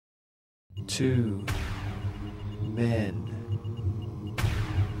2 men,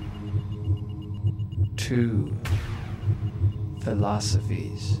 2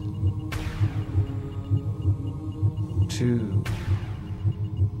 philosophies, 2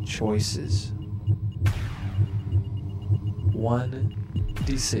 choices, 1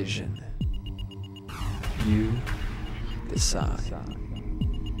 decision. You decide.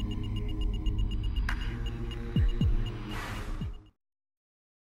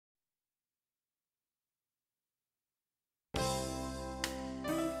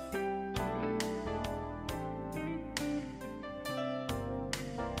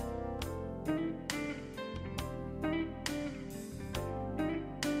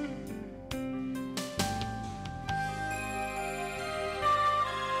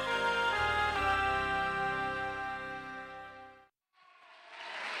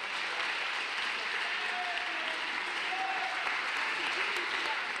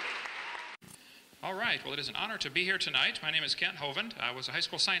 All right, well, it is an honor to be here tonight. My name is Kent Hovind. I was a high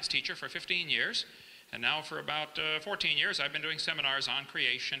school science teacher for 15 years, and now for about 14 years I've been doing seminars on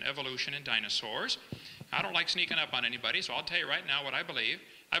creation, evolution, and dinosaurs. I don't like sneaking up on anybody, so I'll tell you right now what I believe.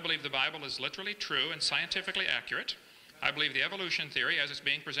 I believe the Bible is literally true and scientifically accurate. I believe the evolution theory, as it's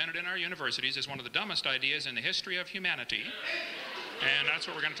being presented in our universities, is one of the dumbest ideas in the history of humanity, and that's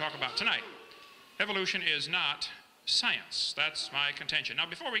what we're going to talk about tonight. Evolution is not science. That's my contention. Now,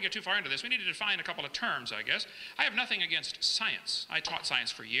 before we get too far into this, we need to define a couple of terms, I guess. I have nothing against science. I taught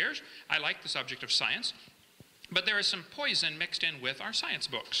science for years. I like the subject of science. But there is some poison mixed in with our science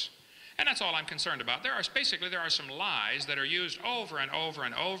books. And that's all I'm concerned about. There are some lies that are used over and over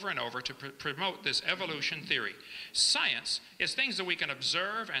and over and over to promote this evolution theory. Science is things that we can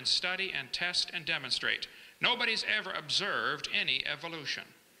observe and study and test and demonstrate. Nobody's ever observed any evolution.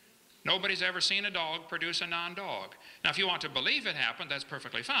 Nobody's ever seen a dog produce a non-dog. Now, if you want to believe it happened, that's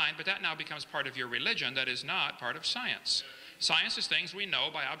perfectly fine, but that now becomes part of your religion that is not part of science. Science is things we know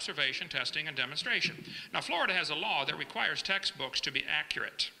by observation, testing, and demonstration. Now, Florida has a law that requires textbooks to be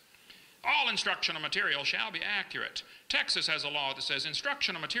accurate. All instructional material shall be accurate. Texas has a law that says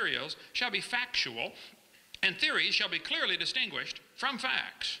instructional materials shall be factual, and theories shall be clearly distinguished from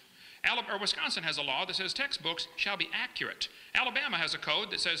facts. Wisconsin has a law that says textbooks shall be accurate. Alabama has a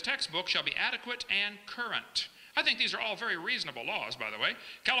code that says textbooks shall be adequate and current. I think these are all very reasonable laws, by the way.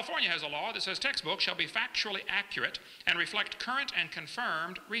 California has a law that says textbooks shall be factually accurate and reflect current and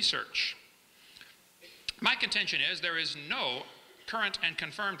confirmed research. My contention is there is no current and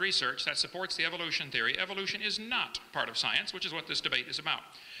confirmed research that supports the evolution theory. Evolution is not part of science, which is what this debate is about.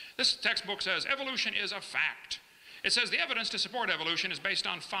 This textbook says evolution is a fact. It says the evidence to support evolution is based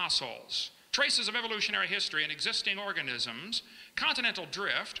on fossils, traces of evolutionary history in existing organisms, continental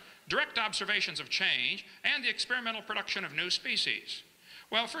drift, direct observations of change, and the experimental production of new species.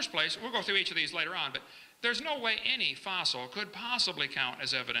 Well, first place, we'll go through each of these later on, but there's no way any fossil could possibly count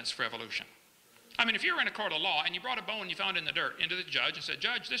as evidence for evolution. I mean, if you were in a court of law and you brought a bone you found in the dirt into the judge and said,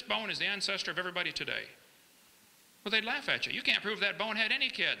 "Judge, this bone is the ancestor of everybody today," well, they'd laugh at you. You can't prove that bone had any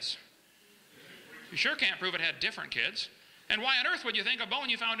kids. You sure can't prove it had different kids. And why on earth would you think a bone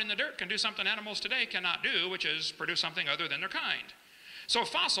you found in the dirt can do something animals today cannot do, which is produce something other than their kind? So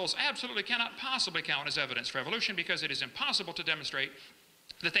fossils absolutely cannot possibly count as evidence for evolution because it is impossible to demonstrate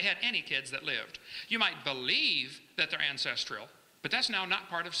that they had any kids that lived. You might believe that they're ancestral, but that's now not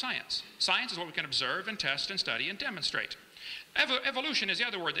part of science. Science is what we can observe and test and study and demonstrate. Evolution is the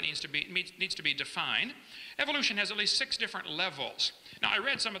other word that needs to be defined. Evolution has at least 6 different levels. Now, I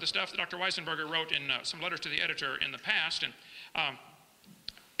read some of the stuff that Dr. Weisenberger wrote in some letters to the editor in the past, and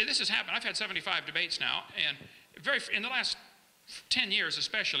this has happened. I've had 75 debates now, and in the last 10 years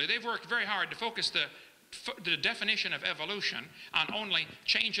especially, they've worked very hard to focus the definition of evolution on only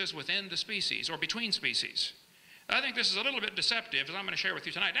changes within the species or between species. I think this is a little bit deceptive, as I'm going to share with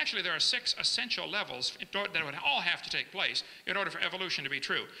you tonight. Actually, there are 6 essential levels that would all have to take place in order for evolution to be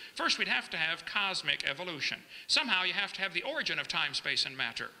true. First, we'd have to have cosmic evolution. Somehow, you have to have the origin of time, space, and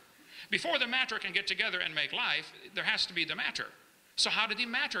matter. Before the matter can get together and make life, there has to be the matter. So how did the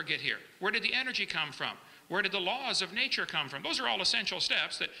matter get here? Where did the energy come from? Where did the laws of nature come from? Those are all essential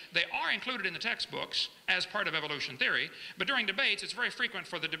steps that they are included in the textbooks as part of evolution theory, but during debates, it's very frequent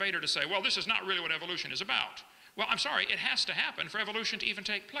for the debater to say, well, this is not really what evolution is about. Well, I'm sorry, it has to happen for evolution to even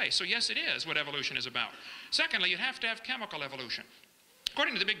take place. So yes, it is what evolution is about. Secondly, you'd have to have chemical evolution.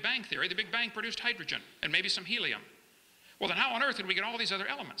 According to the Big Bang theory, the Big Bang produced hydrogen and maybe some helium. Well, then how on earth did we get all these other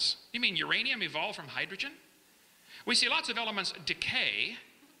elements? You mean uranium evolved from hydrogen? We see lots of elements decay,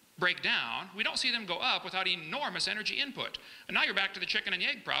 break down. We don't see them go up without enormous energy input. And now you're back to the chicken and the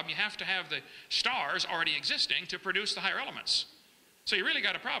egg problem. You have to have the stars already existing to produce the higher elements. So you really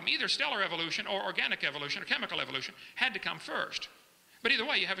got a problem. Either stellar evolution or organic evolution or chemical evolution had to come first. But either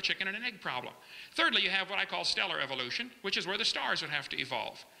way, you have a chicken and an egg problem. Thirdly, you have what I call stellar evolution, which is where the stars would have to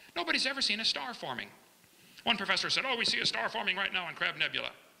evolve. Nobody's ever seen a star forming. One professor said, oh, we see a star forming right now in Crab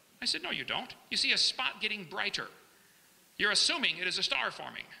Nebula. I said, no, you don't. You see a spot getting brighter. You're assuming it is a star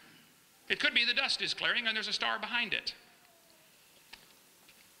forming. It could be the dust is clearing and there's a star behind it.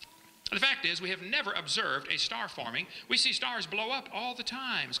 The fact is, we have never observed a star forming. We see stars blow up all the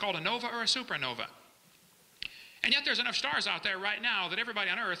time. It's called a nova or a supernova. And yet there's enough stars out there right now that everybody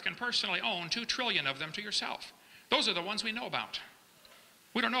on Earth can personally own 2 trillion of them to yourself. Those are the ones we know about.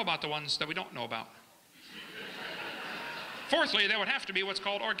 We don't know about the ones that we don't know about. Fourthly, there would have to be what's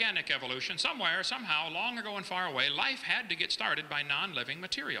called organic evolution. Somewhere, somehow, long ago and far away, life had to get started by non-living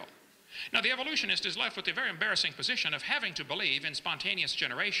material. Now, the evolutionist is left with the very embarrassing position of having to believe in spontaneous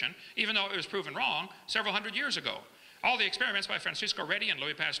generation, even though it was proven wrong several hundred years ago. All the experiments by Francisco Redi and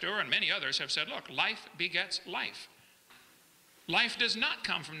Louis Pasteur and many others have said, look, life begets life. Life does not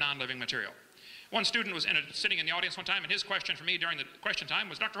come from non-living material. One student was sitting in the audience one time, and his question for me during the question time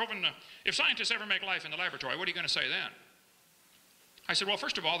was, Dr. Hovind, if scientists ever make life in the laboratory, what are you going to say then? I said, well,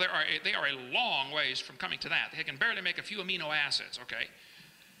 first of all, they are a long ways from coming to that. They can barely make a few amino acids, okay?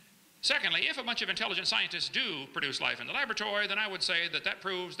 Secondly, if a bunch of intelligent scientists do produce life in the laboratory, then I would say that that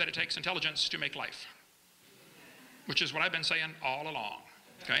proves that it takes intelligence to make life, which is what I've been saying all along,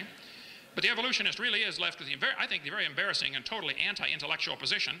 okay? But the evolutionist really is left with, I think, the very embarrassing and totally anti-intellectual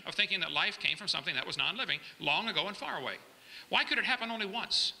position of thinking that life came from something that was non-living long ago and far away. Why could it happen only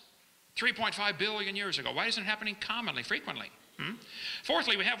once? 3.5 billion years ago. Why isn't it happening commonly, frequently?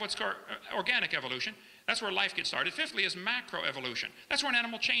 Fourthly, we have what's called organic evolution. That's where life gets started. Fifthly is macroevolution. That's where an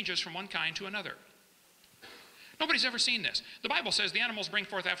animal changes from one kind to another. Nobody's ever seen this. The Bible says the animals bring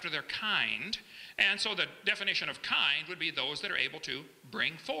forth after their kind, and so the definition of kind would be those that are able to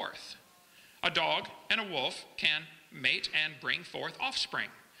bring forth. A dog and a wolf can mate and bring forth offspring.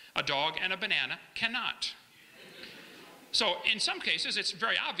 A dog and a banana cannot. So in some cases, it's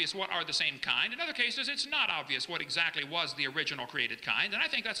very obvious what are the same kind. In other cases, it's not obvious what exactly was the original created kind. And I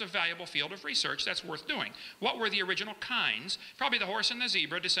think that's a valuable field of research that's worth doing. What were the original kinds? Probably the horse and the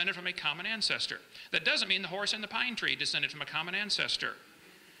zebra descended from a common ancestor. That doesn't mean the horse and the pine tree descended from a common ancestor.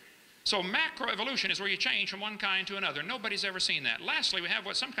 So macroevolution is where you change from one kind to another. Nobody's ever seen that. Lastly, we have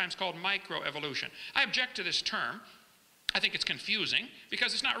what's sometimes called microevolution. I object to this term. I think it's confusing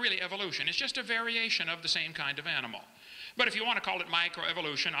because it's not really evolution. It's just a variation of the same kind of animal. But if you want to call it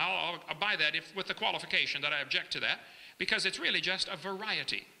microevolution, I'll buy that with the qualification that I object to that, because it's really just a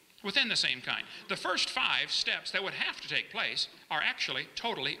variety within the same kind. The first 5 steps that would have to take place are actually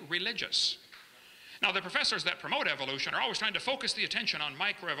totally religious. Now, the professors that promote evolution are always trying to focus the attention on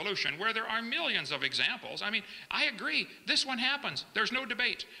microevolution, where there are millions of examples. I mean, I agree, this one happens. There's no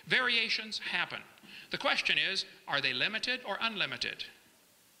debate. Variations happen. The question is, are they limited or unlimited?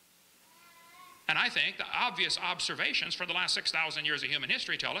 And I think the obvious observations for the last 6,000 years of human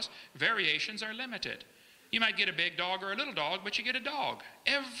history tell us variations are limited. You might get a big dog or a little dog, but you get a dog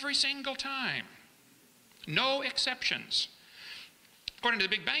every single time. No exceptions. According to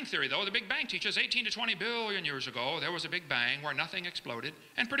the Big Bang Theory, though, the Big Bang teaches 18 to 20 billion years ago, there was a Big Bang where nothing exploded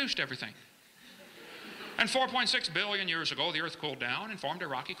and produced everything. And 4.6 billion years ago, the Earth cooled down and formed a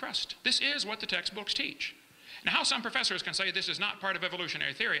rocky crust. This is what the textbooks teach. Now, how some professors can say this is not part of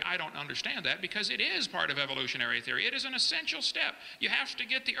evolutionary theory, I don't understand that, because it is part of evolutionary theory. It is an essential step. You have to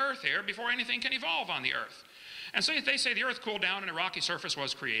get the Earth here before anything can evolve on the Earth. And so if they say the Earth cooled down and a rocky surface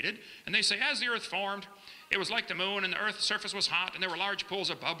was created, and they say as the Earth formed, it was like the moon and the Earth's surface was hot and there were large pools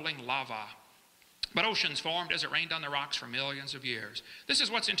of bubbling lava. But oceans formed as it rained on the rocks for millions of years. This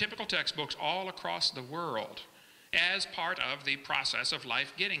is what's in typical textbooks all across the world as part of the process of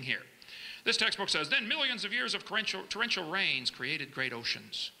life getting here. This textbook says, then millions of years of torrential rains created great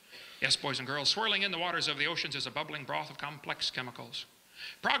oceans. Yes, boys and girls, swirling in the waters of the oceans is a bubbling broth of complex chemicals.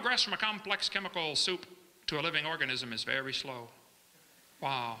 Progress from a complex chemical soup to a living organism is very slow.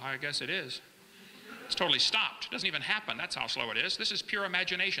 Wow, I guess it is. It's totally stopped. It doesn't even happen. That's how slow it is. This is pure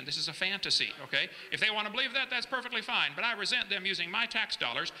imagination. This is a fantasy, okay? If they want to believe that, that's perfectly fine. But I resent them using my tax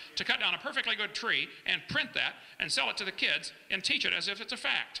dollars to cut down a perfectly good tree and print that and sell it to the kids and teach it as if it's a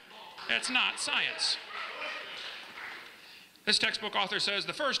fact. It's not science. This textbook author says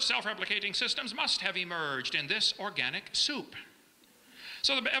the first self-replicating systems must have emerged in this organic soup.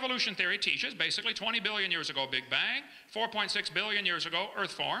 So the evolution theory teaches basically 20 billion years ago, Big Bang, 4.6 billion years ago,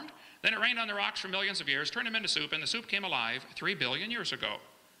 Earth formed, then it rained on the rocks for millions of years, turned them into soup, and the soup came alive 3 billion years ago.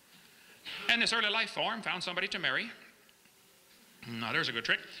 And this early life form found somebody to marry. Now there's a good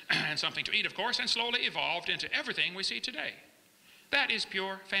trick. And something to eat, of course, and slowly evolved into everything we see today. That is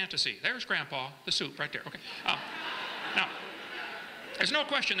pure fantasy. There's Grandpa, the soup right there, okay? Now, there's no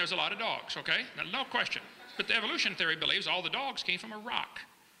question there's a lot of dogs, okay? No question. But the evolution theory believes all the dogs came from a rock.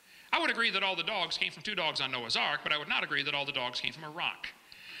 I would agree that all the dogs came from 2 dogs on Noah's Ark, but I would not agree that all the dogs came from a rock.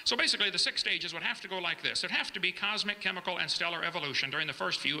 So basically, the 6 stages would have to go like this. There'd have to be cosmic, chemical, and stellar evolution during the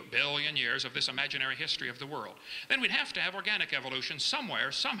first few billion years of this imaginary history of the world. Then we'd have to have organic evolution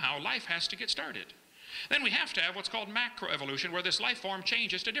somewhere, somehow life has to get started. Then we have to have what's called macroevolution, where this life form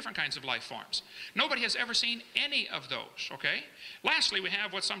changes to different kinds of life forms. Nobody has ever seen any of those, okay? Lastly, we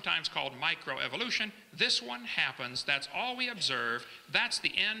have what's sometimes called microevolution. This one happens. That's all we observe. That's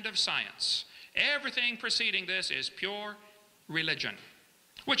the end of science. Everything preceding this is pure religion,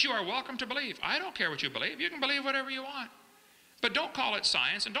 which you are welcome to believe. I don't care what you believe. You can believe whatever you want. But don't call it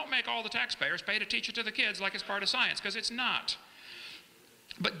science, and don't make all the taxpayers pay to teach it to the kids like it's part of science, because it's not.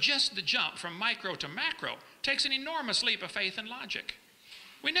 But just the jump from micro to macro takes an enormous leap of faith and logic.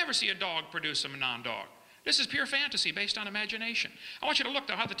 We never see a dog produce a non-dog. This is pure fantasy based on imagination. I want you to look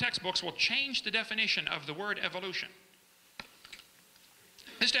at how the textbooks will change the definition of the word evolution.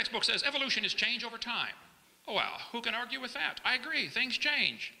 This textbook says evolution is change over time. Oh, well, who can argue with that? I agree, things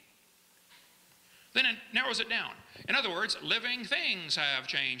change. Then it narrows it down. In other words, living things have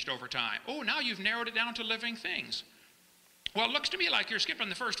changed over time. Oh, now you've narrowed it down to living things. Well, it looks to me like you're skipping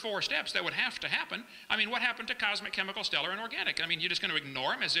the first 4 steps that would have to happen. I mean, what happened to cosmic, chemical, stellar, and organic? I mean, you're just going to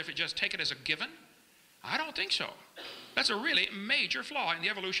ignore them as if just take it as a given? I don't think so. That's a really major flaw in the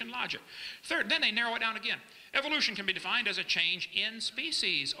evolution logic. Third, then they narrow it down again. Evolution can be defined as a change in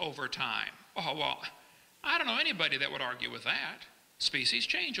species over time. Oh, well, I don't know anybody that would argue with that. Species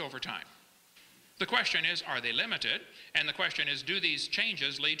change over time. The question is, are they limited? And the question is, do these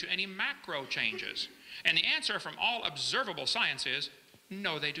changes lead to any macro changes? And the answer from all observable science is,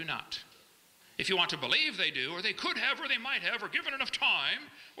 no, they do not. If you want to believe they do, or they could have, or they might have, or given enough time,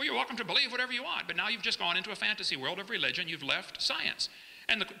 well, you're welcome to believe whatever you want. But now you've just gone into a fantasy world of religion. You've left science.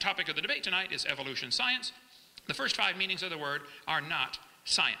 And the topic of the debate tonight is evolution science. The first 5 meanings of the word are not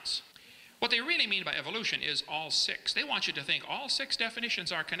science. What they really mean by evolution is all 6. They want you to think all 6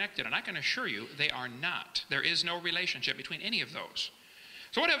 definitions are connected, and I can assure you they are not. There is no relationship between any of those.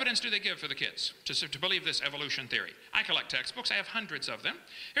 So what evidence do they give for the kids to believe this evolution theory? I collect textbooks. I have hundreds of them.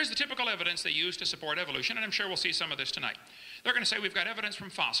 Here's the typical evidence they use to support evolution, and I'm sure we'll see some of this tonight. They're going to say we've got evidence from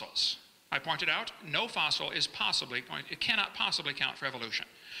fossils. I pointed out no fossil is it cannot possibly count for evolution.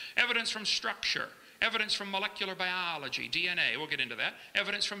 Evidence from structure. Evidence from molecular biology, DNA, we'll get into that.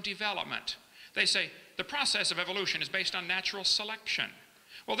 Evidence from development. They say the process of evolution is based on natural selection.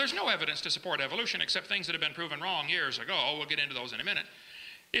 Well, there's no evidence to support evolution except things that have been proven wrong years ago. We'll get into those in a minute.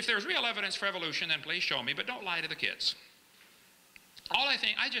 If there's real evidence for evolution, then please show me, but don't lie to the kids.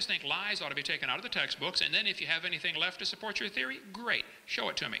 I just think lies ought to be taken out of the textbooks, and then if you have anything left to support your theory, great, show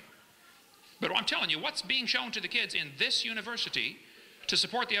it to me. But I'm telling you, what's being shown to the kids in this university to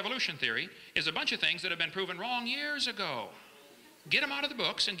support the evolution theory is a bunch of things that have been proven wrong years ago. Get them out of the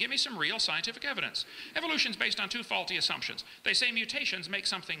books and give me some real scientific evidence. Evolution's based on 2 faulty assumptions. They say mutations make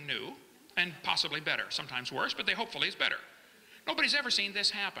something new and possibly better, sometimes worse, but they hopefully is better. Nobody's ever seen this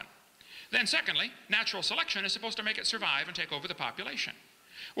happen. Then secondly, natural selection is supposed to make it survive and take over the population.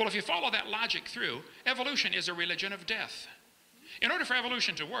 Well, if you follow that logic through, evolution is a religion of death. In order for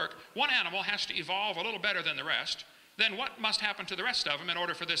evolution to work, one animal has to evolve a little better than the rest. Then what must happen to the rest of them in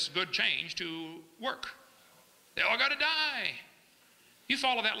order for this good change to work? They all got to die. You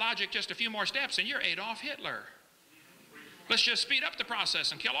follow that logic just a few more steps and you're Adolf Hitler. Let's just speed up the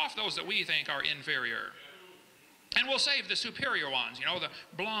process and kill off those that we think are inferior. And we'll save the superior ones, you know, the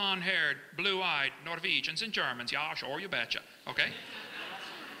blonde-haired, blue-eyed Norwegians and Germans. Yeah, sure, you betcha, okay?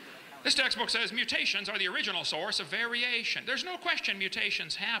 This textbook says mutations are the original source of variation. There's no question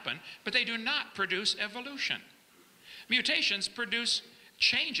mutations happen, but they do not produce evolution. Mutations produce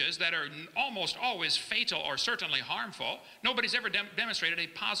changes that are almost always fatal or certainly harmful. Nobody's ever demonstrated a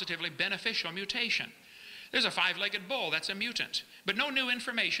positively beneficial mutation. There's a 5-legged bull, that's a mutant, but no new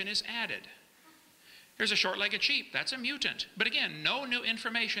information is added. Here's a short-legged sheep, that's a mutant. But again, no new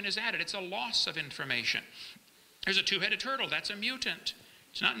information is added. It's a loss of information. Here's a 2-headed turtle, that's a mutant.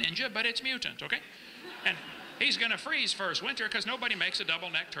 It's not ninja, but it's mutant, okay? And he's going to freeze first winter because nobody makes a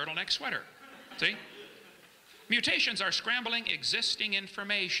double-neck turtleneck sweater. See? Mutations are scrambling existing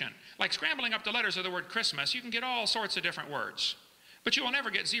information. Like scrambling up the letters of the word Christmas, you can get all sorts of different words. But you will never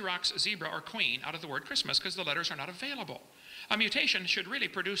get Xerox, zebra, or queen out of the word Christmas because the letters are not available. A mutation should really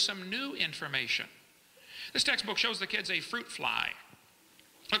produce some new information. This textbook shows the kids a fruit fly.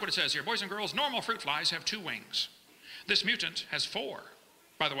 Look what it says here. Boys and girls, normal fruit flies have 2 wings. This mutant has 4.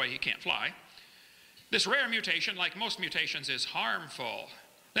 By the way, he can't fly. This rare mutation, like most mutations, is harmful.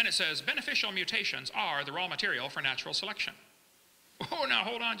 Then it says beneficial mutations are the raw material for natural selection. Oh, now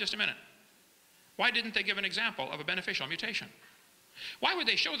hold on just a minute. Why didn't they give an example of a beneficial mutation? Why would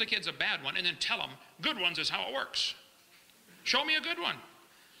they show the kids a bad one and then tell them good ones is how it works? Show me a good one.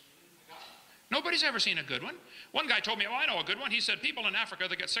 Nobody's ever seen a good one. One guy told me, oh, I know a good one. He said people in Africa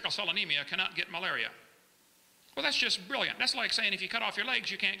that get sickle cell anemia cannot get malaria. Well, that's just brilliant. That's like saying if you cut off your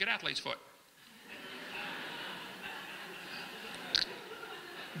legs, you can't get athlete's foot.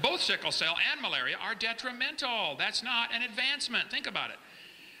 Both sickle cell and malaria are detrimental. That's not an advancement. Think about it.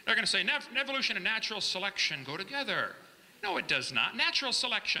 They're going to say evolution and natural selection go together. No, it does not. Natural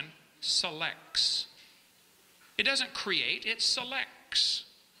selection selects. It doesn't create, it selects.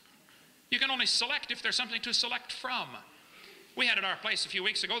 You can only select if there's something to select from. We had at our place a few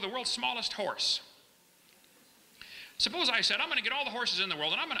weeks ago the world's smallest horse. Suppose I said, I'm going to get all the horses in the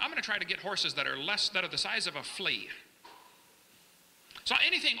world, and I'm going to try to get horses that are the size of a flea. So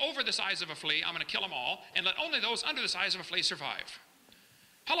anything over the size of a flea, I'm going to kill them all, and let only those under the size of a flea survive.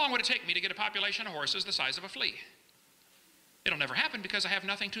 How long would it take me to get a population of horses the size of a flea? It'll never happen because I have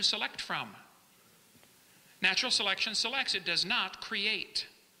nothing to select from. Natural selection selects, it does not create.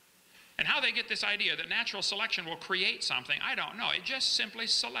 And how they get this idea that natural selection will create something, I don't know. It just simply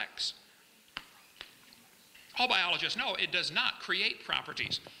selects. All biologists know it does not create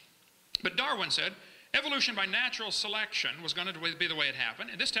properties. But Darwin said evolution by natural selection was going to be the way it happened.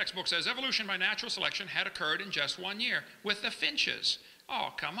 And this textbook says evolution by natural selection had occurred in just 1 year with the finches. Oh,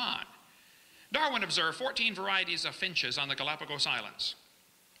 come on. Darwin observed 14 varieties of finches on the Galapagos Islands.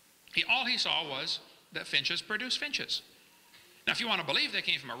 All he saw was that finches produce finches. Now, if you want to believe they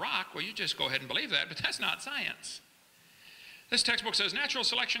came from a rock, well, you just go ahead and believe that, but that's not science. This textbook says natural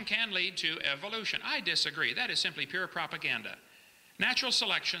selection can lead to evolution. I disagree. That is simply pure propaganda. Natural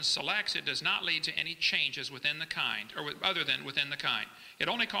selection selects. It does not lead to any changes within the kind, or other than within the kind. It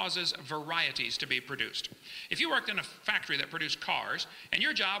only causes varieties to be produced. If you worked in a factory that produced cars, and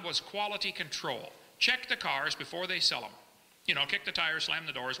your job was quality control, check the cars before they sell them. You know, kick the tires, slam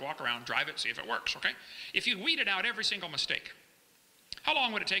the doors, walk around, drive it, see if it works, okay? If you weeded out every single mistake, how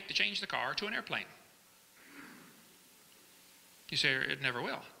long would it take to change the car to an airplane? You say, it never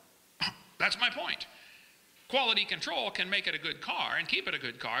will. That's my point. Quality control can make it a good car and keep it a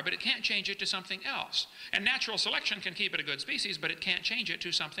good car, but it can't change it to something else. And natural selection can keep it a good species, but it can't change it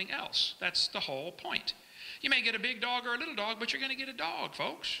to something else. That's the whole point. You may get a big dog or a little dog, but you're going to get a dog,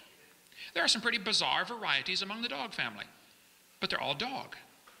 folks. There are some pretty bizarre varieties among the dog family, but they're all dog.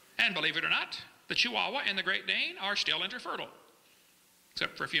 And believe it or not, the Chihuahua and the Great Dane are still interfertile.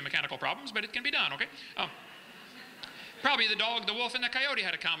 Except for a few mechanical problems, but it can be done, okay? Probably the dog, the wolf, and the coyote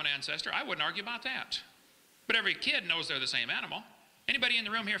had a common ancestor. I wouldn't argue about that. But every kid knows they're the same animal. Anybody in the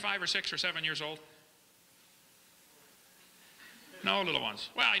room here 5 or 6 or 7 years old? No, little ones.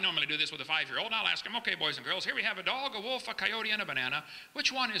 Well, I normally do this with a 5-year-old, and I'll ask them, okay, boys and girls, here we have a dog, a wolf, a coyote, and a banana.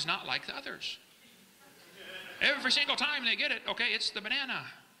 Which one is not like the others? Every single time they get it, okay, it's the banana.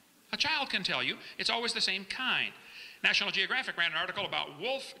 A child can tell you it's always the same kind. National Geographic ran an article about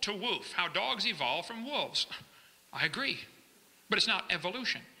wolf to woof, how dogs evolve from wolves. I agree, but it's not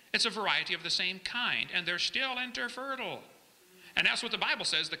evolution. It's a variety of the same kind, and they're still interfertile. And that's what the Bible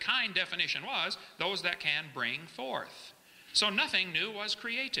says the kind definition was, those that can bring forth. So nothing new was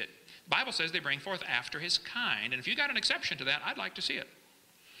created. The Bible says they bring forth after his kind, and if you got an exception to that, I'd like to see it.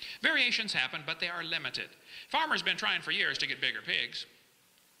 Variations happen, but they are limited. Farmers have been trying for years to get bigger pigs,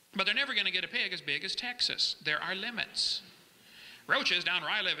 but they're never going to get a pig as big as Texas. There are limits. Roaches down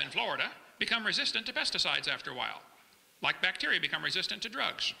where I live in Florida become resistant to pesticides after a while, like bacteria become resistant to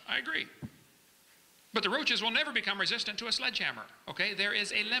drugs. I agree. But the roaches will never become resistant to a sledgehammer, okay? There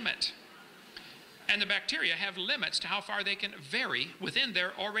is a limit. And the bacteria have limits to how far they can vary within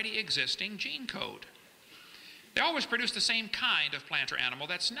their already existing gene code. They always produce the same kind of plant or animal.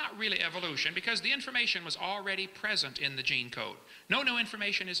 That's not really evolution because the information was already present in the gene code. No new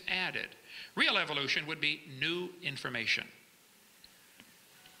information is added. Real evolution would be new information.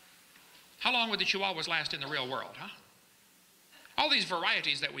 How long would the Chihuahuas last in the real world, huh? All these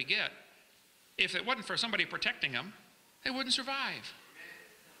varieties that we get, if it wasn't for somebody protecting them, they wouldn't survive.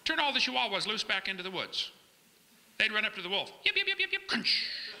 Turn all the Chihuahuas loose back into the woods. They'd run up to the wolf. Yip, yip, yip, yip, yip, crunch.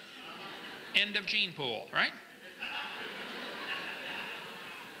 End of gene pool, right?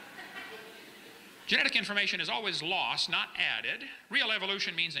 Genetic information is always lost, not added. Real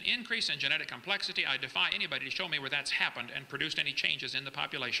evolution means an increase in genetic complexity. I defy anybody to show me where that's happened and produced any changes in the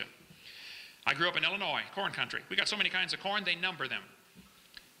population. I grew up in Illinois, corn country. We got so many kinds of corn, they number them.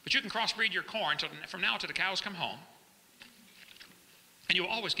 But you can crossbreed your corn from now till the cows come home, and you'll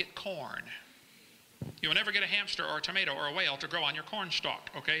always get corn. You will never get a hamster or a tomato or a whale to grow on your corn stalk,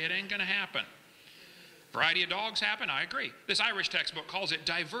 okay? It ain't going to happen. Variety of dogs happen, I agree. This Irish textbook calls it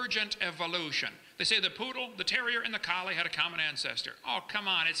divergent evolution. They say the poodle, the terrier, and the collie had a common ancestor. Oh, come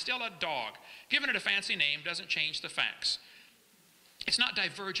on, it's still a dog. Giving it a fancy name doesn't change the facts. It's not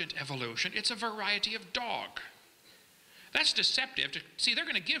divergent evolution, it's a variety of dog. That's deceptive. See, they're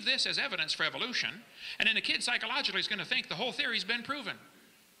going to give this as evidence for evolution, and then the kid psychologically is going to think the whole theory's been proven,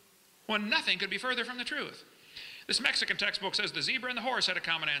 when nothing could be further from the truth. This Mexican textbook says the zebra and the horse had a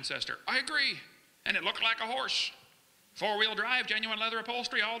common ancestor. I agree. And it looked like a horse. Four-wheel drive, genuine leather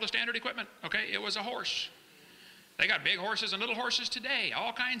upholstery, all the standard equipment. Okay, it was a horse. They got big horses and little horses today,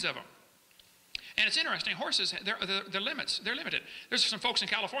 all kinds of them. And it's interesting, horses, they're limited. There's some folks in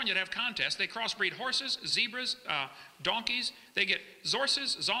California that have contests. They crossbreed horses, zebras, donkeys. They get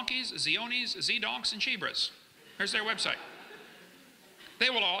zorses, zonkies, zeonies, z-donks, and chebras. Here's their website.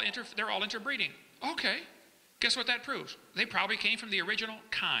 They're all interbreeding. Okay, guess what that proves? They probably came from the original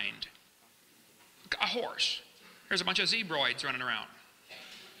kind. A horse. There's a bunch of zebroids running around.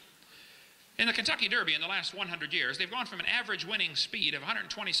 In the Kentucky Derby in the last 100 years, they've gone from an average winning speed of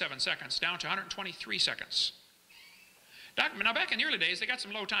 127 seconds down to 123 seconds. Now, back in the early days, they got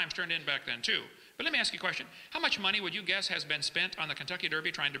some low times turned in back then, too. But let me ask you a question. How much money would you guess has been spent on the Kentucky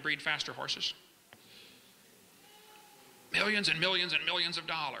Derby trying to breed faster horses? Millions and millions and millions of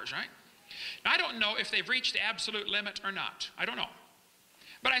dollars, right? Now, I don't know if they've reached the absolute limit or not. I don't know.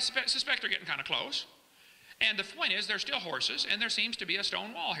 But I suspect they're getting kind of close. And the point is, they're still horses, and there seems to be a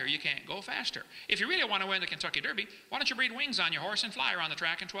stone wall here. You can't go faster. If you really want to win the Kentucky Derby, why don't you breed wings on your horse and fly around the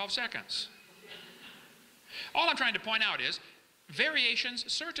track in 12 seconds? All I'm trying to point out is,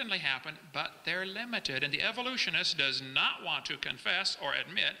 variations certainly happen, but they're limited. And the evolutionist does not want to confess or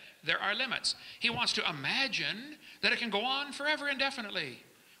admit there are limits. He wants to imagine that it can go on forever indefinitely.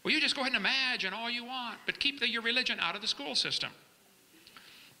 Well, you just go ahead and imagine all you want, but keep your religion out of the school system.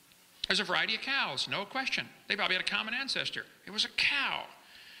 There's a variety of cows, no question. They probably had a common ancestor. It was a cow.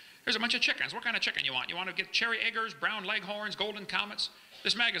 There's a bunch of chickens. What kind of chicken you want? You want to get cherry eggers, brown leghorns, golden comets?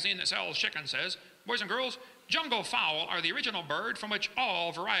 This magazine that sells chicken says, boys and girls, jungle fowl are the original bird from which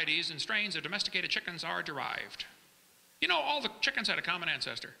all varieties and strains of domesticated chickens are derived. You know, all the chickens had a common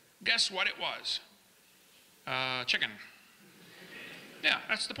ancestor. Guess what it was? Chicken. Yeah,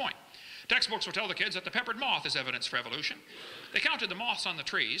 that's the point. Textbooks will tell the kids that the peppered moth is evidence for evolution. They counted the moths on the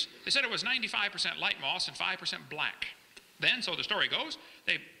trees. They said it was 95% light moths and 5% black. Then, so the story goes,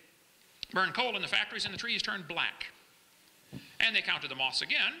 they burned coal in the factories and the trees turned black. And they counted the moths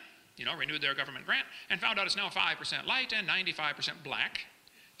again, renewed their government grant, and found out it's now 5% light and 95% black.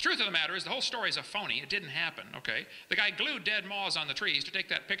 The truth of the matter is the whole story is a phony. It didn't happen, okay? The guy glued dead moths on the trees to take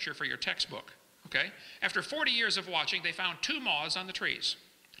that picture for your textbook, okay? After 40 years of watching, they found 2 moths on the trees.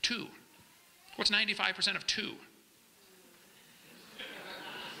 2. What's 95% of 2?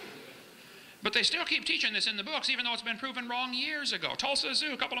 But they still keep teaching this in the books, even though it's been proven wrong years ago. Tulsa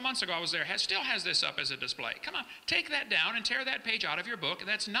Zoo, a couple of months ago I was there, still has this up as a display. Come on, take that down and tear that page out of your book.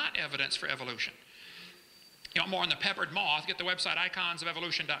 That's not evidence for evolution. You want more on the peppered moth, get the website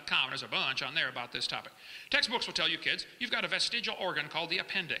iconsofevolution.com. There's a bunch on there about this topic. Textbooks will tell you kids, you've got a vestigial organ called the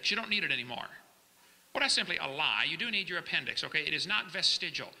appendix. You don't need it anymore. Well, that's simply a lie. You do need your appendix, okay? It is not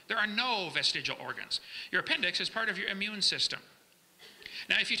vestigial. There are no vestigial organs. Your appendix is part of your immune system.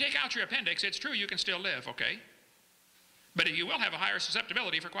 Now, if you take out your appendix, it's true you can still live, okay? But you will have a higher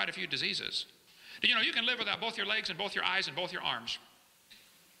susceptibility for quite a few diseases. Did you know you can live without both your legs and both your eyes and both your arms?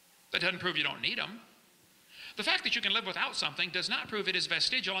 That doesn't prove you don't need them. The fact that you can live without something does not prove it is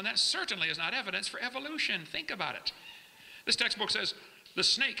vestigial, and that certainly is not evidence for evolution. Think about it. This textbook says the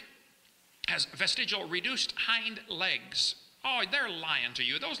snake has vestigial reduced hind legs. Oh, they're lying to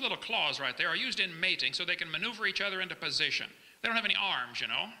you. Those little claws right there are used in mating so they can maneuver each other into position. They don't have any arms,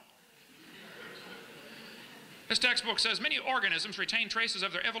 This textbook says many organisms retain traces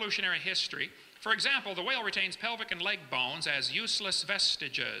of their evolutionary history. For example, the whale retains pelvic and leg bones as useless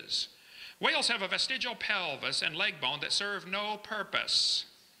vestiges. Whales have a vestigial pelvis and leg bone that serve no purpose.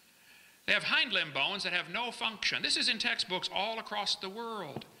 They have hind limb bones that have no function. This is in textbooks all across the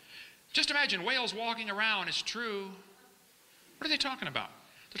world. Just imagine whales walking around. It's true. What are they talking about?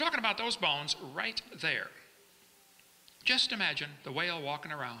 They're talking about those bones right there. Just imagine the whale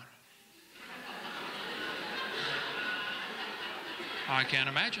walking around. I can't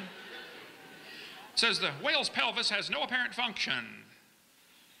imagine. It says the whale's pelvis has no apparent function.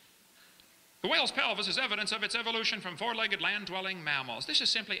 The whale's pelvis is evidence of its evolution from four-legged land-dwelling mammals. This is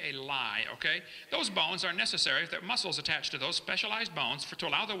simply a lie, okay? Those bones are necessary, there are muscles attached to those specialized bones to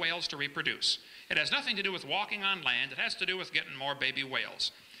allow the whales to reproduce. It has nothing to do with walking on land. It has to do with getting more baby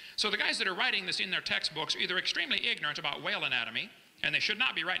whales. So the guys that are writing this in their textbooks are either extremely ignorant about whale anatomy, and they should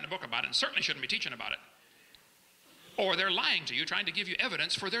not be writing a book about it, and certainly shouldn't be teaching about it, or they're lying to you, trying to give you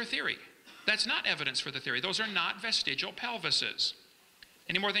evidence for their theory. That's not evidence for the theory. Those are not vestigial pelvises.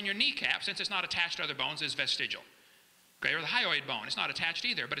 Any more than your kneecap, since it's not attached to other bones, is vestigial. Okay, or the hyoid bone, it's not attached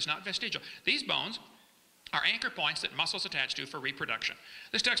either, but it's not vestigial. These bones are anchor points that muscles attach to for reproduction.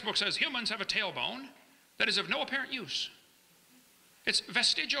 This textbook says humans have a tailbone that is of no apparent use. Its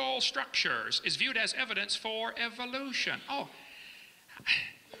vestigial structures is viewed as evidence for evolution. Oh,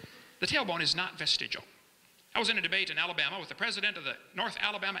 the tailbone is not vestigial. I was in a debate in Alabama with the president of the North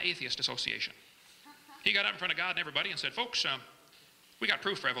Alabama Atheist Association. He got up in front of God and everybody and said, folks, we got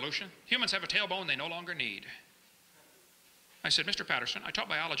proof for evolution. Humans have a tailbone they no longer need. I said, Mr. Patterson, I taught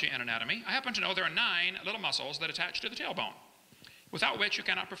biology and anatomy. I happen to know there are 9 little muscles that attach to the tailbone, without which you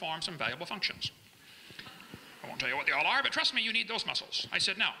cannot perform some valuable functions. I won't tell you what they all are, but trust me, you need those muscles. I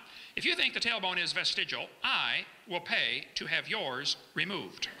said, now, if you think the tailbone is vestigial, I will pay to have yours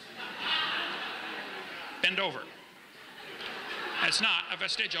removed. Bend over. That's not a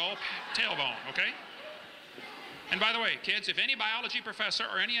vestigial tailbone, okay? And by the way, kids, if any biology professor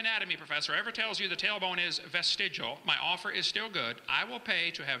or any anatomy professor ever tells you the tailbone is vestigial, my offer is still good. I will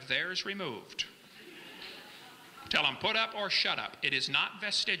pay to have theirs removed. Tell them put up or shut up. It is not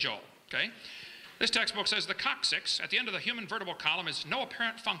vestigial, okay? This textbook says the coccyx at the end of the human vertebral column is no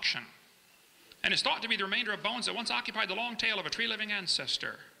apparent function and is thought to be the remainder of bones that once occupied the long tail of a tree-living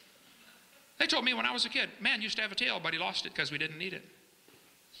ancestor. They told me when I was a kid, man used to have a tail, but he lost it because we didn't need it.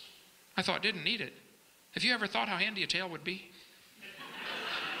 I thought, didn't need it. Have you ever thought how handy a tail would be?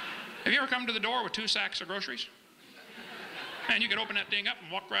 Have you ever come to the door with 2 sacks of groceries? And you could open that thing up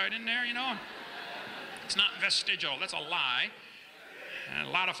and walk right in there, you know. It's not vestigial. That's a lie. And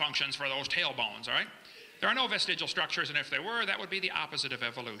a lot of functions for those tailbones, all right? There are no vestigial structures, and if there were, that would be the opposite of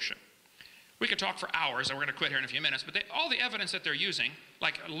evolution. We could talk for hours, and we're going to quit here in a few minutes, but all the evidence that they're using,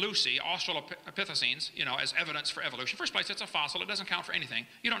 like Lucy, Australopithecines, you know, as evidence for evolution. First place, it's a fossil. It doesn't count for anything.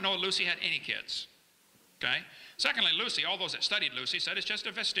 You don't know Lucy had any kids. Okay? Secondly, Lucy, all those that studied Lucy said it's just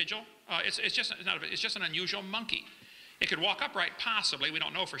a vestigial, it's just an unusual monkey. It could walk upright, possibly, we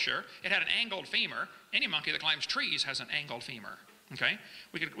don't know for sure. It had an angled femur. Any monkey that climbs trees has an angled femur. Okay?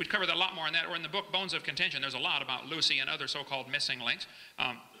 We'd cover that a lot more in that, or in the book Bones of Contention, there's a lot about Lucy and other so-called missing links.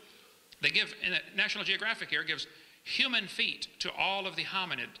 They give, in the National Geographic here, gives human feet to all of the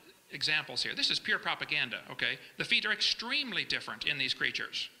hominid examples here. This is pure propaganda, okay? The feet are extremely different in these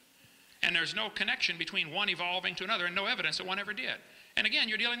creatures. And there's no connection between one evolving to another and no evidence that one ever did. And again,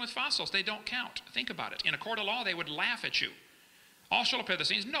 you're dealing with fossils. They don't count. Think about it. In a court of law, they would laugh at you.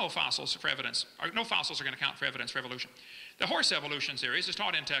 Australopithecines, no fossils for evidence, or no fossils are going to count for evidence for evolution. The horse evolution series is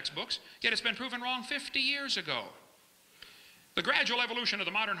taught in textbooks, yet it's been proven wrong 50 years ago. The gradual evolution of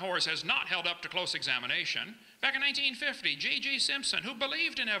the modern horse has not held up to close examination. Back in 1950, J.G. Simpson, who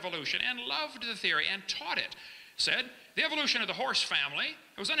believed in evolution and loved the theory and taught it, said the evolution of the horse family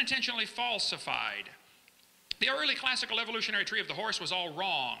was unintentionally falsified. The early classical evolutionary tree of the horse was all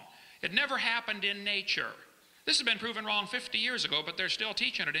wrong. It never happened in nature. This has been proven wrong 50 years ago, but they're still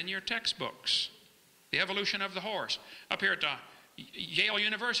teaching it in your textbooks. The evolution of the horse. Up here at Yale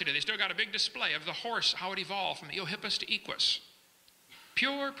University, they still got a big display of the horse, how it evolved from Eohippus to Equus.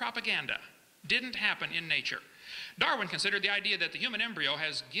 Pure propaganda. Didn't happen in nature. Darwin considered the idea that the human embryo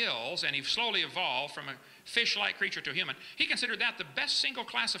has gills and he slowly evolved from a fish-like creature to a human. He considered that the best single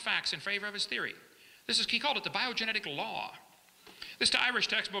class of facts in favor of his theory. He called it the biogenetic law. This Irish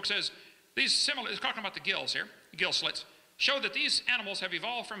textbook says, it's talking about the gills here, the gill slits, show that these animals have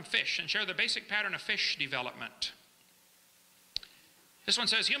evolved from fish and share the basic pattern of fish development. This one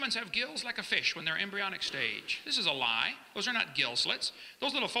says humans have gills like a fish when they're embryonic stage. This is a lie. Those are not gill slits.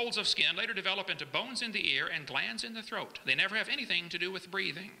 Those little folds of skin later develop into bones in the ear and glands in the throat. They never have anything to do with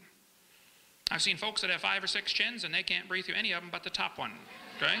breathing. I've seen folks that have 5 or 6 chins and they can't breathe through any of them but the top one.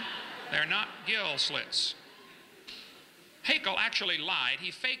 Okay? They're not gill slits. Haeckel actually lied. He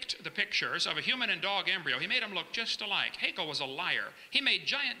faked the pictures of a human and dog embryo. He made them look just alike. Haeckel was a liar. He made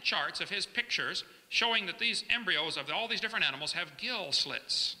giant charts of his pictures showing that these embryos of all these different animals have gill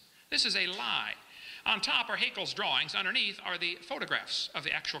slits. This is a lie. On top are Haeckel's drawings. Underneath are the photographs of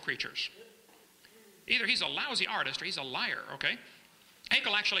the actual creatures. Either he's a lousy artist or he's a liar, okay?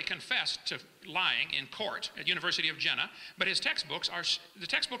 Haeckel actually confessed to lying in court at University of Jena, but his textbooks are the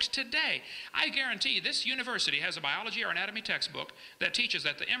textbooks today. I guarantee this university has a biology or anatomy textbook that teaches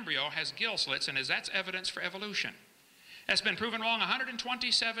that the embryo has gill slits and that's evidence for evolution. That's been proven wrong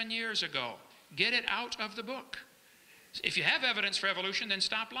 127 years ago. Get it out of the book. If you have evidence for evolution, then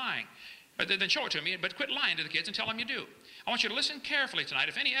stop lying. Then show it to me, but quit lying to the kids and tell them you do. I want you to listen carefully tonight.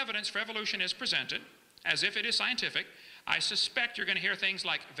 If any evidence for evolution is presented, as if it is scientific, I suspect you're going to hear things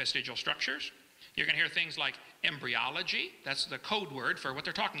like vestigial structures. You're going to hear things like embryology. That's the code word for what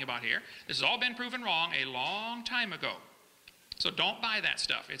they're talking about here. This has all been proven wrong a long time ago. So don't buy that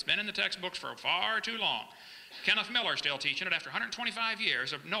stuff. It's been in the textbooks for far too long. Kenneth Miller still teaching it after 125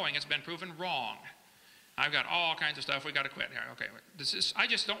 years of knowing it's been proven wrong. I've got all kinds of stuff. We've got to quit here. Okay, I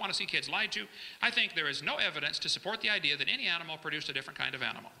just don't want to see kids lied to. I think there is no evidence to support the idea that any animal produced a different kind of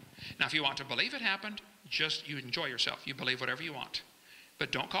animal. Now, if you want to believe it happened, you enjoy yourself. You believe whatever you want.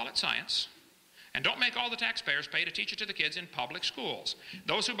 But don't call it science. And don't make all the taxpayers pay to teach it to the kids in public schools.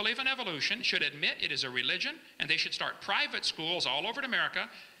 Those who believe in evolution should admit it is a religion, and they should start private schools all over America,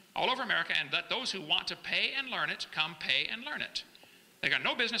 and let those who want to pay and learn it come pay and learn it. They got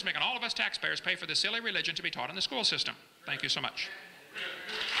no business making all of us taxpayers pay for this silly religion to be taught in the school system. Thank you so much.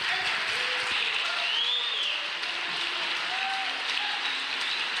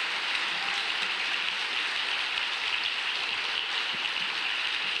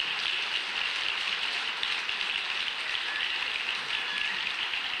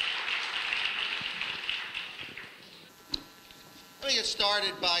 Let me get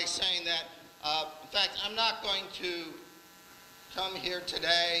started by saying that, in fact, I'm not going to come here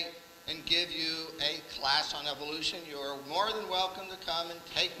today and give you a class on evolution. You are more than welcome to come and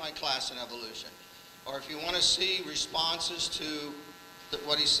take my class on evolution. Or if you want to see responses to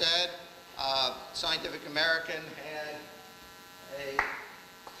what he said, Scientific American had a, I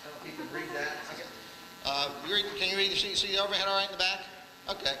don't know if you can read that. Can you read see the overhead all right in the back?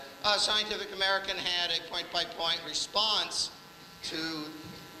 Okay. Scientific American had a point-by-point response to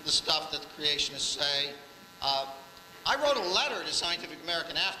the stuff that the creationists say. I wrote a letter to Scientific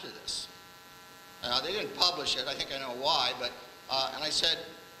American after this. They didn't publish it. I think I know why. But and I said,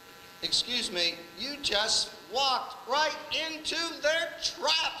 excuse me, you just walked right into their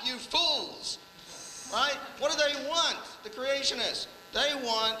trap, you fools. Right? What do they want, the creationists? They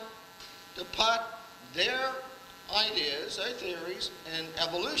want to put their ideas, their theories, and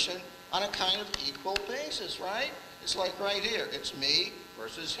evolution on a kind of equal basis, right? It's like right here. It's me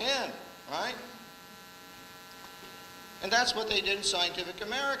versus him, right? And that's what they did in Scientific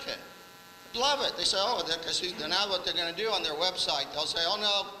American. Love it. They say, oh, because now what they're going to do on their website, they'll say, oh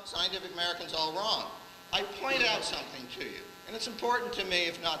no, Scientific American's all wrong. I point out something to you, and it's important to me,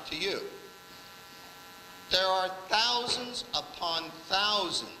 if not to you. There are thousands upon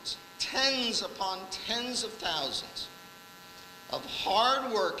thousands, tens upon tens of thousands of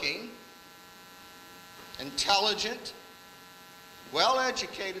hard-working, intelligent,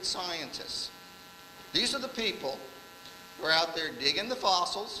 well-educated scientists. These are the people who are out there digging the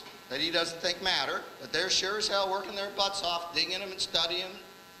fossils that he doesn't think matter, but they're sure as hell working their butts off, digging them and studying them,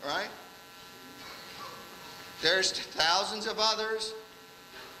 right? There's thousands of others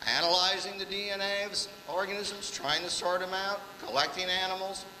analyzing the DNA of organisms, trying to sort them out, collecting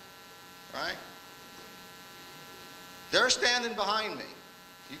animals, right? They're standing behind me.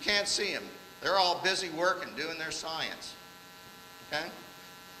 You can't see them. They're all busy working, doing their science, okay?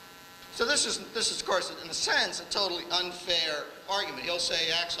 So this is, of course, in a sense, a totally unfair argument. He'll say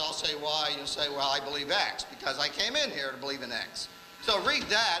X, I'll say Y. You'll say, well, I believe X because I came in here to believe in X. So read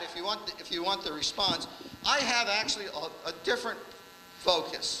that if you want the response. I have actually a different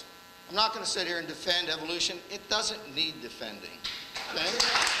focus. I'm not going to sit here and defend evolution. It doesn't need defending. Okay?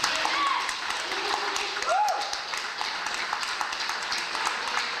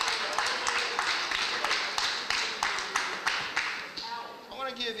 I want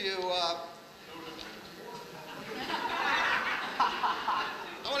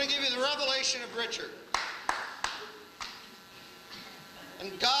to give you the revelation of Richard.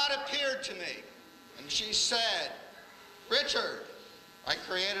 And God appeared to me, and she said, Richard, I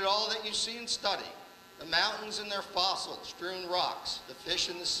created all that you see and study, the mountains and their fossils, strewn rocks, the fish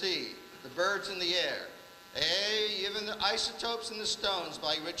in the sea, the birds in the air, even the isotopes in the stones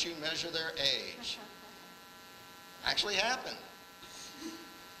by which you measure their age. Actually happened.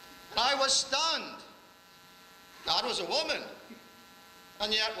 And I was stunned. God was a woman.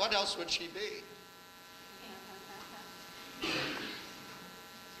 And yet, what else would she be?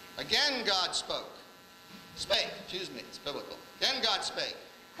 Again, God spake, it's biblical. Again, God spake.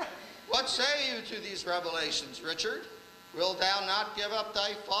 What say you to these revelations, Richard? Wilt thou not give up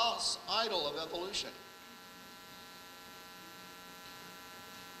thy false idol of evolution?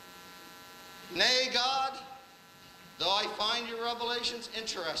 Nay, God, though I find your revelations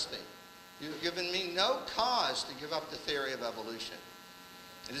interesting, you have given me no cause to give up the theory of evolution.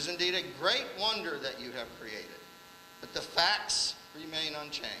 It is indeed a great wonder that you have created, but the facts remain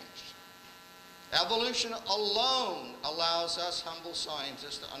unchanged. Evolution alone allows us humble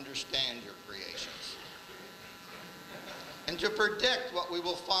scientists to understand your creations and to predict what we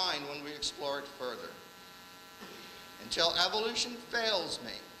will find when we explore it further. Until evolution fails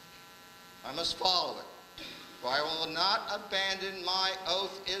me, I must follow it, for I will not abandon my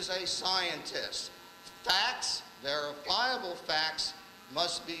oath as a scientist. Facts, verifiable facts,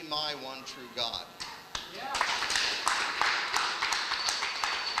 must be my one true God. Yeah.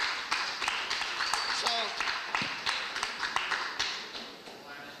 So,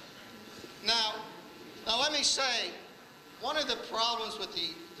 now let me say, one of the problems with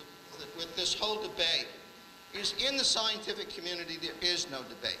with this whole debate is in the scientific community there is no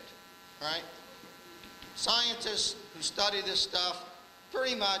debate, right? Scientists who study this stuff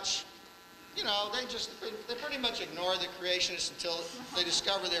pretty much, you know, they pretty much ignore the creationists until they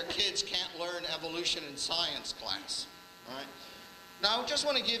discover their kids can't learn evolution in science class, all right? Now, I just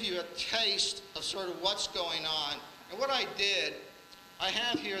want to give you a taste of sort of what's going on. And what I did, I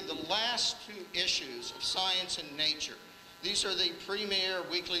have here the last 2 issues of Science and Nature. These are the premier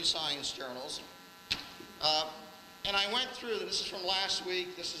weekly science journals. And I went through them. This is from last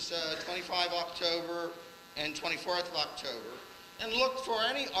week. This is 25 October and 24th of October. And looked for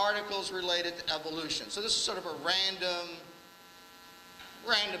any articles related to evolution. So this is sort of a random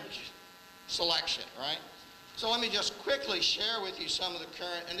selection, right? So let me just quickly share with you some of the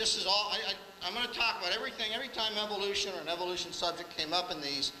current, and this is all, I'm going to talk about everything, every time evolution or an evolution subject came up in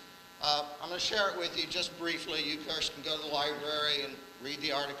these, I'm going to share it with you just briefly. You, of course, can go to the library and read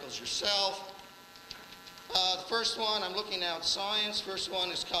the articles yourself. The first one, I'm looking now at Science. First one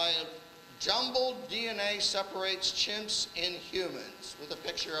is kind of Jumbled DNA Separates Chimps in Humans, with a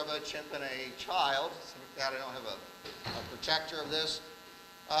picture of a chimp and a child. So with that, I don't have a projector of this.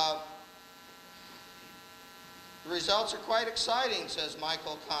 The results are quite exciting, says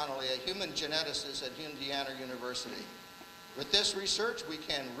Michael Connolly, a human geneticist at Indiana University. With this research, we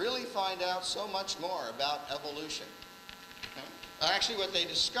can really find out so much more about evolution. Actually, what they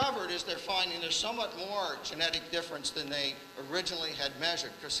discovered is they're finding there's somewhat more genetic difference than they originally had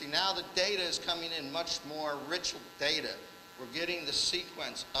measured. Because see, now the data is coming in much more rich data. We're getting the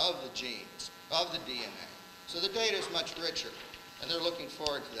sequence of the genes, of the DNA. So the data is much richer, and they're looking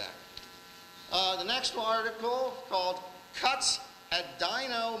forward to that. The next article, called Cuts at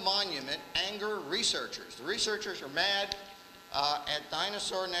Dino Monument Anger Researchers. The researchers are mad at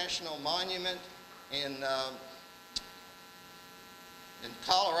Dinosaur National Monument in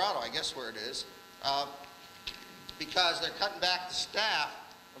Colorado, I guess where it is, because they're cutting back the staff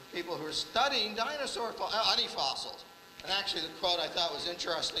of people who are studying dinosaur any fossils. And actually the quote I thought was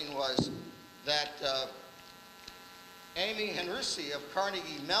interesting was that Amy Henrici of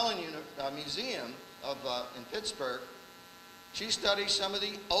Carnegie Mellon Museum in Pittsburgh, she studies some of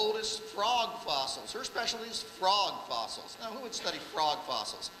the oldest frog fossils. Her specialty is frog fossils. Now, who would study frog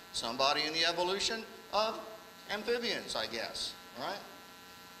fossils? Somebody in the evolution of amphibians, I guess, right?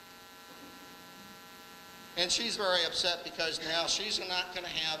 And she's very upset because now she's not going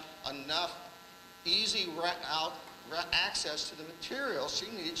to have enough easy access to the material she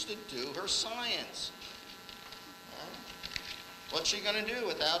needs to do her science. Right? What's she going to do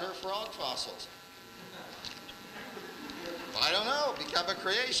without her frog fossils? I don't know. Become a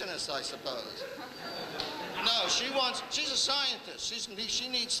creationist, I suppose. No, she's a scientist. She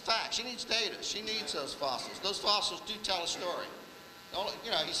needs facts. She needs data. She needs those fossils. Those fossils do tell a story.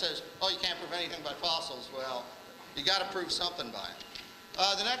 You know, he says, oh, you can't prove anything by fossils. Well, you got to prove something by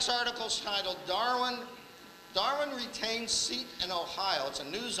it. The next article is titled Darwin Retains Seat in Ohio. It's a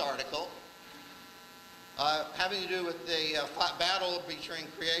news article having to do with the battle between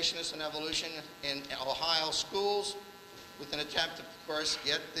creationists and evolution in Ohio schools, with an attempt to, of course,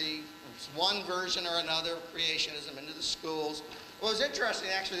 get the one version or another of creationism into the schools. What was interesting,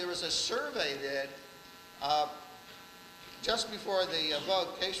 actually, there was a survey that just before the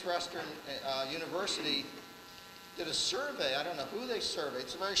vote, Case Western University did a survey. I don't know who they surveyed.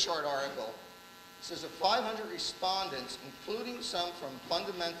 It's a very short article. It says of 500 respondents, including some from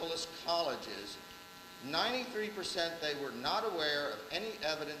fundamentalist colleges, 93% they were not aware of any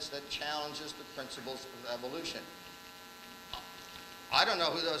evidence that challenges the principles of evolution. I don't know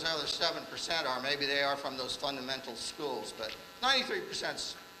who those other 7% are. Maybe they are from those fundamental schools, but 93%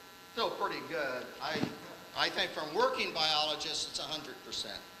 is still pretty good. I think from working biologists, it's 100%.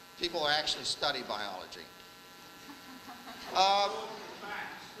 People who actually study biology.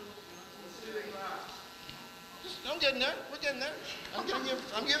 I'm getting there. We're getting there.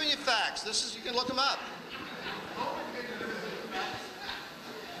 I'm giving you facts. You can look them up.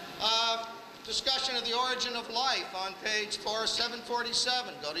 Discussion of the origin of life on page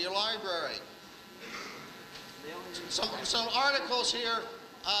 747. Go to your library. some articles here,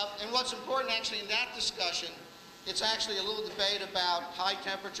 and what's important actually in that discussion, it's actually a little debate about high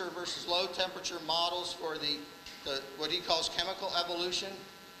temperature versus low temperature models for the what he calls chemical evolution.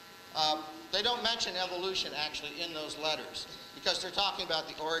 They don't mention evolution actually in those letters because they're talking about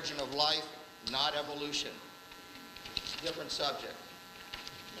the origin of life, not evolution. Different subject.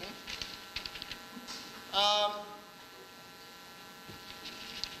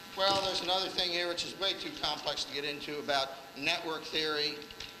 Well, there's another thing here which is way too complex to get into about network theory.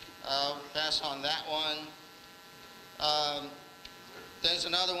 Pass on that one. There's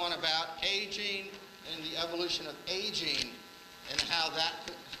another one about aging and the evolution of aging and how that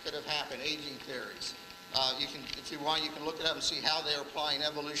could have happened, aging theories. You can, if you want, you can look it up and see how they're applying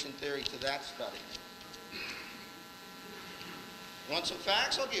evolution theory to that study. Want some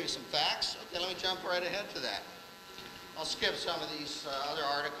facts? I'll give you some facts. Okay, let me jump right ahead to that. I'll skip some of these other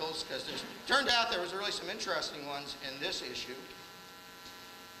articles because turned out there was really some interesting ones in this issue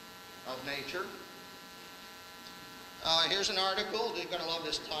of Nature. Here's an article. You're going to love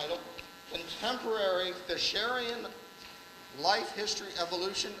this title. Contemporary Fisherian Life History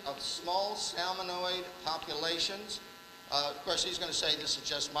Evolution of Small Salmonoid Populations. Of course, he's going to say this is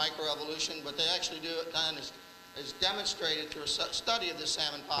just microevolution, but they actually do it done is demonstrated through a study of the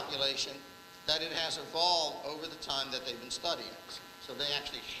salmon population that it has evolved over the time that they've been studying it. So they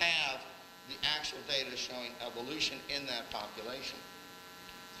actually have the actual data showing evolution in that population.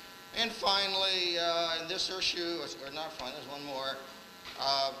 And finally, in this issue, or not finally, there's one more,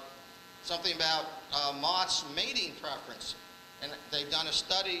 something about moths' mating preference. And they've done a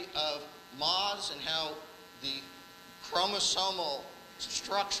study of moths and how the chromosomal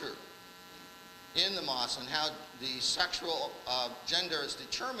structure in the moths and how the sexual gender is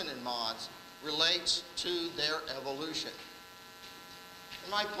determined in moths relates to their evolution.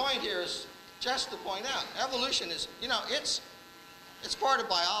 And my point here is just to point out, evolution is, you know, it's part of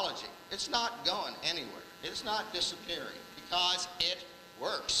biology. It's not going anywhere. It's not disappearing because it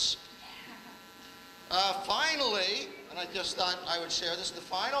works. Finally, and I just thought I would share this, the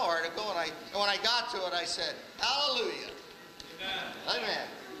final article, and when I got to it, I said, hallelujah. Amen. Amen.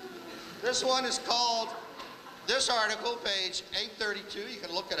 This one is called, this article, page 832, you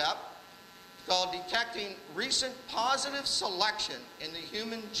can look it up. It's called Detecting Recent Positive Selection in the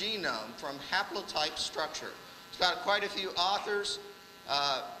Human Genome from Haplotype Structure. It's got quite a few authors,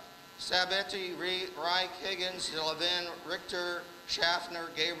 Sabetti, Reich, Higgins, Levin, Richter, Schaffner,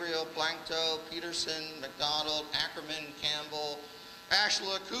 Gabriel, Plankto, Peterson, McDonald, Ackerman, Campbell,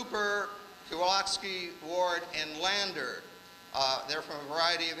 Ashla, Cooper, Kowalski, Ward, and Lander. They're from a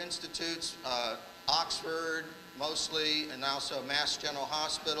variety of institutes, Oxford mostly, and also Mass General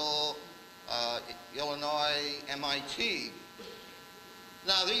Hospital, Illinois, MIT.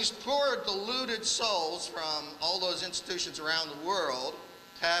 Now these poor deluded souls from all those institutions around the world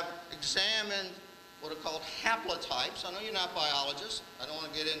have examined what are called haplotypes. I know you're not biologists, I don't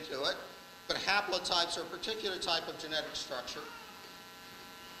want to get into it, but haplotypes are a particular type of genetic structure.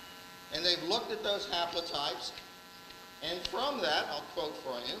 And they've looked at those haplotypes, and from that, I'll quote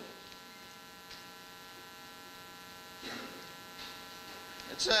for you,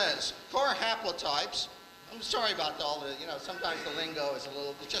 it says, core haplotypes, I'm sorry about all the, sometimes the lingo is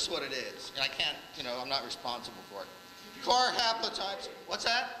it's just what it is. I can't, I'm not responsible for it. Core haplotypes, what's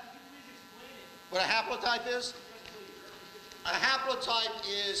that? What a haplotype is? A haplotype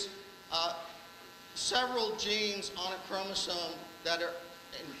is several genes on a chromosome that are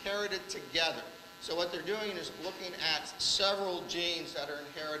inherited together. So what they're doing is looking at several genes that are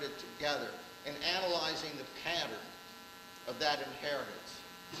inherited together and analyzing the pattern of that inheritance.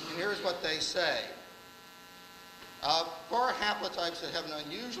 And here's what they say. For haplotypes that have an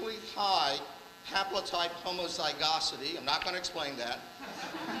unusually high haplotype homozygosity, I'm not going to explain that,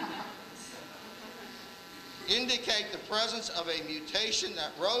 indicate the presence of a mutation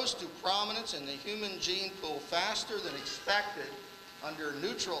that rose to prominence in the human gene pool faster than expected under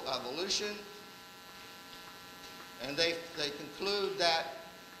neutral evolution. And they conclude that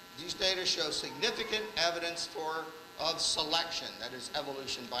these data show significant evidence of selection, that is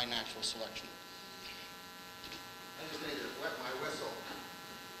evolution by natural selection. I just need to wet my whistle.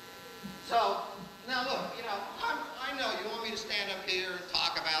 So, now look, I know you want me to stand up here and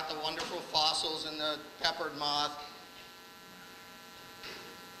talk about the wonderful fossils in the peppered moth.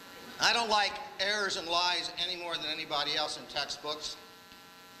 I don't like errors and lies any more than anybody else in textbooks.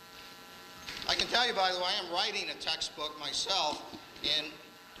 I can tell you, by the way, I'm writing a textbook myself, and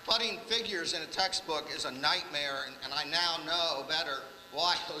putting figures in a textbook is a nightmare, and I now know better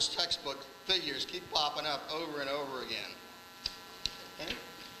why those textbook figures keep popping up over and over again. Okay?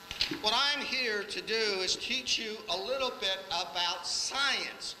 What I'm here to do is teach you a little bit about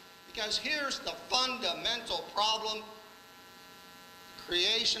science, because here's the fundamental problem.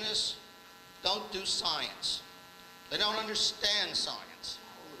 Creationists don't do science. They don't understand science.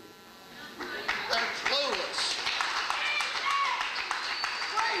 They're clueless.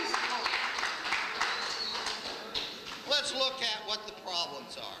 Let's look at what the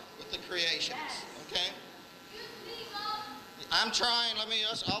problems are with the creationists, okay? I'm trying,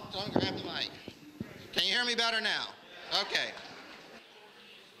 don't grab the mic. Can you hear me better now? Okay.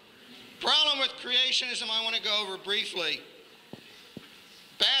 Problem with creationism I want to go over briefly.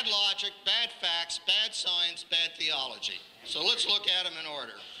 Bad logic, bad facts, bad science, bad theology. So let's look at them in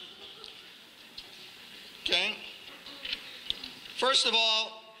order. Okay? First of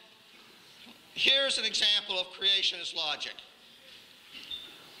all, here's an example of creationist logic.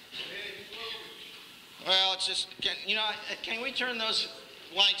 Well, it's just, can we turn those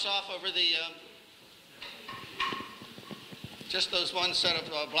lights off over the, just those one set of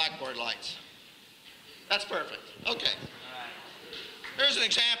blackboard lights? That's perfect. Okay. Here's an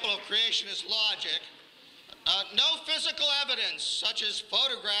example of creationist logic. No physical evidence, such as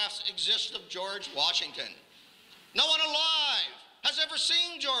photographs, exists of George Washington. No one alive has ever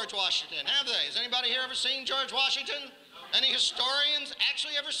seen George Washington, have they? Has anybody here ever seen George Washington? Any historians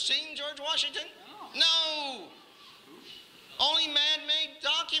actually ever seen George Washington? No. Only man-made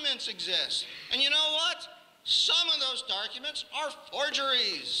documents exist. And you know what? Some of those documents are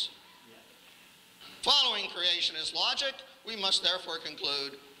forgeries. Following creationist logic, we must therefore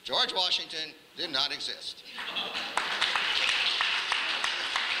conclude George Washington did not exist.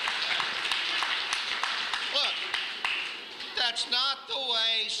 Look, that's not the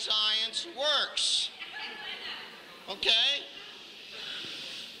way science works. Okay?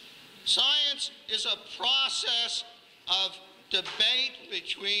 Science is a process of debate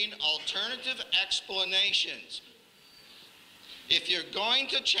between alternative explanations. If you're going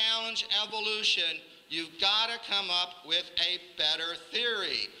to challenge evolution, you've got to come up with a better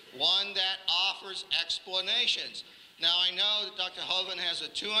theory, one that offers explanations. Now, I know that Dr. Hovind has a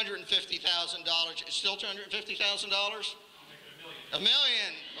 $250,000, it's still $250,000? I'll make it $1 million. $1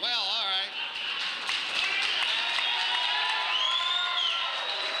 million, well, all right.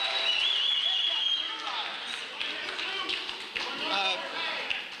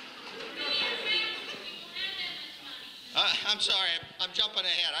 I'm sorry, I'm jumping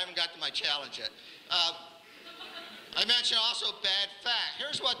ahead. I haven't got to my challenge yet. I mentioned also bad fact.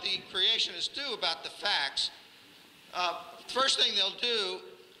 Here's what the creationists do about the facts. First thing they'll do,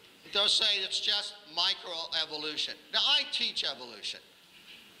 they'll say it's just microevolution. Now, I teach evolution.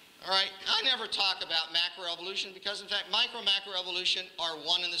 All right? I never talk about macroevolution because, in fact, macroevolution are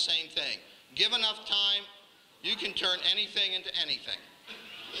one and the same thing. Give enough time, you can turn anything into anything.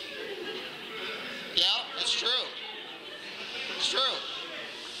 Yeah, it's true. It's true.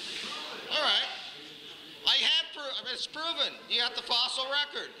 All right. It's proven. You got the fossil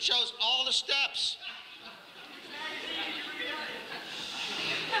record. It shows all the steps.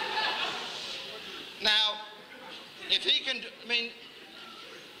 Now, if he can,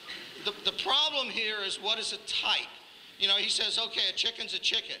 the problem here is what is a type? You know, he says, okay, a chicken's a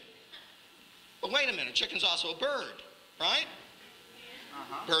chicken. But wait a minute, a chicken's also a bird, right?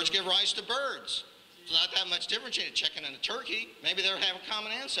 Birds give rise to birds. There's not that much difference between a chicken and a turkey. Maybe they have a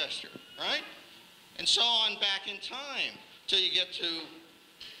common ancestor, right? And so on back in time till you get to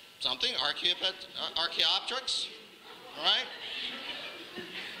something, Archaeopteryx, all right?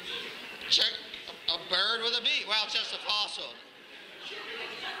 A bird with a beak. Well, it's just a fossil.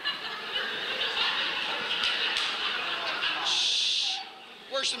 Shh.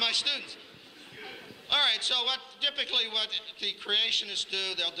 Worse than my students. All right, so typically what the creationists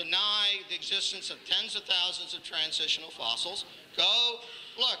do, they'll deny the existence of tens of thousands of transitional fossils. Go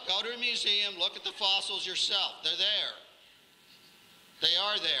to a museum, look at the fossils yourself. They're there. They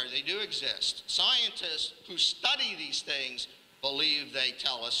are there. They do exist. Scientists who study these things believe they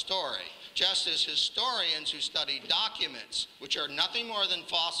tell a story. Just as historians who study documents, which are nothing more than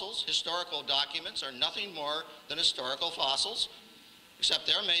fossils, historical documents are nothing more than historical fossils, except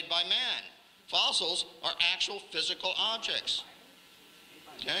they're made by man. Fossils are actual physical objects.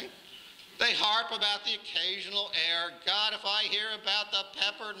 Okay? They harp about the occasional error. God, if I hear about the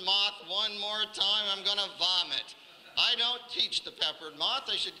peppered moth one more time, I'm going to vomit. I don't teach the peppered moth.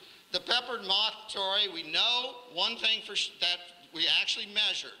 The peppered moth story, we know one thing that we actually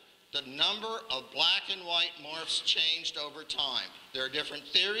measure. The number of black and white morphs changed over time. There are different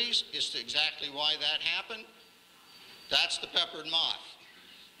theories as to exactly why that happened. That's the peppered moth.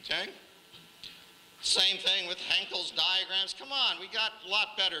 Okay? Same thing with Henkel's diagrams. Come on, we got a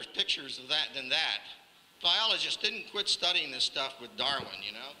lot better pictures of that than that. Biologists didn't quit studying this stuff with Darwin,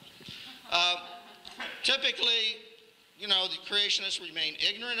 you know. Typically, you know, the creationists remain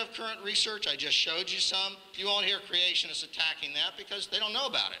ignorant of current research. I just showed you some. You won't hear creationists attacking that because they don't know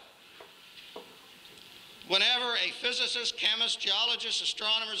about it. Whenever a physicist, chemist, geologist,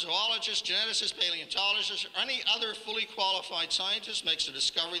 astronomer, zoologist, geneticist, paleontologist, or any other fully qualified scientist makes a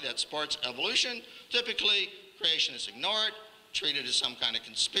discovery that supports evolution, typically creationists ignore it, treat it as some kind of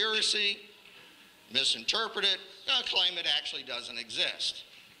conspiracy, misinterpret it, claim it actually doesn't exist.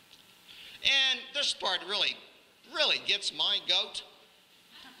 And this part really gets my goat.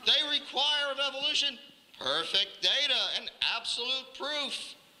 They require of evolution perfect data and absolute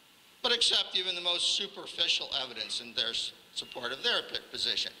proof, but accept even the most superficial evidence in their support of their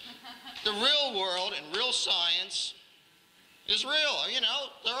position. The real world and real science is real. You know,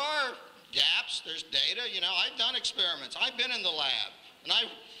 there are gaps, there's data. You know, I've done experiments. I've been in the lab, and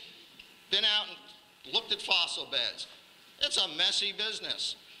I've been out and looked at fossil beds. It's a messy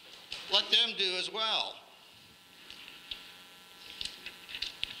business. Let them do as well.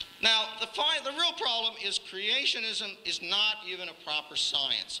 Now, the real problem is creationism is not even a proper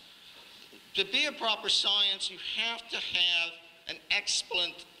science. To be a proper science, you have to have an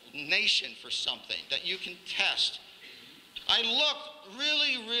explanation for something that you can test. I looked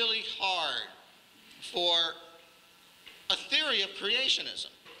really, really hard for a theory of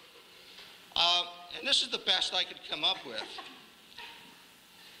creationism. And this is the best I could come up with.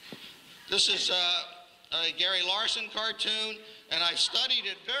 This is a Gary Larson cartoon, and I've studied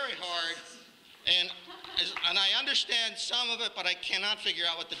it very hard, and I understand some of it, but I cannot figure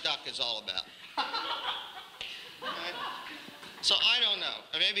out what the duck is all about. Right? So I don't know.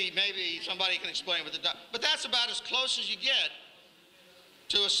 Maybe somebody can explain what the duck, but that's about as close as you get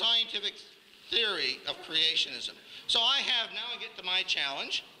to a scientific theory of creationism. So I get to my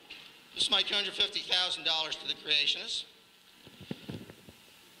challenge. This is my $250,000 to the creationists.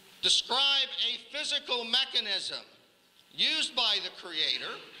 Describe a physical mechanism used by the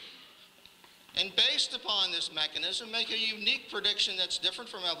Creator, and based upon this mechanism, make a unique prediction that's different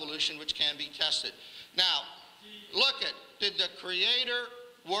from evolution, which can be tested. Now, did the Creator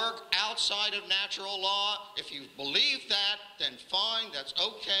work outside of natural law? If you believe that, then fine, that's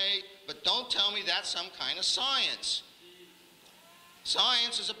okay, but don't tell me that's some kind of science.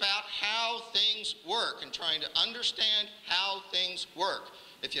 Science is about how things work and trying to understand how things work.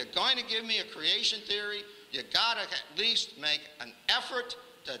 If you're going to give me a creation theory, you got to at least make an effort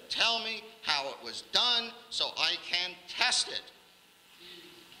to tell me how it was done so I can test it.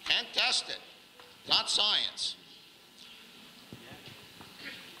 Can't test it. Not science.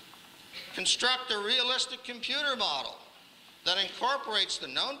 Construct a realistic computer model that incorporates the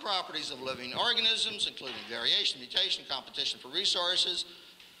known properties of living organisms, including variation, mutation, competition for resources,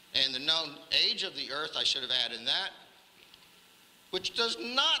 and the known age of the Earth, I should have added that, which does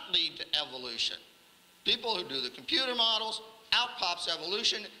not lead to evolution. People who do the computer models, out pops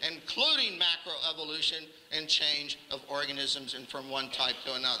evolution, including macroevolution and change of organisms and from one type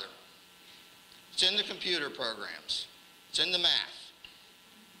to another. It's in the computer programs. It's in the math.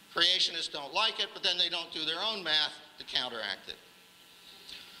 Creationists don't like it, but then they don't do their own math to counteract it.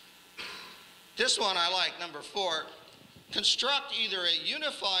 This one I like, number 4. Construct either a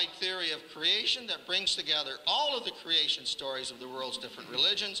unified theory of creation that brings together all of the creation stories of the world's different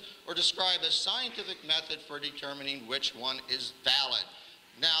religions, or describe a scientific method for determining which one is valid.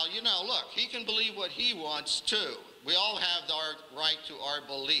 Now, you know, look, he can believe what he wants too. We all have our right to our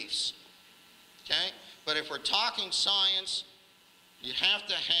beliefs, okay? But if we're talking science, you have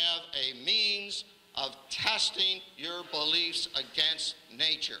to have a means of testing your beliefs against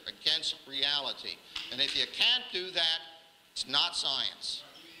nature, against reality. And if you can't do that, it's not science.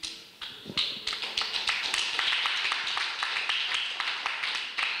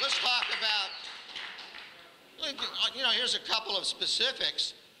 Let's talk about, you know, here's a couple of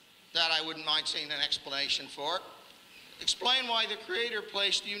specifics that I wouldn't mind seeing an explanation for. Explain why the Creator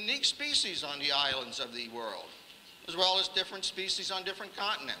placed unique species on the islands of the world, as well as different species on different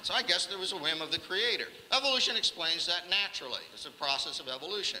continents. I guess there was a whim of the Creator. Evolution explains that naturally. It's a process of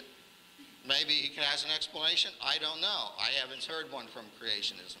evolution. Maybe he has an explanation. I don't know. I haven't heard one from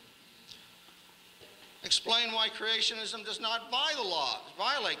creationism. Explain why creationism does not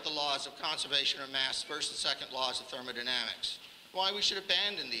violate the laws of conservation of mass, first and second laws of thermodynamics. Why we should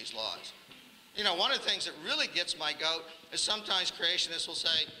abandon these laws. You know, one of the things that really gets my goat is sometimes creationists will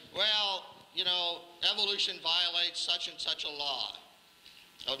say, well, you know, evolution violates such and such a law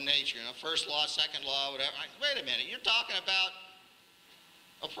of nature. You know, first law, second law, whatever. Wait a minute, you're talking about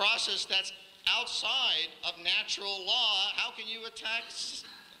a process that's outside of natural law, how can you attack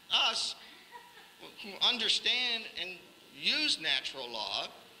us who understand and use natural law?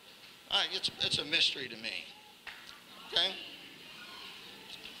 It's a mystery to me. Okay?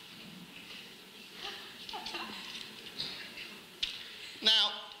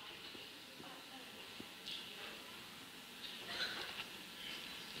 Now,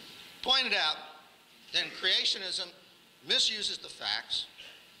 pointed out, then creationism misuses the facts,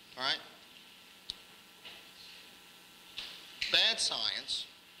 all right? Bad science.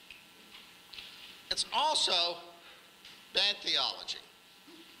 It's also bad theology.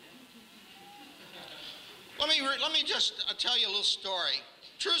 Let me just tell you a little story.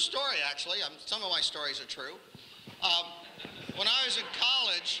 True story, actually. Some of my stories are true. When I was in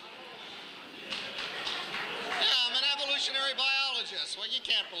college, I'm an evolutionary biologist. Well, you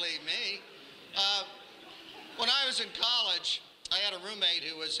can't believe me. When I was in college, I had a roommate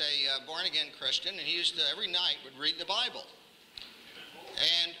who was a born-again Christian, and he used to, every night, would read the Bible.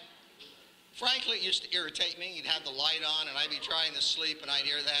 And frankly, it used to irritate me. He'd have the light on, and I'd be trying to sleep, and I'd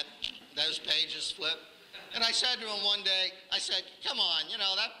hear those pages flip. And I said to him one day, I said, come on,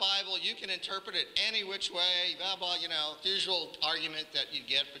 that Bible, you can interpret it any which way, blah, blah, the usual argument that you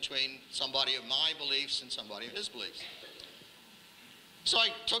get between somebody of my beliefs and somebody of his beliefs. So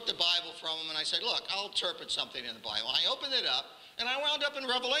I took the Bible from him, and I said, look, I'll interpret something in the Bible. I opened it up, and I wound up in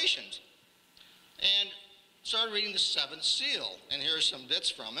Revelations. And started reading the seventh seal, and here are some bits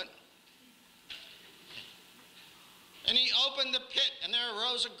from it. And he opened the pit, and there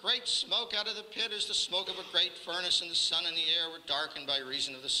arose a great smoke out of the pit as the smoke of a great furnace, and the sun and the air were darkened by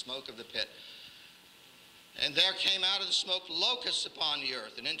reason of the smoke of the pit. And there came out of the smoke locusts upon the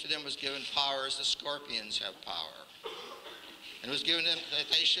earth, and into them was given power as the scorpions have power. And it was given them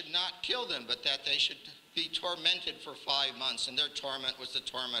that they should not kill them, but that they should be tormented for 5 months. And their torment was the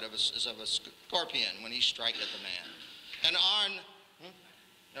torment of a scorpion when he striketh the man. And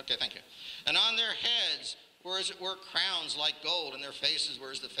on their heads were as it were crowns like gold, and their faces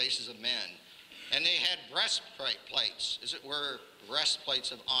were as the faces of men. And they had breastplates, as it were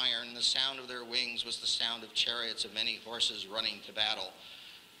breastplates of iron, and the sound of their wings was the sound of chariots of many horses running to battle.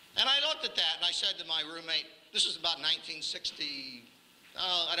 And I looked at that, and I said to my roommate, this was about 1960,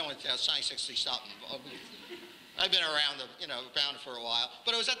 I don't want to tell, it's 1960 something. I've been around for a while,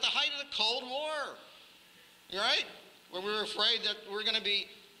 but it was at the height of the Cold War, right? Where we were afraid that we're going to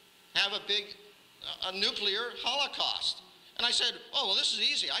have a nuclear holocaust. And I said, oh, well, this is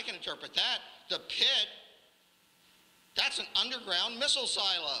easy. I can interpret that. The pit, that's an underground missile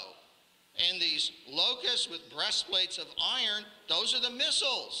silo. And these locusts with breastplates of iron, those are the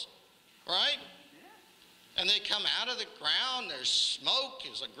missiles, right? And they come out of the ground. There's smoke.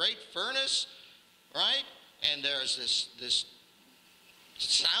 There's a great furnace, right? And there's this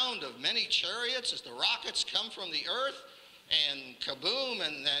sound of many chariots as the rockets come from the earth, and kaboom,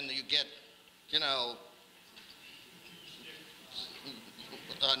 and then you get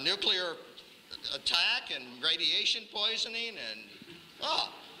a nuclear attack and radiation poisoning,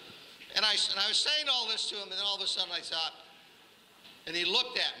 and I was saying all this to him, and then all of a sudden I thought, and he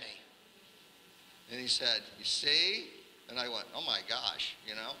looked at me, and he said, you see? And I went, oh my gosh,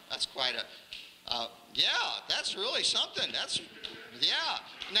 that's quite yeah, that's really something. Yeah.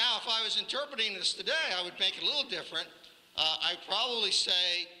 Now, if I was interpreting this today, I would make it a little different. I'd probably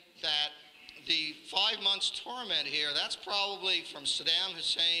say that the 5 months torment here, that's probably from Saddam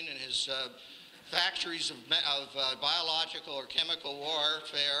Hussein and his factories of biological or chemical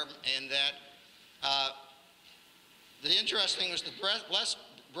warfare, and that the interesting was the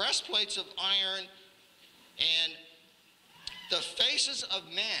breastplates of iron and the faces of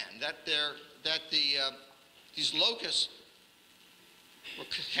man, these locusts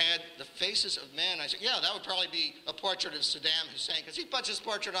had the faces of men. I said, yeah, that would probably be a portrait of Saddam Hussein, because he puts his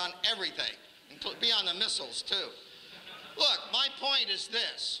portrait on everything, and be on the missiles too. Look, my point is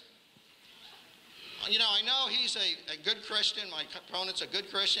this. I know he's a good Christian. My opponent's a good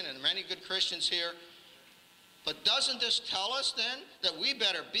Christian, and many good Christians here. But doesn't this tell us then that we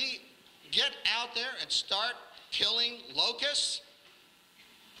better get out there and start killing locusts?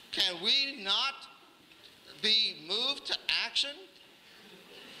 Can we not be moved to action?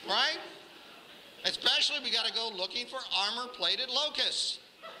 Right? Especially we got to go looking for armor-plated locusts.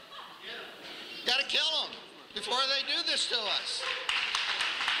 Got to kill them before they do this to us.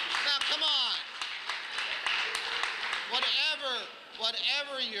 Now, come on.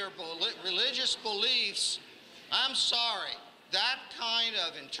 Whatever your religious beliefs, I'm sorry, that kind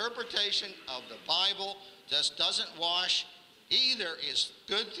of interpretation of the Bible just doesn't wash. Either is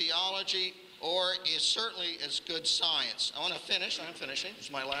good theology or is certainly as good science. I want to finish. I'm finishing.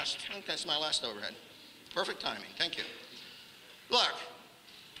 It's my last. Okay, it's my last overhead. Perfect timing. Thank you. Look,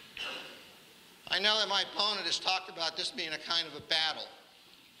 I know that my opponent has talked about this being a kind of a battle.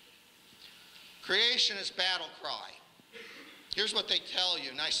 Creation is battle cry. Here's what they tell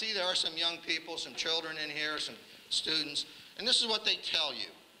you. And I see there are some young people, some children in here, some students, and this is what they tell you.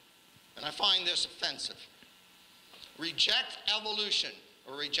 And I find this offensive. Reject evolution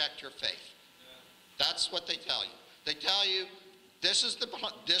or reject your faith. That's what they tell you. They tell you this is the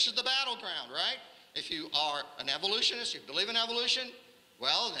battleground, right? If you are an evolutionist, you believe in evolution,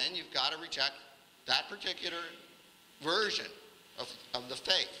 well, then you've got to reject that particular version of the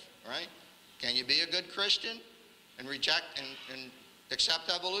faith, right? Can you be a good Christian and reject and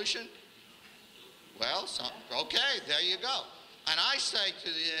accept evolution? Well, okay, there you go. And I say to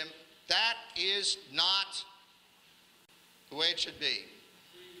them, that is not the way it should be.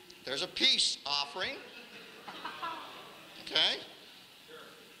 There's a peace offering, okay?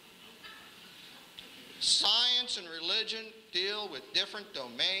 Science and religion deal with different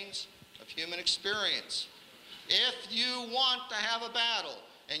domains of human experience. If you want to have a battle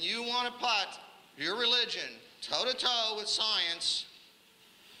and you want to put your religion toe-to-toe with science,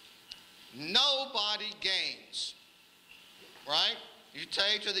 nobody gains, right? You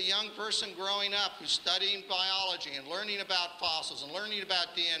say to the young person growing up who's studying biology and learning about fossils and learning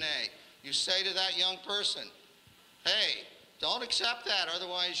about DNA, you say to that young person, hey, don't accept that,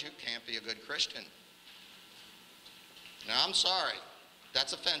 otherwise you can't be a good Christian. Now, I'm sorry.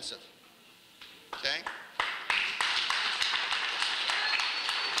 That's offensive. Okay?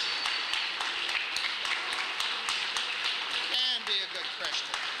 You can be a good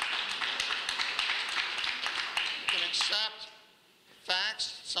Christian. You can accept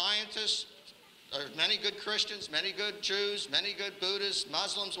facts, scientists. There are many good Christians, many good Jews, many good Buddhists,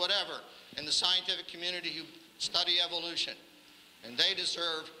 Muslims, whatever, in the scientific community who study evolution. And they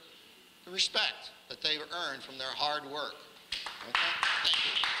deserve the respect that they've earned from their hard work. Okay? Thank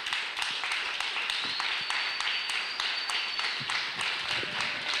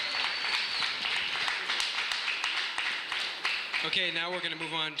you. Okay, now we're going to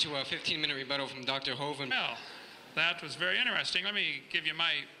move on to a 15-minute rebuttal from Dr. Hoven. Well, that was very interesting. Let me give you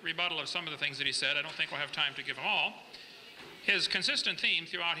my rebuttal of some of the things that he said. I don't think we'll have time to give them all. His consistent theme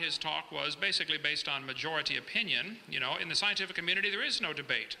throughout his talk was basically based on majority opinion. You know, in the scientific community, there is no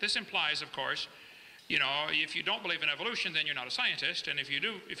debate. This implies, of course, you know, if you don't believe in evolution, then you're not a scientist. And if you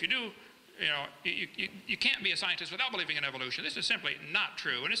do, you know, you can't be a scientist without believing in evolution. This is simply not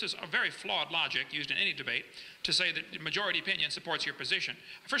true. And this is a very flawed logic used in any debate to say that majority opinion supports your position.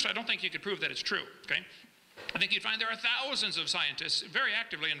 First, I don't think you could prove that it's true, okay? I think you'd find there are thousands of scientists very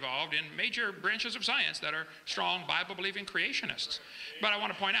actively involved in major branches of science that are strong Bible-believing creationists. But I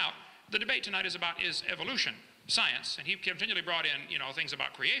want to point out, the debate tonight is evolution, science, and he continually brought in, you know, things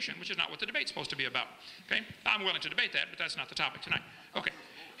about creation, which is not what the debate's supposed to be about, okay? I'm willing to debate that, but that's not the topic tonight. Okay.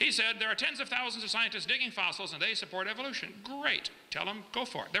 He said there are tens of thousands of scientists digging fossils and they support evolution. Great. Tell them, go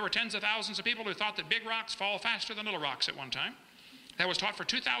for it. There were tens of thousands of people who thought that big rocks fall faster than little rocks at one time. That was taught for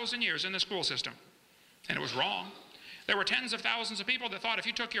 2,000 years in the school system. And it was wrong. There were tens of thousands of people that thought if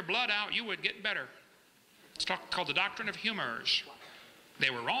you took your blood out, you would get better. It's called the doctrine of humors. They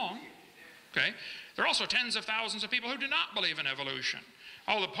were wrong. Okay? There are also tens of thousands of people who do not believe in evolution.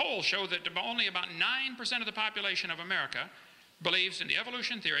 All the polls show that only about 9% of the population of America believes in the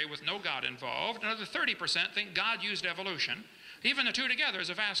evolution theory with no God involved. Another 30% think God used evolution. Even the two together is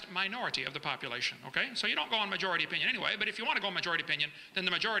a vast minority of the population, okay? So you don't go on majority opinion anyway, but if you want to go on majority opinion, then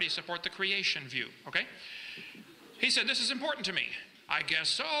the majority support the creation view, okay? He said, this is important to me. I guess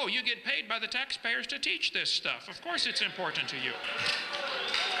so. You get paid by the taxpayers to teach this stuff. Of course it's important to you.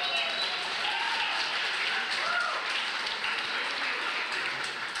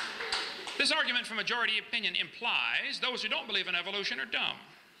 This argument for majority opinion implies those who don't believe in evolution are dumb.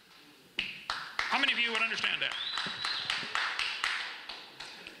 How many of you would understand that?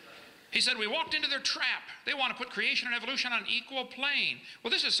 He said, we walked into their trap. They want to put creation and evolution on an equal plane.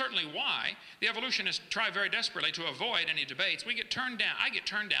 Well, this is certainly why the evolutionists try very desperately to avoid any debates. We get turned down. I get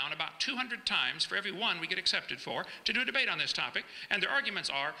turned down about 200 times for every one we get accepted for to do a debate on this topic. And their arguments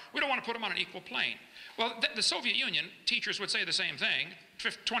are, we don't want to put them on an equal plane. Well, the Soviet Union teachers would say the same thing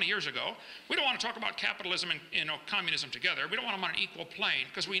 20 years ago. We don't want to talk about capitalism and communism together. We don't want them on an equal plane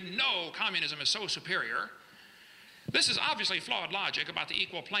because we know communism is so superior. This is obviously flawed logic about the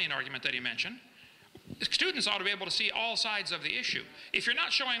equal plane argument that he mentioned. Students ought to be able to see all sides of the issue. If you're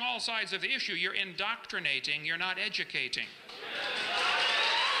not showing all sides of the issue, you're indoctrinating, you're not educating.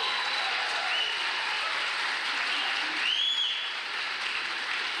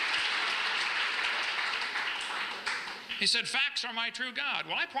 He said, facts are my true God.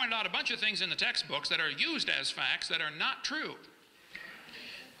 Well, I pointed out a bunch of things in the textbooks that are used as facts that are not true.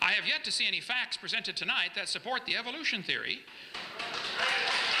 I have yet to see any facts presented tonight that support the evolution theory.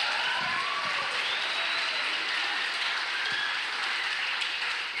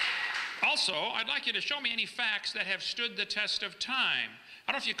 Also, I'd like you to show me any facts that have stood the test of time.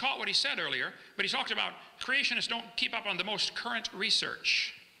 I don't know if you caught what he said earlier, but he talked about creationists don't keep up on the most current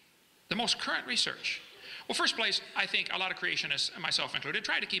research. The most current research. Well, first place, I think a lot of creationists, myself included,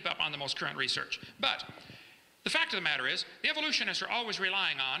 try to keep up on the most current research. But the fact of the matter is, the evolutionists are always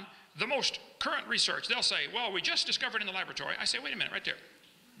relying on the most current research. They'll say, well, we just discovered in the laboratory. I say, wait a minute, right there.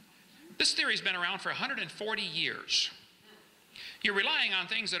 This theory's been around for 140 years. You're relying on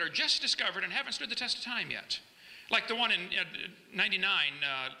things that are just discovered and haven't stood the test of time yet. Like the one in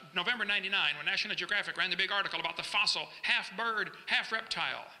November 99, when National Geographic ran the big article about the fossil, half bird, half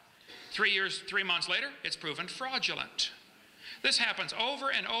reptile. 3 months later, it's proven fraudulent. This happens over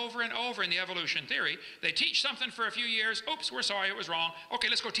and over and over in the evolution theory. They teach something for a few years. Oops, we're sorry, it was wrong. Okay,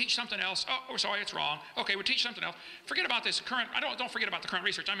 let's go teach something else. Oh, we're sorry, it's wrong. Okay, we'll teach something else. Forget about this current, don't forget about the current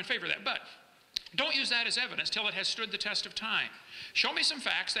research. I'm in favor of that. But don't use that as evidence till it has stood the test of time. Show me some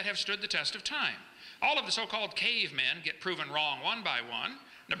facts that have stood the test of time. All of the so-called cavemen get proven wrong one by one.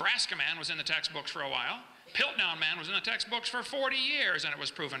 Nebraska man was in the textbooks for a while. Piltdown man was in the textbooks for 40 years and it was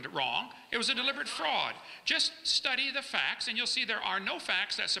proven wrong. It was a deliberate fraud. Just study the facts and you'll see there are no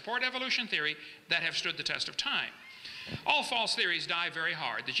facts that support evolution theory that have stood the test of time. All false theories die very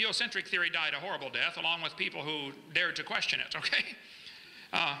hard. The geocentric theory died a horrible death along with people who dared to question it, okay?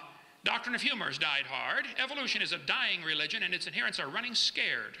 Doctrine of humors died hard. Evolution is a dying religion and its adherents are running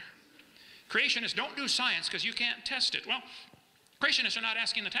scared. Creationists don't do science because you can't test it. Well, creationists are not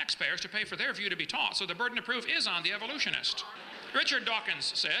asking the taxpayers to pay for their view to be taught, so the burden of proof is on the evolutionist. Richard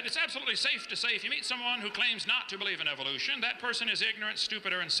Dawkins said, it's absolutely safe to say if you meet someone who claims not to believe in evolution, that person is ignorant,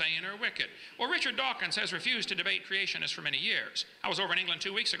 stupid, or insane, or wicked. Well, Richard Dawkins has refused to debate creationists for many years. I was over in England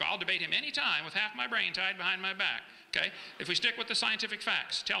 2 weeks ago. I'll debate him any time with half my brain tied behind my back. Okay? If we stick with the scientific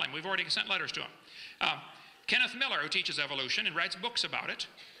facts, tell him. We've already sent letters to him. Kenneth Miller, who teaches evolution and writes books about it,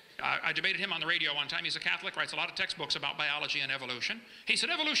 I debated him on the radio one time. He's a Catholic, writes a lot of textbooks about biology and evolution. He said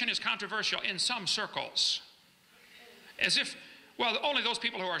evolution is controversial in some circles. As if, well, only those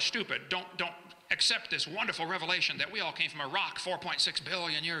people who are stupid don't accept this wonderful revelation that we all came from a rock 4.6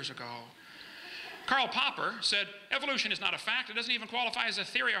 billion years ago. Karl Popper said evolution is not a fact. It doesn't even qualify as a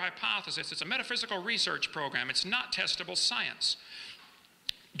theory or hypothesis. It's a metaphysical research program. It's not testable science.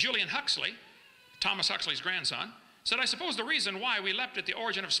 Julian Huxley, Thomas Huxley's grandson, said, I suppose the reason why we leapt at the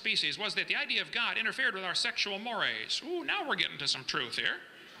origin of species was that the idea of God interfered with our sexual mores. Ooh, now we're getting to some truth here.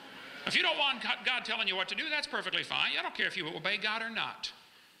 If you don't want God telling you what to do, that's perfectly fine. I don't care if you obey God or not.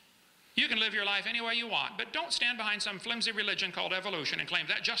 You can live your life any way you want, but don't stand behind some flimsy religion called evolution and claim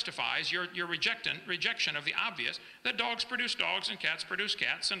that justifies your rejection of the obvious, that dogs produce dogs and cats produce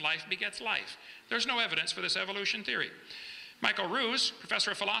cats and life begets life. There's no evidence for this evolution theory. Michael Ruse,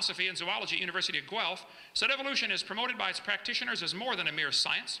 professor of philosophy and zoology at University of Guelph, said evolution is promoted by its practitioners as more than a mere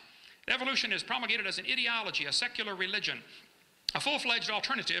science. Evolution is promulgated as an ideology, a secular religion, a full-fledged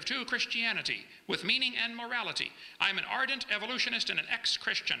alternative to Christianity with meaning and morality. I'm an ardent evolutionist and an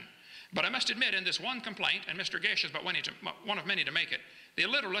ex-Christian. But I must admit in this one complaint, and Mr. Gish is but one of many to make it, the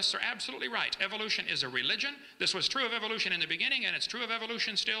literalists are absolutely right. Evolution is a religion. This was true of evolution in the beginning, and it's true of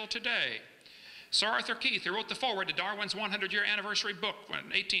evolution still today. Sir Arthur Keith, who wrote the foreword to Darwin's 100-year anniversary book,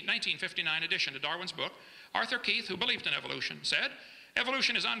 1959 edition to Darwin's book, Arthur Keith, who believed in evolution, said,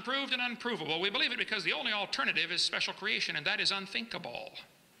 evolution is unproved and unprovable. We believe it because the only alternative is special creation, and that is unthinkable.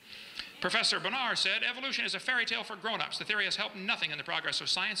 Professor Bonar said, evolution is a fairy tale for grown-ups. The theory has helped nothing in the progress of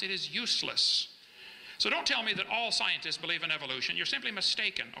science. It is useless. So don't tell me that all scientists believe in evolution. You're simply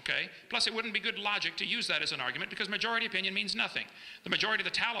mistaken, okay? Plus, it wouldn't be good logic to use that as an argument because majority opinion means nothing. The majority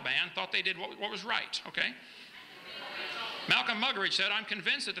of the Taliban thought they did what was right, okay? Malcolm Muggeridge said, I'm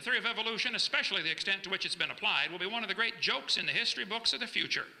convinced that the theory of evolution, especially the extent to which it's been applied, will be one of the great jokes in the history books of the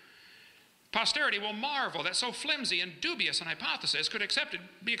future. Posterity will marvel that so flimsy and dubious an hypothesis could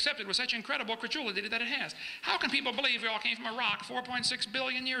be accepted with such incredible credulity that it has. How can people believe we all came from a rock 4.6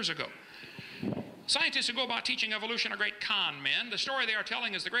 billion years ago? Scientists who go about teaching evolution are great con men. The story they are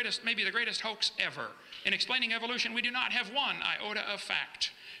telling is maybe the greatest hoax ever. In explaining evolution, we do not have one iota of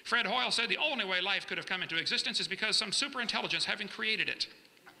fact. Fred Hoyle said the only way life could have come into existence is because some superintelligence having created it.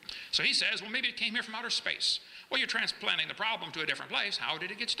 So he says, well, maybe it came here from outer space. Well, you're transplanting the problem to a different place. How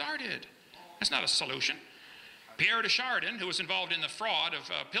did it get started? That's not a solution. Pierre de Chardin, who was involved in the fraud of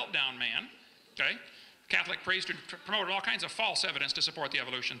Piltdown Man, okay, Catholic priest who promoted all kinds of false evidence to support the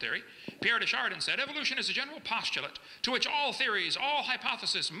evolution theory. Pierre de Chardin said, evolution is a general postulate to which all theories, all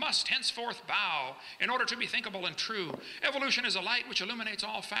hypotheses must henceforth bow in order to be thinkable and true. Evolution is a light which illuminates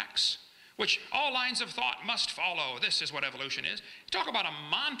all facts, which all lines of thought must follow. This is what evolution is. Talk about a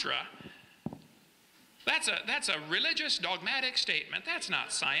mantra. That's a religious, dogmatic statement. That's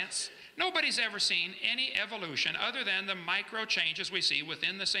not science. Nobody's ever seen any evolution other than the micro changes we see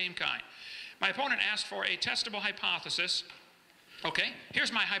within the same kind. My opponent asked for a testable hypothesis. Okay,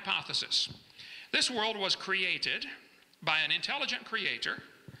 here's my hypothesis. This world was created by an intelligent creator,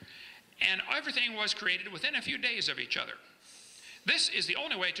 and everything was created within a few days of each other. This is the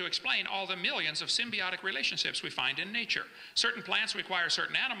only way to explain all the millions of symbiotic relationships we find in nature. Certain plants require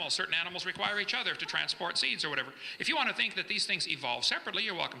certain animals require each other to transport seeds or whatever. If you want to think that these things evolve separately,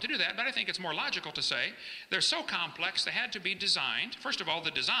 you're welcome to do that, but I think it's more logical to say they're so complex they had to be designed. First of all, the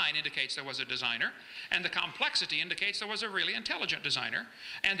design indicates there was a designer, and the complexity indicates there was a really intelligent designer,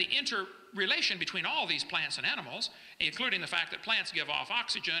 and the interrelation between all these plants and animals, including the fact that plants give off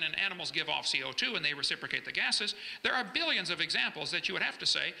oxygen and animals give off CO2 and they reciprocate the gases, there are billions of examples that you would have to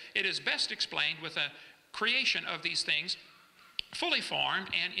say it is best explained with a creation of these things fully formed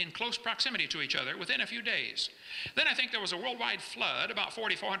and in close proximity to each other within a few days. Then I think there was a worldwide flood about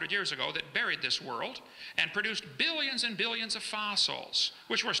 4,400 years ago that buried this world and produced billions and billions of fossils,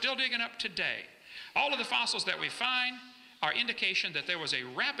 which we're still digging up today. All of the fossils that we find are indication that there was a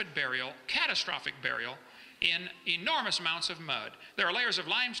rapid burial, catastrophic burial, in enormous amounts of mud. There are layers of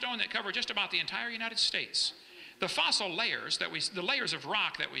limestone that cover just about the entire United States. The fossil layers, the layers of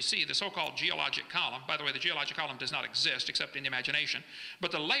rock that we see, the so-called geologic column, by the way, the geologic column does not exist except in the imagination,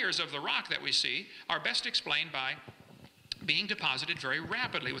 but the layers of the rock that we see are best explained by being deposited very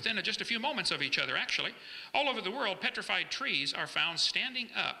rapidly, within just a few moments of each other, actually. All over the world, petrified trees are found standing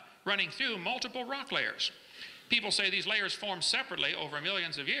up, running through multiple rock layers. People say these layers form separately over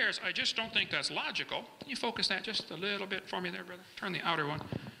millions of years. I just don't think that's logical. Can you focus that just a little bit for me there, brother? Turn the outer one.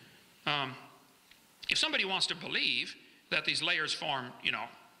 If somebody wants to believe that these layers form,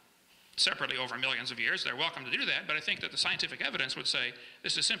 separately over millions of years, they're welcome to do that, but I think that the scientific evidence would say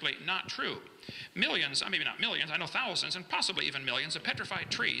this is simply not true. Millions, maybe not millions, I know thousands and possibly even millions of petrified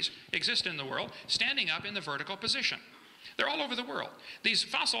trees exist in the world, standing up in the vertical position. They're all over the world. These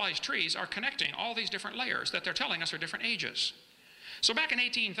fossilized trees are connecting all these different layers that they're telling us are different ages. So back in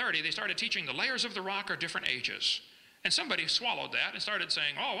 1830, they started teaching the layers of the rock are different ages. And somebody swallowed that and started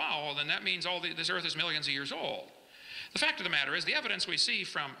saying, oh, wow, well, then that means this earth is millions of years old. The fact of the matter is the evidence we see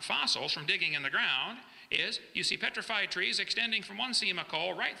from fossils, from digging in the ground, is you see petrified trees extending from one seam of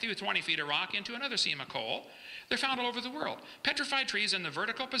coal right through 20 feet of rock into another seam of coal. They're found all over the world. Petrified trees in the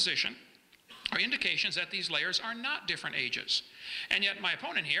vertical position are indications that these layers are not different ages. And yet my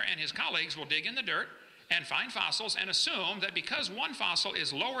opponent here and his colleagues will dig in the dirt and find fossils and assume that because one fossil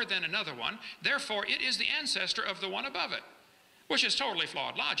is lower than another one, therefore it is the ancestor of the one above it, which is totally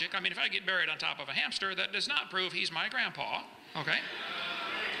flawed logic. I mean, if I get buried on top of a hamster, that does not prove he's my grandpa, okay?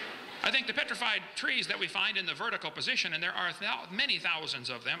 I think the petrified trees that we find in the vertical position, and there are many thousands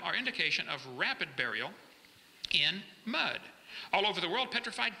of them, are indication of rapid burial in mud. All over the world,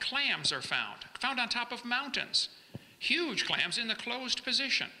 petrified clams are found on top of mountains. Huge clams in the closed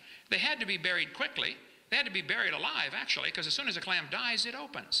position. They had to be buried quickly. They had to be buried alive, actually, because as soon as a clam dies, it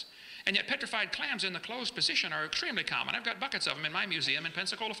opens. And yet petrified clams in the closed position are extremely common. I've got buckets of them in my museum in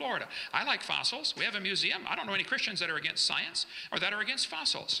Pensacola, Florida. I like fossils. We have a museum. I don't know any Christians that are against science or that are against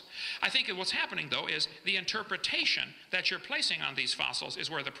fossils. I think that what's happening, though, is the interpretation that you're placing on these fossils is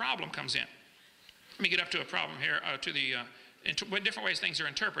where the problem comes in. Let me get up to a problem here, with different ways things are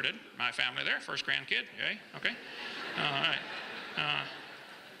interpreted. My family there, first grandkid, okay? All right.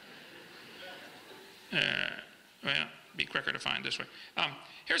 Well, be quicker to find this way.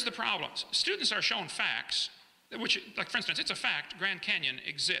 Here's the problems. Students are shown facts, which, like for instance, it's a fact Grand Canyon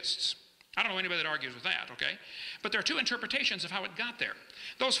exists. I don't know anybody that argues with that, okay? But there are two interpretations of how it got there.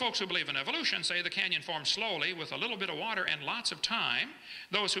 Those folks who believe in evolution say the canyon formed slowly with a little bit of water and lots of time.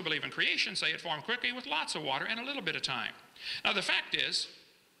 Those who believe in creation say it formed quickly with lots of water and a little bit of time. Now the fact is,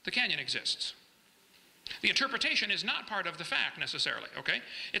 the canyon exists. The interpretation is not part of the fact necessarily, okay?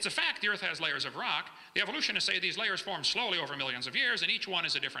 It's a fact the earth has layers of rock. The evolutionists say these layers formed slowly over millions of years and each one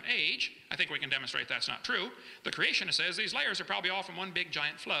is a different age. I think we can demonstrate that's not true. The creationist says these layers are probably all from one big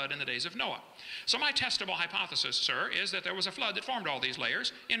giant flood in the days of Noah. So my testable hypothesis, sir, is that there was a flood that formed all these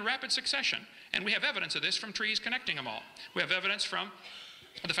layers in rapid succession. And we have evidence of this from trees connecting them all. We have evidence from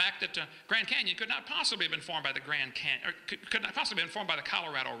the fact that Grand Canyon could not possibly have been formed by the could not possibly have been formed by the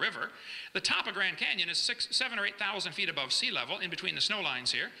Colorado River. The top of Grand Canyon is 7,000 or 8,000 feet above sea level, in between the snow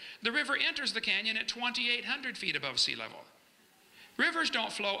lines here. The river enters the canyon at 2,800 feet above sea level. Rivers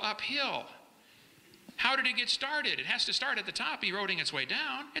don't flow uphill. How did it get started? It has to start at the top, eroding its way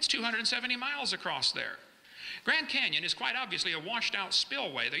down. It's 270 miles across there. Grand Canyon is quite obviously a washed out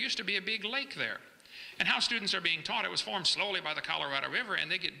spillway. There used to be a big lake there. And how students are being taught it was formed slowly by the Colorado River, and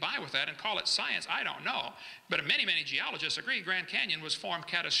they get by with that and call it science, I don't know. But many, many geologists agree Grand Canyon was formed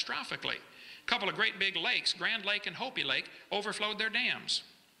catastrophically. A couple of great big lakes, Grand Lake and Hopi Lake, overflowed their dams.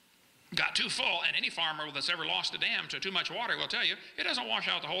 Got too full, and any farmer that's ever lost a dam to too much water will tell you, it doesn't wash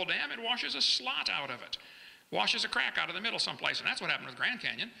out the whole dam, it washes a slot out of it. Washes a crack out of the middle someplace, and that's what happened with Grand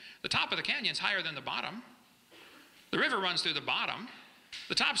Canyon. The top of the canyon's higher than the bottom. The river runs through the bottom.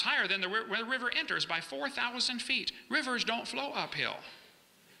 The top's higher than where the river enters by 4,000 feet. Rivers don't flow uphill.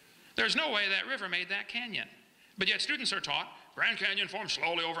 There's no way that river made that canyon. But yet students are taught Grand Canyon formed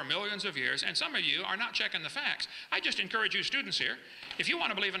slowly over millions of years, and some of you are not checking the facts. I just encourage you students here, if you want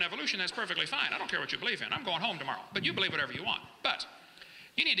to believe in evolution, that's perfectly fine. I don't care what you believe in. I'm going home tomorrow. But you believe whatever you want. But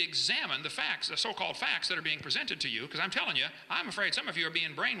you need to examine the facts, the so-called facts that are being presented to you, because I'm telling you, I'm afraid some of you are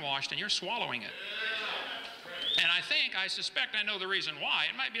being brainwashed and you're swallowing it. And I suspect I know the reason why.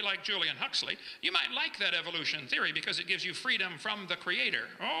 It might be like Julian Huxley. You might like that evolution theory because it gives you freedom from the Creator.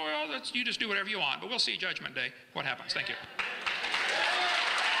 Oh, well, you just do whatever you want. But we'll see Judgment Day what happens. Thank you.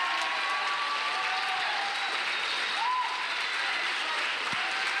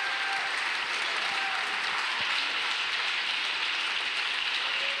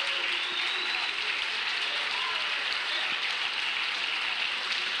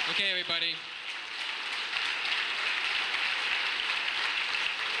 Okay, everybody.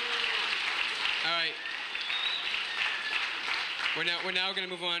 All right. We're now going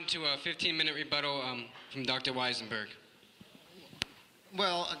to move on to a 15-minute rebuttal from Dr. Weisenberg.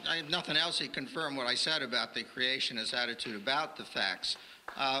 Well, I have nothing else to confirm what I said about the creationist attitude about the facts.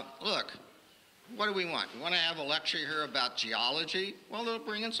 Look, what do we want? We want to have a lecture here about geology? Well, they'll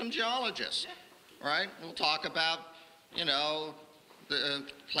bring in some geologists, right? We'll talk about, you know, the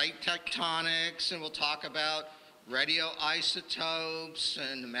plate tectonics, and we'll talk about radioisotopes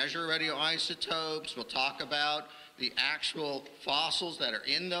and measure radioisotopes. We'll talk about the actual fossils that are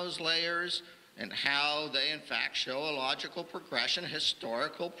in those layers and how they in fact show a logical progression,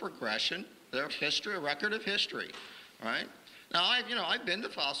 historical progression, their history, a record of history, right? Now, I've been to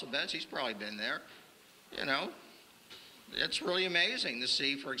fossil beds. He's probably been there. You know, it's really amazing to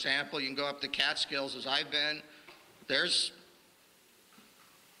see, for example, you can go up the Catskills as I've been. There's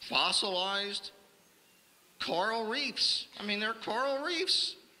fossilized coral reefs. I mean, there are coral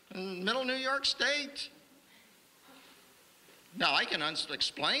reefs in middle New York State. Now, I can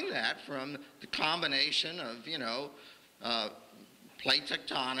explain that from the combination of, plate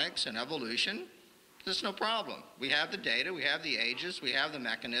tectonics and evolution. There's no problem. We have the data, we have the ages, we have the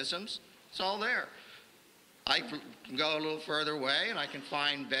mechanisms. It's all there. I can go a little further away and I can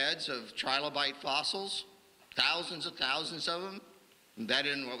find beds of trilobite fossils, thousands of them,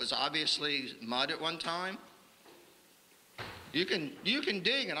 embedded in what was obviously mud at one time. You can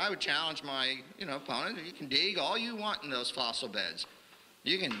dig, and I would challenge my opponent, you can dig all you want in those fossil beds.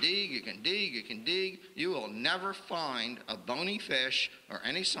 You can dig, you can dig, you can dig. You will never find a bony fish or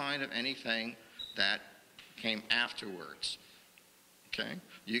any sign of anything that came afterwards. Okay?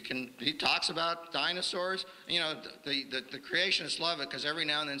 He talks about dinosaurs. The creationists love it because every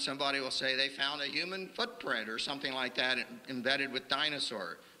now and then somebody will say they found a human footprint or something like that embedded with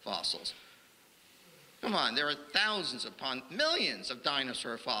dinosaur fossils. Come on, there are thousands upon millions of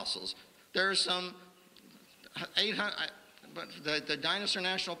dinosaur fossils. There are some 800, but the Dinosaur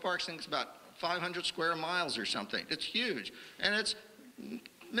National Park thinks about 500 square miles or something. It's huge. And it's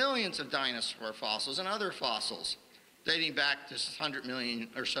millions of dinosaur fossils and other fossils dating back to 100 million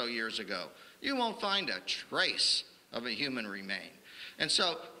or so years ago. You won't find a trace of a human remain. And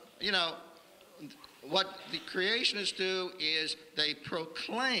so, what the creationists do is they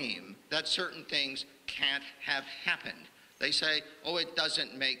proclaim that certain things can't have happened. They say, oh, it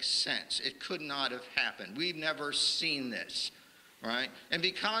doesn't make sense. It could not have happened. We've never seen this, right? And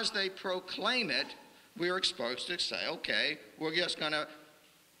because they proclaim it, we're exposed to say, okay, we're just going to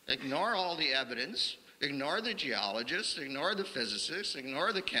ignore all the evidence, ignore the geologists, ignore the physicists,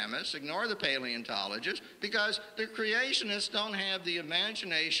 ignore the chemists, ignore the paleontologists, because the creationists don't have the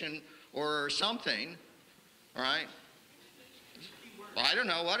imagination or something, right? I don't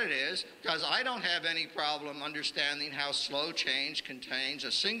know what it is, because I don't have any problem understanding how slow change contains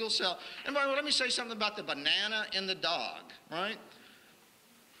a single cell. And by the way, let me say something about the banana in the dog, right?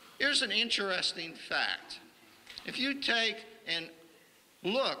 here's an interesting fact. If you take and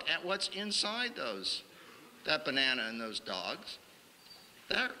look at what's inside that banana and those dogs,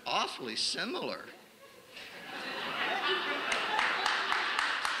 they're awfully similar.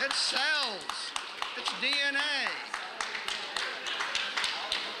 It's cells. It's DNA.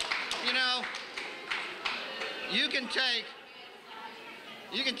 You know, you can take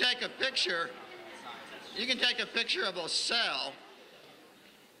a picture of a cell.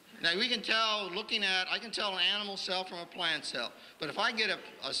 Now we can tell, I can tell an animal cell from a plant cell. But if I get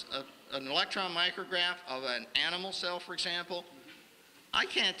an electron micrograph of an animal cell, for example, I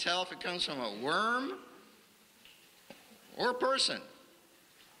can't tell if it comes from a worm or a person.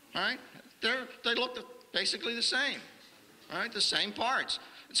 All right? They look basically the same. All right? The same parts.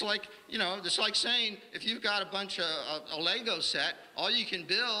 It's like, you know, it's like saying if you've got a Lego set, all you can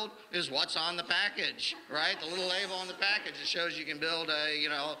build is what's on the package, right? The little label on the package that shows you can build a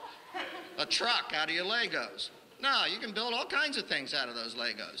truck out of your Legos. No, you can build all kinds of things out of those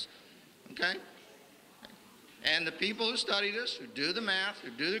Legos, okay? And the people who study this, who do the math,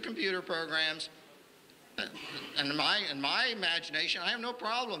 who do the computer programs, and in my imagination, I have no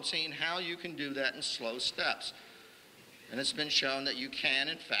problem seeing how you can do that in slow steps. And it's been shown that you can,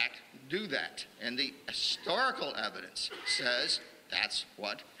 in fact, do that. And the historical evidence says that's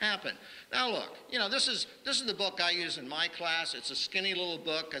what happened. Now look, you know, this is the book I use in my class. It's a skinny little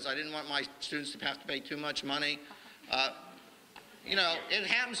book because I didn't want my students to have to pay too much money. You know, it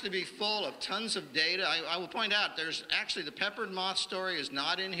happens to be full of tons of data. I will point out there's actually the peppered moth story is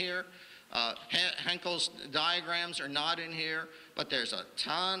not in here. Henkel's diagrams are not in here, but there's a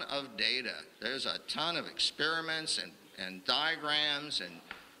ton of data. There's a ton of experiments and diagrams, and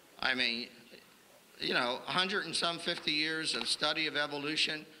I mean, you know, 150 years of study of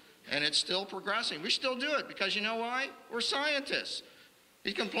evolution, and it's still progressing. We still do it because you know why? We're scientists.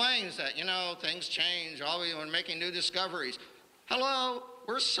 He complains that, you know, things change, we're making new discoveries. Hello,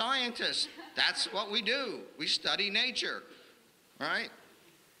 we're scientists. That's what we do. We study nature, right?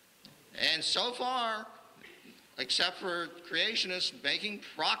 And so far, except for creationists making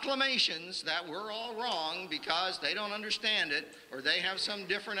proclamations that we're all wrong because they don't understand it or they have some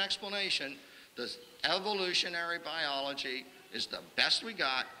different explanation, the evolutionary biology is the best we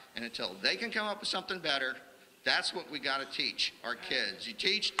got, and until they can come up with something better, that's what we got to teach our kids. You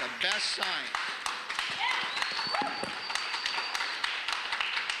teach the best science.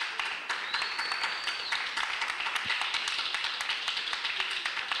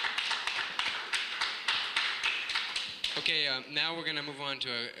 Okay, now we're going to move on to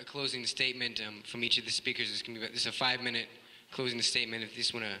a closing statement from each of the speakers. This is a 5-minute closing statement. If you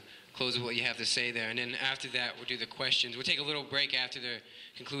just want to close with what you have to say there. And then after that, we'll do the questions. We'll take a little break after the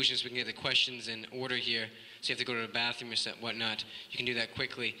conclusion so we can get the questions in order here. So you have to go to the bathroom or whatnot. You can do that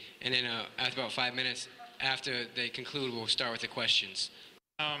quickly. And then after about 5 minutes, after they conclude, we'll start with the questions.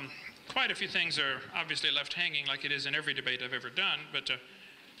 Quite a few things are obviously left hanging like it is in every debate I've ever done, but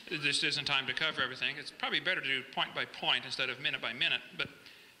this isn't time to cover everything. It's probably better to do point by point instead of minute by minute. But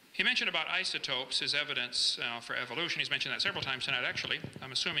he mentioned about isotopes as evidence for evolution. He's mentioned that several times tonight, actually.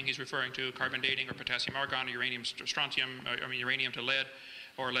 I'm assuming he's referring to carbon dating or potassium argon or uranium strontium, uranium to lead,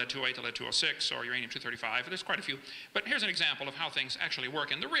 or lead-208 to lead-206, or uranium-235. There's quite a few. But here's an example of how things actually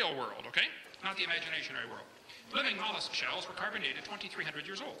work in the real world, okay? Not the imaginary world. Living mollusk shells were carbon dated 2,300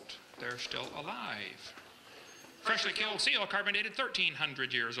 years old. They're still alive. Freshly killed seal carbon dated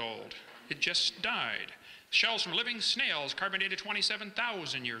 1,300 years old. It just died. Shells from living snails carbon dated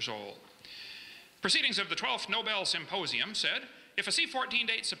 27,000 years old. Proceedings of the 12th Nobel Symposium said, if a C14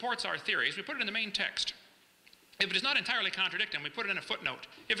 date supports our theories, we put it in the main text. If it does not entirely contradict them, we put it in a footnote.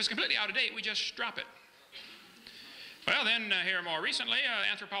 If it's completely out of date, we just drop it. Well, then here more recently,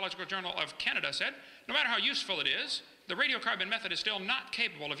 Anthropological Journal of Canada said, no matter how useful it is, the radiocarbon method is still not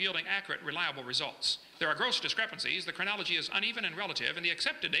capable of yielding accurate, reliable results. There are gross discrepancies, the chronology is uneven and relative, and the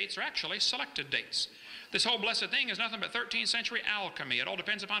accepted dates are actually selected dates. This whole blessed thing is nothing but 13th century alchemy. It all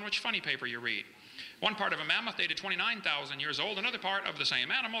depends upon which funny paper you read. One part of a mammoth dated 29,000 years old, another part of the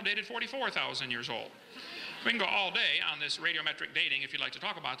same animal dated 44,000 years old. We can go all day on this radiometric dating if you'd like to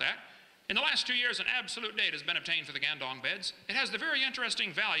talk about that. In the last 2 years, an absolute date has been obtained for the Gandong beds. It has the very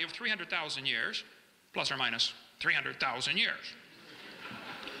interesting value of 300,000 years, plus or minus 300,000 years.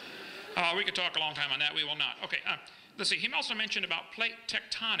 We could talk a long time on that. We will not. Okay, let's see. He also mentioned about plate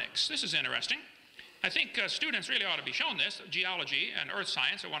tectonics. This is interesting. I think students really ought to be shown this. Geology and earth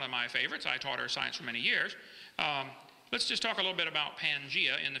science are one of my favorites. I taught earth science for many years. Let's just talk a little bit about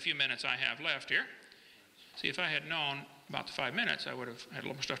Pangea in the few minutes I have left here. See, if I had known about the 5 minutes, I would have had a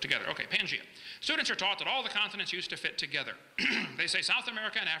little more stuff together. Okay, Pangea. Students are taught that all the continents used to fit together. They say South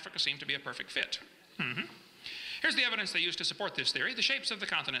America and Africa seem to be a perfect fit. Here's the evidence they use to support this theory. The shapes of the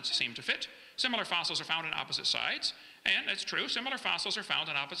continents seem to fit. Similar fossils are found on opposite sides. And it's true, similar fossils are found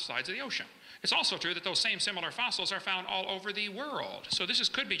on opposite sides of the ocean. It's also true that those same similar fossils are found all over the world. So this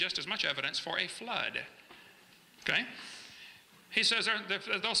could be just as much evidence for a flood. Okay? He says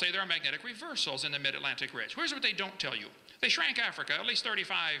they'll say there are magnetic reversals in the mid-Atlantic ridge. Here's what they don't tell you. They shrank Africa at least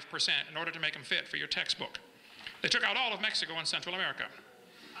 35% in order to make them fit for your textbook. They took out all of Mexico and Central America.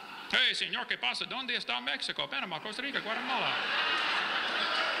 Hey, señor, ¿qué pasa? ¿Dónde está Mexico? Panama, Costa Rica, Guatemala.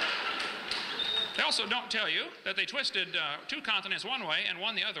 They also don't tell you that they twisted 2 continents one way and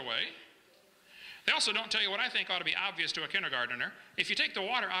one the other way. They also don't tell you what I think ought to be obvious to a kindergartner. If you take the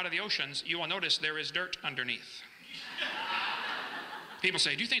water out of the oceans, you will notice there is dirt underneath. People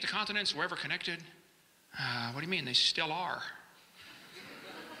say, do you think the continents were ever connected? What do you mean? They still are.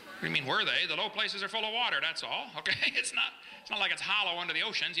 What do you mean, were they? The low places are full of water, that's all. Okay? It's not like it's hollow under the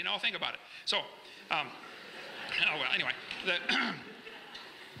oceans, you know, think about it. So, oh, well, anyway,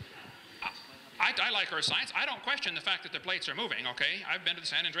 I like earth science. I don't question the fact that the plates are moving, okay? I've been to the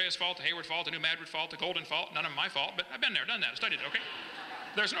San Andreas Fault, the Hayward Fault, the New Madrid Fault, the Golden Fault, none of them my fault, but I've been there, done that, studied it, okay?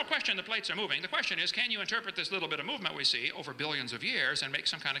 There's no question the plates are moving. The question is, can you interpret this little bit of movement we see over billions of years and make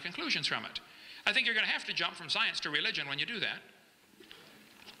some kind of conclusions from it? I think you're going to have to jump from science to religion when you do that.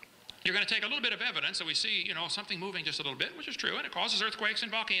 You're going to take a little bit of evidence that we see, you know, something moving just a little bit, which is true, and it causes earthquakes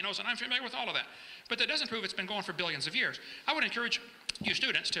and volcanoes, and I'm familiar with all of that. But that doesn't prove it's been going for billions of years. I would encourage you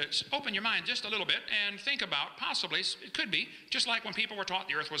students to open your mind just a little bit and think about possibly, it could be, just like when people were taught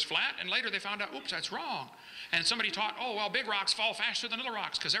the earth was flat, and later they found out, oops, that's wrong. And somebody taught, oh, well, big rocks fall faster than little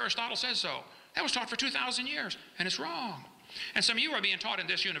rocks because Aristotle says so. That was taught for 2,000 years, and it's wrong. And some of you are being taught in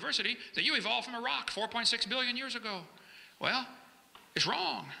this university that you evolved from a rock 4.6 billion years ago. Well, it's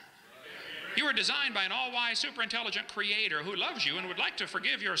wrong. You were designed by an all-wise, super-intelligent creator who loves you and would like to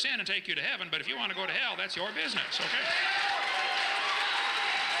forgive your sin and take you to heaven, but if you want to go to hell, that's your business, okay?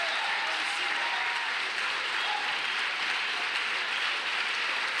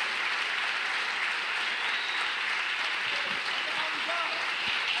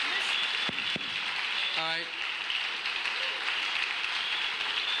 All right.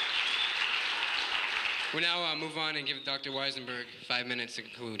 We'll now move on and give Dr. Weisenberg 5 minutes to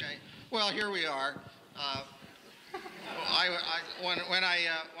conclude. Okay. Well, here we are. When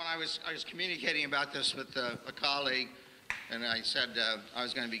I was communicating about this with a colleague, and I said I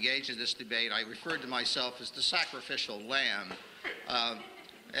was going to be engaged in this debate, I referred to myself as the sacrificial lamb,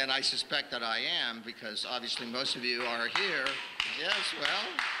 and I suspect that I am because obviously most of you are here. Yes, well,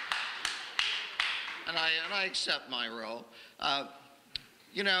 and I accept my role.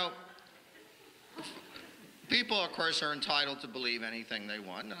 You know. People, of course, are entitled to believe anything they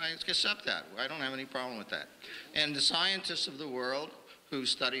want, and I accept that. I don't have any problem with that. And the scientists of the world who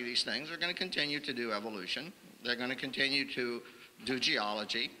study these things are going to continue to do evolution. They're going to continue to do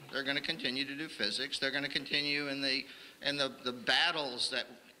geology. They're going to continue to do physics. They're going to continue in the battles that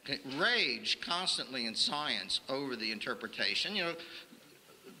rage constantly in science over the interpretation. You know,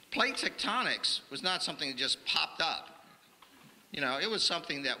 plate tectonics was not something that just popped up. You know, it was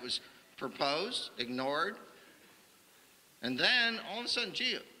something that was proposed, ignored, and then all of a sudden,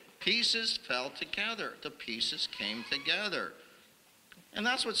 gee, pieces fell together. The pieces came together. And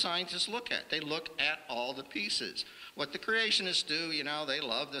that's what scientists look at. They look at all the pieces. What the creationists do, you know, they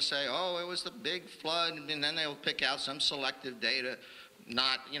love to say, oh, it was the big flood, and then they'll pick out some selective data.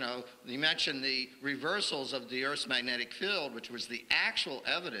 Not, you know, you mentioned the reversals of the Earth's magnetic field, which was the actual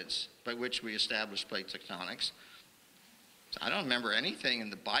evidence by which we established plate tectonics. I don't remember anything in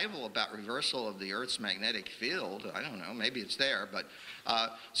the Bible about reversal of the Earth's magnetic field. I don't know, maybe it's there, but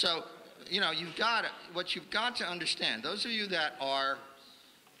so, you know, what you've got to understand, those of you that are,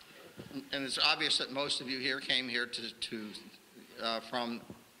 and it's obvious that most of you here came here to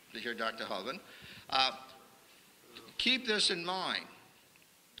hear Dr. Hovind, keep this in mind,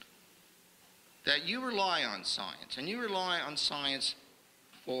 that you rely on science, and you rely on science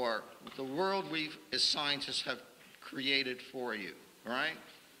for the world we as scientists have created for you, right?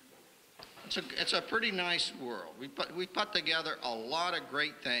 It's a pretty nice world. We put together a lot of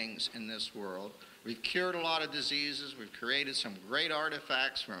great things in this world. We've cured a lot of diseases. We've created some great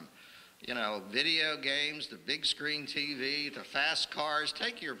artifacts from, you know, video games to big screen TV to fast cars.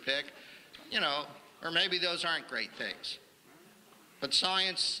 Take your pick, you know, or maybe those aren't great things. But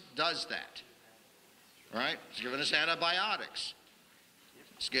science does that, right? It's given us antibiotics.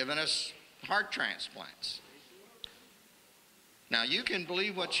 It's given us heart transplants. Now, you can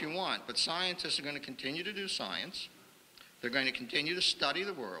believe what you want, but scientists are going to continue to do science. They're going to continue to study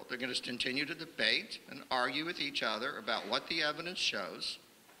the world. They're going to continue to debate and argue with each other about what the evidence shows.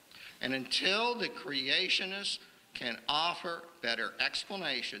 And until the creationists can offer better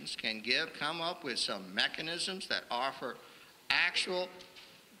explanations, come up with some mechanisms that offer actual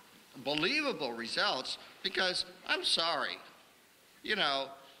believable results, because I'm sorry, you know,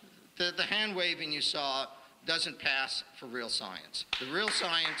 the hand waving you saw doesn't pass for real science. The real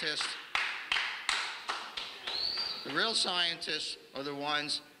scientists are the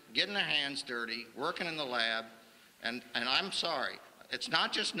ones getting their hands dirty, working in the lab, and I'm sorry, it's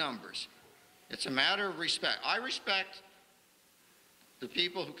not just numbers. It's a matter of respect. I respect the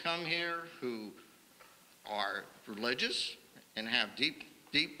people who come here who are religious and have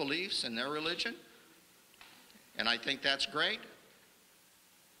deep beliefs in their religion, and I think that's great.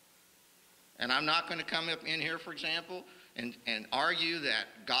 And I'm not going to come up in here, for example, and argue that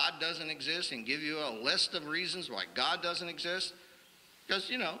God doesn't exist and give you a list of reasons why God doesn't exist, because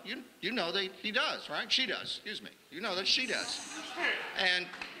you know that he does, right? She does. Excuse me. You know that she does. And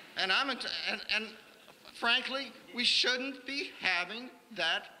frankly, we shouldn't be having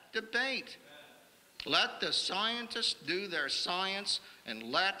that debate. Let the scientists do their science, and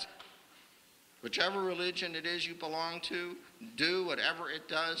let whichever religion it is you belong to do whatever it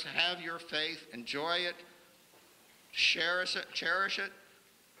does. Have your faith, enjoy it, cherish it,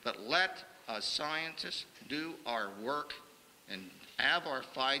 but let us scientists do our work and have our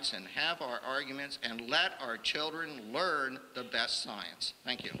fights and have our arguments, and let our children learn the best science.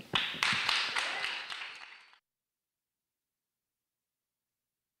 Thank you.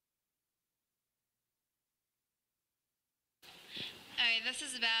 All right, this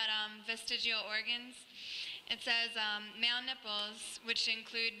is about vestigial organs. It says male nipples, which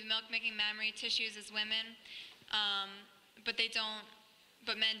include the milk-making mammary tissues as women, but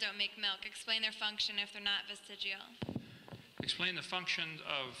men don't make milk. Explain their function if they're not vestigial. Explain the function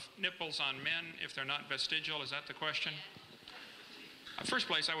of nipples on men if they're not vestigial. Is that the question? First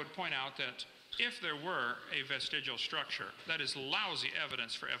place, I would point out that if there were a vestigial structure, that is lousy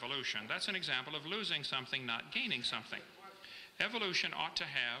evidence for evolution. That's an example of losing something, not gaining something. Evolution ought to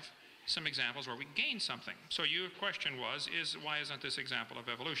have some examples where we gain something. So your question was, why isn't this example of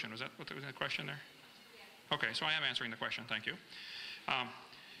evolution? Was that what was the question there? Okay, so I am answering the question, thank you.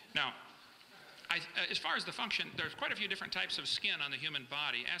 Now, as far as the function, there's quite a few different types of skin on the human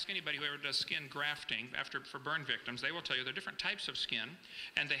body. Ask anybody who ever does skin grafting for burn victims. They will tell you there are different types of skin,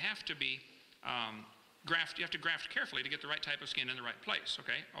 and they have to be you have to graft carefully to get the right type of skin in the right place,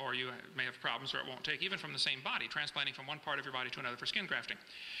 okay? Or you may have problems where it won't take, even from the same body, transplanting from one part of your body to another for skin grafting.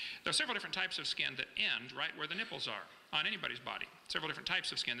 There are several different types of skin that end right where the nipples are on anybody's body. Several different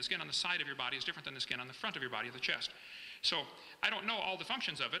types of skin. The skin on the side of your body is different than the skin on the front of your body, the chest. So I don't know all the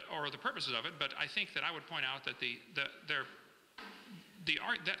functions of it or the purposes of it, but I think that I would point out that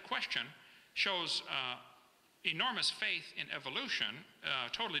that question shows enormous faith in evolution,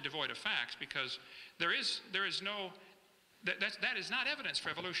 totally devoid of facts, because that is not evidence for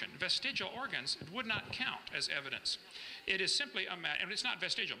evolution. Vestigial organs would not count as evidence. It is simply and it's not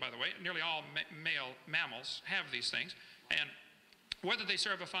vestigial, by the way. Nearly all male mammals have these things, and whether they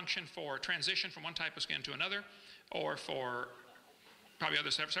serve a function for transition from one type of skin to another, or for probably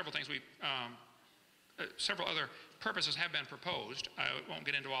several things several other purposes have been proposed. I won't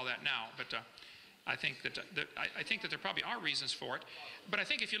get into all that now, but I think that there probably are reasons for it. But I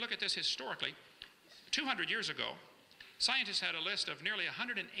think if you look at this historically, 200 years ago, scientists had a list of nearly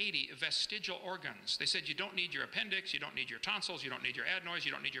 180 vestigial organs. They said you don't need your appendix, you don't need your tonsils, you don't need your adenoids,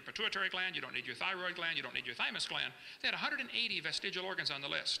 you don't need your pituitary gland, you don't need your thyroid gland, you don't need your thymus gland. They had 180 vestigial organs on the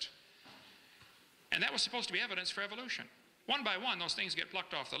list. And that was supposed to be evidence for evolution. One by one, those things get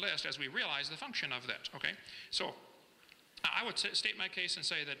plucked off the list as we realize the function of that, okay? So I would state my case and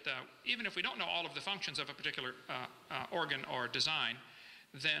say that even if we don't know all of the functions of a particular organ or design,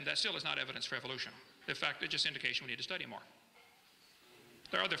 then that still is not evidence for evolution. In fact, it's just indication we need to study more.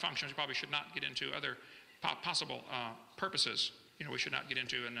 There are other functions we probably should not get into, other possible purposes, we should not get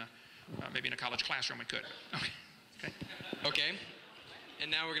into, and maybe in a college classroom we could. Okay. Okay. And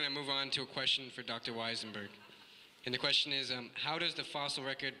now we're going to move on to a question for Dr. Weisenberg. And the question is, how does the fossil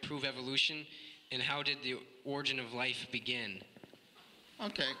record prove evolution, and how did the origin of life begin?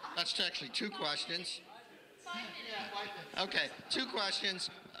 Okay, that's actually two questions. Okay, two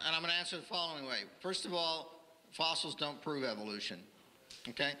questions, and I'm going to answer the following way. First of all, fossils don't prove evolution,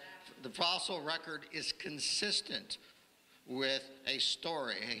 okay? The fossil record is consistent with a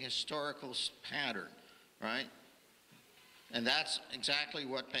story, a historical pattern, right? And that's exactly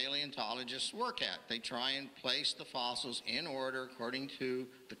what paleontologists work at. They try and place the fossils in order according to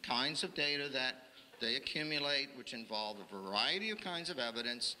the kinds of data that they accumulate, which involve a variety of kinds of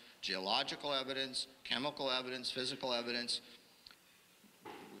evidence, geological evidence, chemical evidence, physical evidence.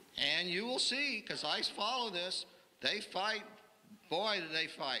 And you will see, because I follow this, they fight. Boy, do they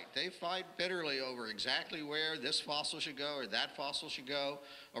fight. They fight bitterly over exactly where this fossil should go or that fossil should go,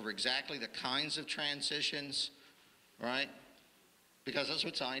 over exactly the kinds of transitions, right? Because that's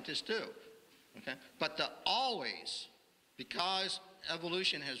what scientists do, okay? But always, because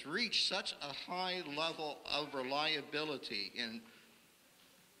evolution has reached such a high level of reliability in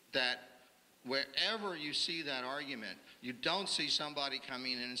that wherever you see that argument, you don't see somebody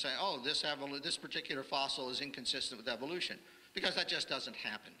coming in and saying, oh, this particular fossil is inconsistent with evolution. Because that just doesn't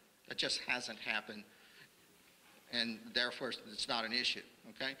happen. That just hasn't happened, and therefore it's not an issue,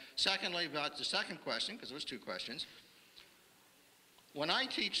 okay? Secondly, about the second question, because there was two questions, when I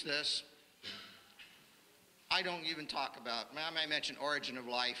teach this, I don't even talk about, I may mention origin of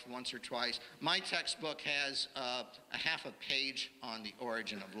life once or twice. My textbook has a half a page on the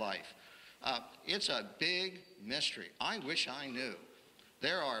origin of life. It's a big mystery. I wish I knew.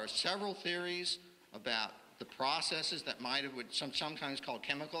 There are several theories about the processes that might have, sometimes called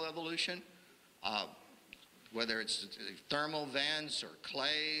chemical evolution, whether it's thermal vents or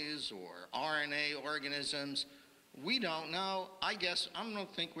clays or RNA organisms. We don't know. I guess I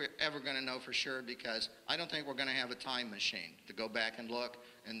don't think we're ever going to know for sure, because I don't think we're going to have a time machine to go back and look,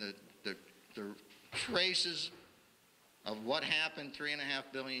 and the traces of what happened 3.5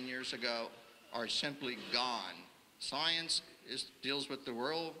 billion years ago are simply gone. Science deals with the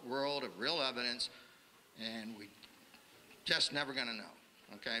world of real evidence, and we just never going to know,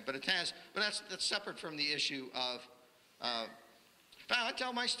 okay? But that's separate from the issue of. I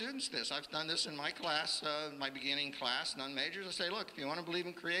tell my students this. I've done this in my class, my beginning class, non-majors. I say, look, if you want to believe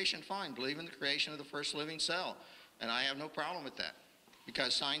in creation, fine. Believe in the creation of the first living cell, and I have no problem with that,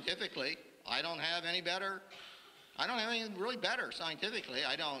 because scientifically, I don't have anything really better scientifically.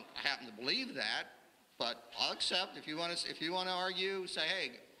 I don't happen to believe that, but I'll accept if you want to argue, say,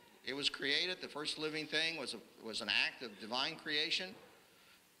 hey, it was created. The first living thing was an act of divine creation.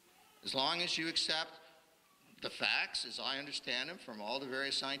 As long as you accept the facts, as I understand them, from all the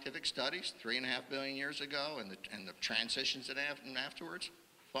various scientific studies 3.5 billion years ago, and the transitions that happened afterwards,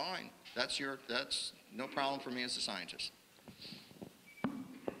 fine. That's no problem for me as a scientist.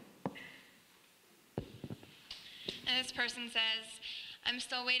 And this person says, I'm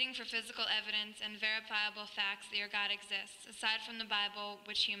still waiting for physical evidence and verifiable facts that your God exists, aside from the Bible,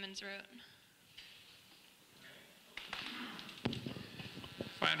 which humans wrote.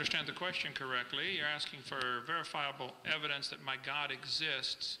 If I understand the question correctly, you're asking for verifiable evidence that my God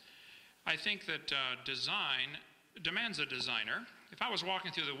exists. I think that design demands a designer. If I was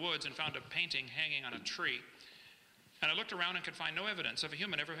walking through the woods and found a painting hanging on a tree, and I looked around and could find no evidence of a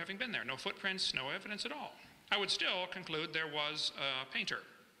human ever having been there, no footprints, no evidence at all, I would still conclude there was a painter.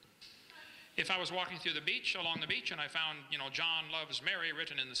 If I was walking through the beach, along the beach, and I found, John loves Mary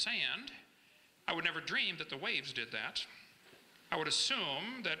written in the sand, I would never dream that the waves did that. I would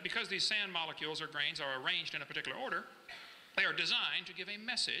assume that because these sand molecules or grains are arranged in a particular order, they are designed to give a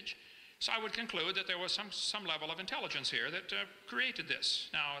message. So I would conclude that there was some level of intelligence here that created this.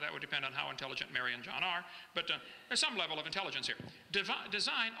 Now, that would depend on how intelligent Mary and John are, but there's some level of intelligence here.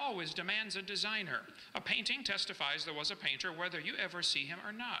 Design always demands a designer. A painting testifies there was a painter, whether you ever see him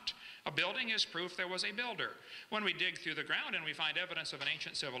or not. A building is proof there was a builder. When we dig through the ground and we find evidence of an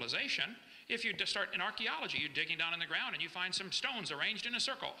ancient civilization, if you start in archaeology, you're digging down in the ground and you find some stones arranged in a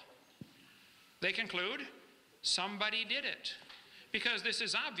circle. They conclude somebody did it. Because this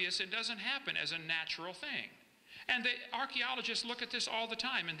is obvious, it doesn't happen as a natural thing. And the archaeologists look at this all the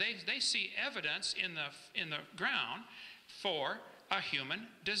time, and they see evidence in the ground for a human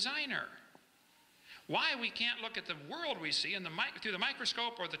designer. Why we can't look at the world we see through the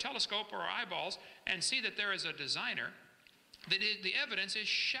microscope or the telescope or our eyeballs and see that there is a designer, the evidence is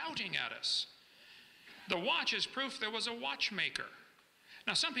shouting at us. The watch is proof there was a watchmaker.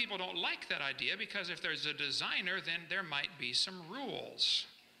 Now, some people don't like that idea because if there's a designer, then there might be some rules.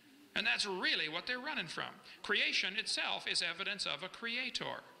 And that's really what they're running from. Creation itself is evidence of a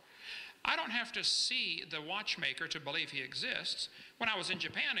creator. I don't have to see the watchmaker to believe he exists. When I was in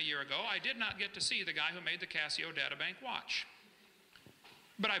Japan a year ago, I did not get to see the guy who made the Casio Databank watch.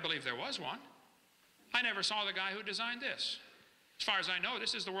 But I believe there was one. I never saw the guy who designed this. As far as I know,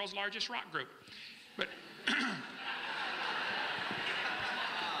 this is the world's largest rock group. But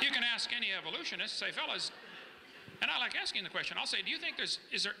you can ask any evolutionist, say, fellas, and I like asking the question, I'll say, do you think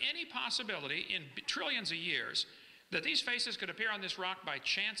is there any possibility in trillions of years that these faces could appear on this rock by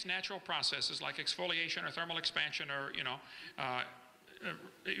chance natural processes like exfoliation or thermal expansion or,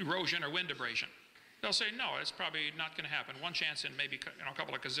 erosion or wind abrasion? They'll say, no, it's probably not going to happen. One chance in maybe a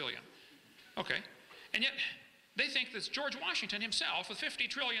couple of gazillion. Okay. And yet, they think that George Washington himself, with 50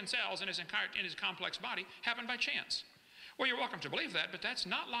 trillion cells in his complex body, happened by chance. Well, you're welcome to believe that, but that's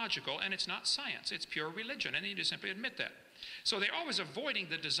not logical, and it's not science. It's pure religion, and you just simply admit that. So they're always avoiding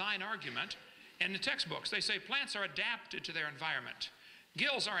the design argument. In the textbooks, they say plants are adapted to their environment.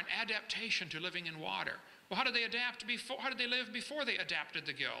 Gills are an adaptation to living in water. Well, how did they adapt before? How did they live before they adapted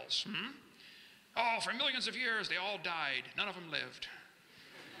the gills? Oh, for millions of years, they all died. None of them lived.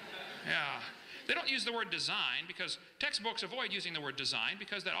 Yeah. They don't use the word design because textbooks avoid using the word design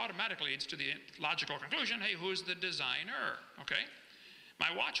because that automatically leads to the logical conclusion, hey, who's the designer? Okay?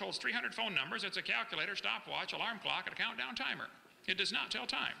 My watch holds 300 phone numbers. It's a calculator, stopwatch, alarm clock, and a countdown timer. It does not tell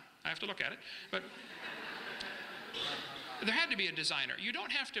time. I have to look at it. But there had to be a designer. You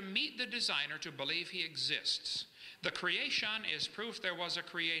don't have to meet the designer to believe he exists. The creation is proof there was a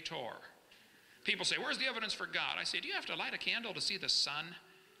creator. People say, where's the evidence for God? I say, do you have to light a candle to see the sun?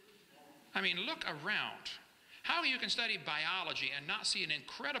 I mean, look around. How you can study biology and not see an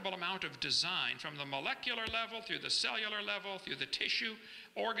incredible amount of design from the molecular level, through the cellular level, through the tissue,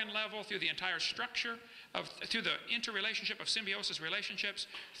 organ level, through the entire structure, through the interrelationship of symbiosis relationships,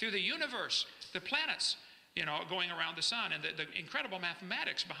 through the universe, the planets, going around the sun, and the incredible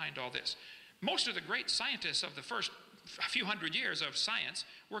mathematics behind all this. Most of the great scientists of the first few hundred years of science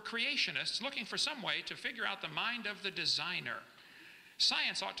were creationists looking for some way to figure out the mind of the designer.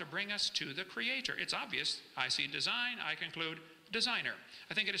 Science ought to bring us to the creator. It's obvious. I see design, I conclude designer.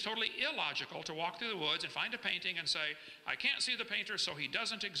 I think it is totally illogical to walk through the woods and find a painting and say, I can't see the painter, so he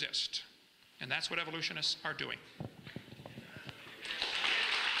doesn't exist. And that's what evolutionists are doing.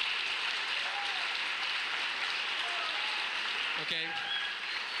 Okay.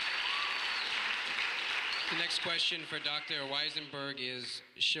 The next question for Dr. Weisenberg is,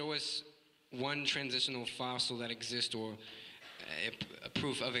 show us one transitional fossil that exists, or a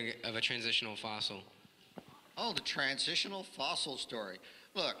proof of a transitional fossil. Oh, the transitional fossil story.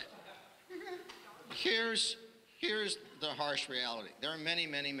 Look, here's the harsh reality. There are many,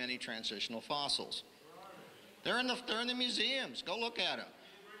 many, many transitional fossils. They're in the museums. Go look at them.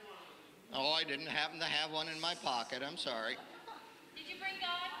 Oh, I didn't happen to have one in my pocket. I'm sorry. Did you bring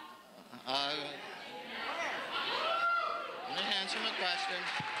God? Let me answer my question.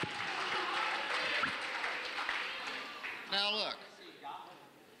 Now look,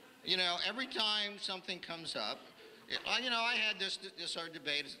 every time something comes up, I had this our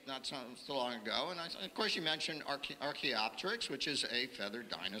debate not so long ago, and of course you mentioned Archaeopteryx, which is a feathered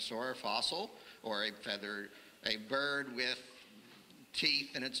dinosaur fossil, or a bird with teeth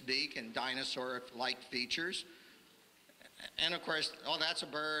in its beak and dinosaur-like features. And of course, oh, that's a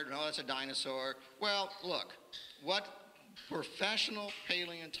bird, no, that's a dinosaur. Well, look, what professional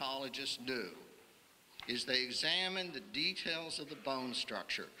paleontologists do is they examine the details of the bone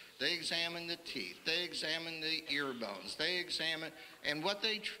structure. They examine the teeth. They examine the ear bones. And what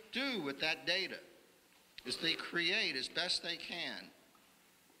they do with that data is they create as best they can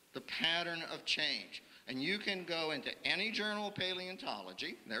the pattern of change. And you can go into any journal of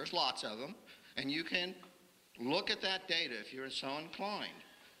paleontology, there's lots of them, and you can look at that data if you're so inclined.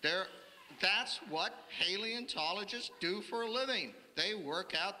 That's what paleontologists do for a living. They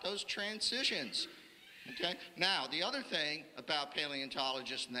work out those transitions. Okay? Now, the other thing about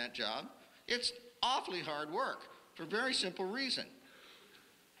paleontologists in that job, it's awfully hard work for a very simple reason.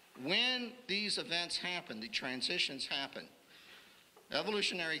 When these events happen, the transitions happen,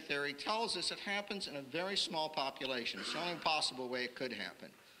 evolutionary theory tells us it happens in a very small population. It's the only possible way it could happen.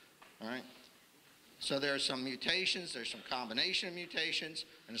 All right? So there are some mutations, there's some combination of mutations,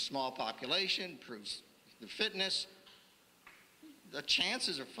 and a small population proves the fitness. The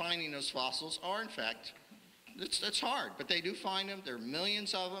chances of finding those fossils are, in fact, it's hard, but they do find them. There are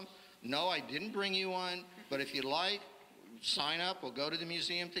millions of them. No, I didn't bring you one, but if you like, sign up. We'll go to the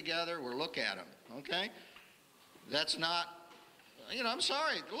museum together. We'll look at them, okay? That's not, I'm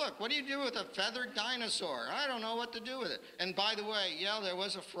sorry. Look, what do you do with a feathered dinosaur? I don't know what to do with it. And by the way, yeah, there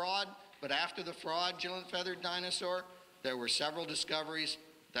was a fraud, but after the fraudulent feathered dinosaur, there were several discoveries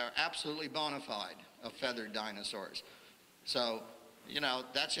that are absolutely bona fide of feathered dinosaurs. So,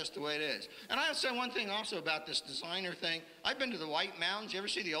 that's just the way it is. And I'll say one thing also about this designer thing. I've been to the White Mountains. You ever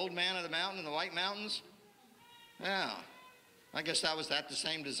see the Old Man of the Mountain in the White Mountains? Yeah. I guess that was the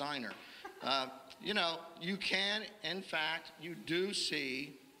same designer. You can, in fact, you do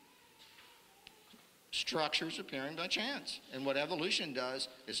see structures appearing by chance. And what evolution does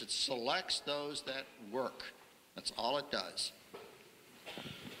is it selects those that work. That's all it does.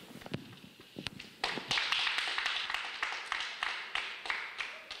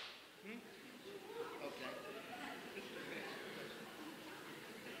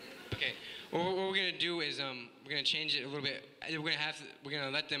 Okay. Well, what we're gonna do is we're gonna change it a little bit. We're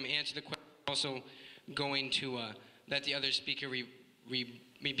gonna let them answer the question. Also, going to let the other speaker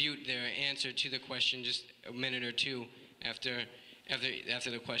rebut their answer to the question just a minute or two after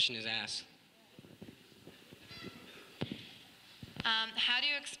the question is asked. How do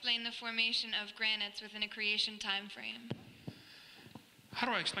you explain the formation of granites within a creation time frame? How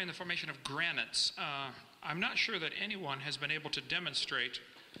do I explain the formation of granites? I'm not sure that anyone has been able to demonstrate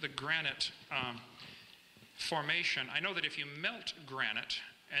the granite formation. I know that if you melt granite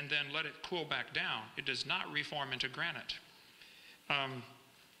and then let it cool back down, it does not reform into granite.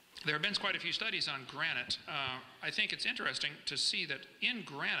 There have been quite a few studies on granite. I think it's interesting to see that in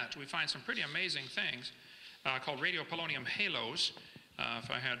granite we find some pretty amazing things called radiopolonium halos.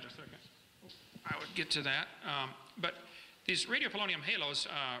 If I had a second, I would get to that. But these radiopolonium halos,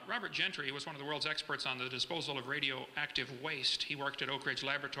 Robert Gentry was one of the world's experts on the disposal of radioactive waste. He worked at Oak Ridge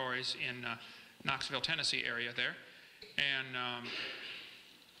Laboratories in Knoxville, Tennessee area there. And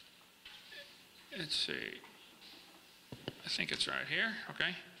let's see, I think it's right here,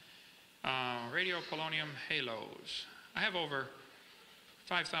 okay. Radiopolonium halos. I have over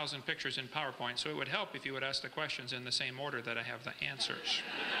 5,000 pictures in PowerPoint, so it would help if you would ask the questions in the same order that I have the answers.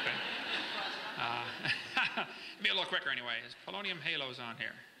 Okay? Be a little quicker anyway. There's polonium halos on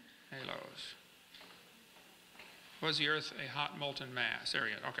here. Halos. Was the Earth a hot molten mass? There we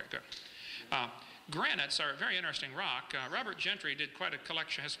go. Okay, good. Granites are a very interesting rock. Robert Gentry did quite a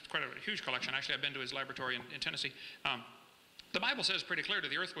collection, has quite a huge collection. Actually, I've been to his laboratory in Tennessee. The Bible says pretty clearly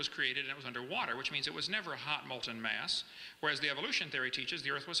the earth was created and it was underwater, which means it was never a hot molten mass, whereas the evolution theory teaches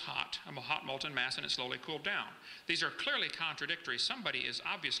the earth was hot, a hot molten mass, and it slowly cooled down. These are clearly contradictory. Somebody is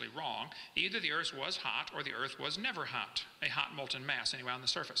obviously wrong. Either the earth was hot or the earth was never hot, a hot molten mass anyway on the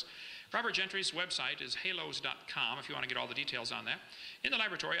surface. Robert Gentry's website is halos.com if you want to get all the details on that. In the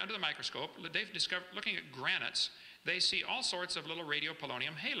laboratory, under the microscope, they've discovered, looking at granites, they see all sorts of little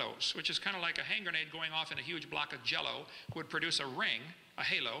radiopolonium halos, which is kind of like a hand grenade going off in a huge block of jello would produce a ring, a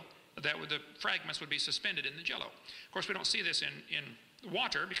halo, that would, the fragments would be suspended in the jello. Of course, we don't see this in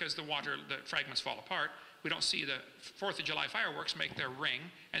water because the fragments fall apart. We don't see the 4th of July fireworks make their ring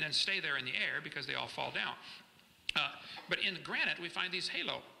and then stay there in the air because they all fall down. But in granite, we find these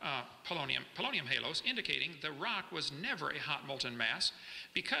polonium halos, indicating the rock was never a hot molten mass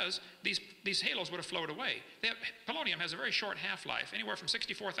because these halos would have flowed away. Polonium has a very short half-life, anywhere from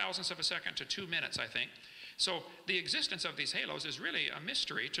 64 thousandths of a second to 2 minutes, I think. So the existence of these halos is really a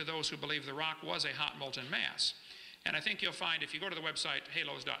mystery to those who believe the rock was a hot molten mass. And I think you'll find, if you go to the website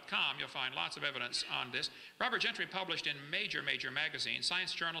halos.com, you'll find lots of evidence on this. Robert Gentry published in major magazines.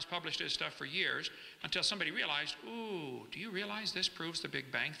 Science journals published his stuff for years until somebody realized, ooh, do you realize this proves the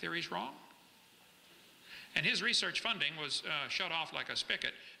Big Bang theory's wrong? And his research funding was shut off like a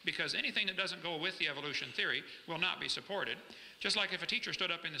spigot because anything that doesn't go with the evolution theory will not be supported. Just like if a teacher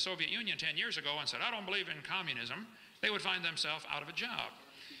stood up in the Soviet Union 10 years ago and said, I don't believe in communism, they would find themselves out of a job.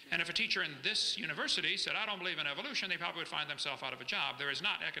 And if a teacher in this university said, I don't believe in evolution, they probably would find themselves out of a job. There is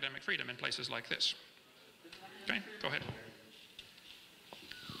not academic freedom in places like this. Okay, go ahead.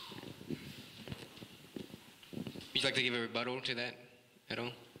 Would you like to give a rebuttal to that at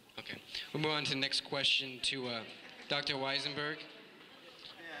all? Okay. We'll move on to the next question to Dr. Weisenberg.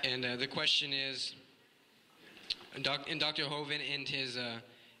 And the question is, Dr. Hoven in his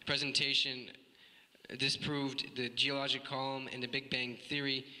presentation disproved the geologic column and the Big Bang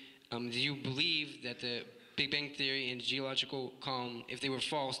theory. Do you believe that the Big Bang theory and geological column, if they were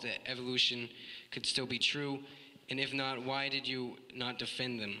false, that evolution could still be true? And if not, why did you not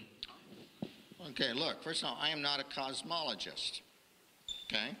defend them? Okay, look, first of all, I am not a cosmologist,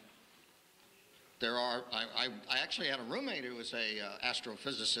 okay? I actually had a roommate who was a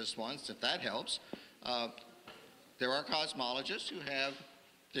astrophysicist once, if that helps. There are cosmologists who have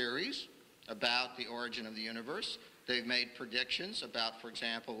theories about the origin of the universe. They've made predictions about, for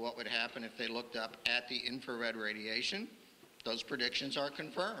example, what would happen if they looked up at the infrared radiation. Those predictions are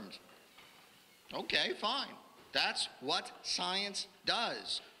confirmed. Okay, fine. That's what science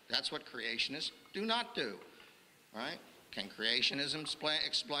does. That's what creationists do not do. Right? Can creationism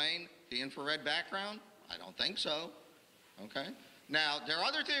explain the infrared background? I don't think so. Okay? Now, there are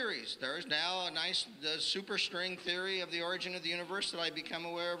other theories. There is now a nice superstring theory of the origin of the universe that I've become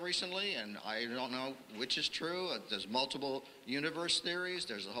aware of recently, and I don't know which is true. There's multiple universe theories.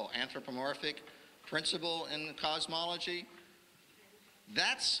 There's the whole anthropomorphic principle in cosmology.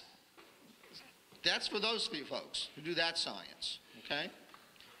 That's for those few folks who do that science, okay?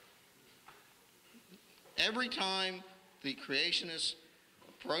 Every time the creationists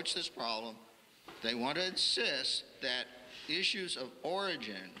approach this problem, they want to insist that issues of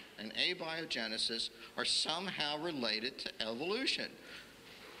origin and abiogenesis are somehow related to evolution,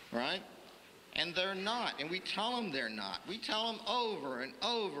 right? And they're not, and we tell them they're not. We tell them over and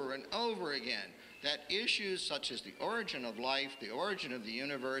over and over again that issues such as the origin of life, the origin of the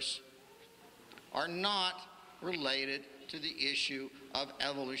universe, are not related to the issue of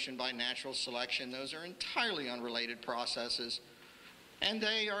evolution by natural selection. Those are entirely unrelated processes, and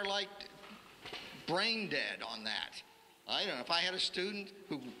they are like brain dead on that. I don't know, if I had a student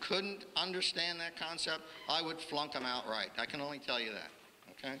who couldn't understand that concept, I would flunk them outright. I can only tell you that,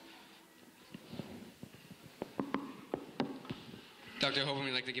 okay? Dr. Hovind, would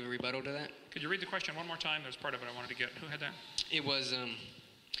you like to give a rebuttal to that? Could you read the question one more time? There's part of it I wanted to get. Who had that? It was,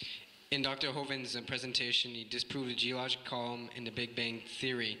 in Dr. Hovind's presentation, he disproved the geological column and the Big Bang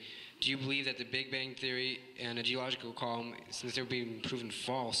Theory. Do you believe that the Big Bang Theory and the geological column, since they're being proven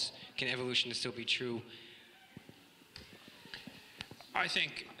false, can evolution still be true? I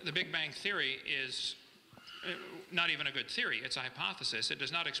think the Big Bang Theory is not even a good theory. It's a hypothesis. It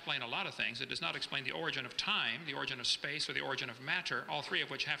does not explain a lot of things. It does not explain the origin of time, the origin of space, or the origin of matter, all three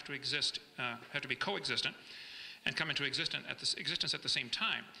of which have to exist, have to be coexistent and come into existence at the same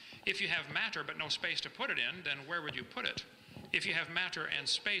time. If you have matter but no space to put it in, then where would you put it? If you have matter and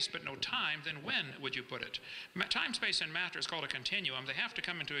space but no time, then when would you put it? Time, space, and matter is called a continuum. They have to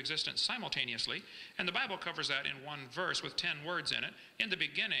come into existence simultaneously, and the Bible covers that in one verse with 10 words in it. In the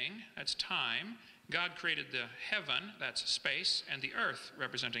beginning, that's time. God created the heaven, that's space, and the earth,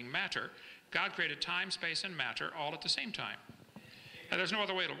 representing matter. God created time, space, and matter all at the same time. There's no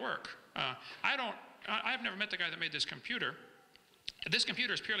other way to work. I've never met the guy that made this computer. This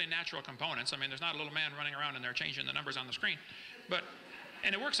computer is purely natural components. I mean, there's not a little man running around in there changing the numbers on the screen.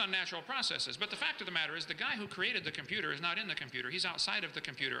 And it works on natural processes. But the fact of the matter is the guy who created the computer is not in the computer. He's outside of the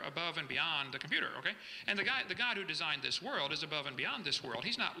computer, above and beyond the computer, okay? And the God who designed this world is above and beyond this world.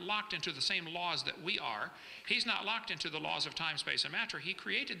 He's not locked into the same laws that we are. He's not locked into the laws of time, space, and matter. He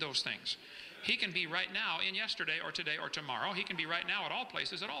created those things. He can be right now in yesterday or today or tomorrow. He can be right now at all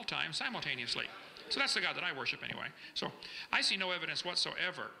places at all times simultaneously. So that's the God that I worship anyway. So I see no evidence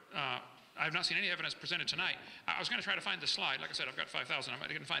whatsoever. I've not seen any evidence presented tonight. I was going to try to find the slide. Like I said, I've got 5,000. I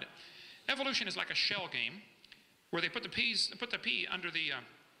couldn't find it. Evolution is like a shell game where they put the pea under the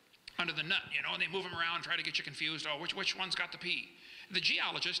nut, you know, and they move them around, try to get you confused. Oh, which one's got the pea? The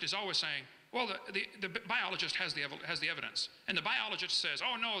geologist is always saying, well, the biologist has the evidence. And the biologist says,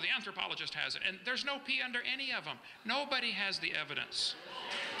 oh, no, the anthropologist has it. And there's no pea under any of them. Nobody has the evidence.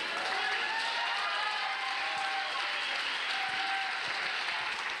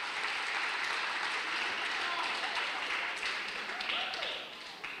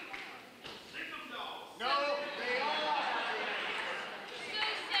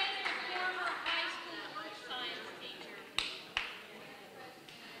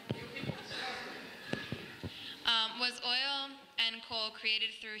 Was oil and coal created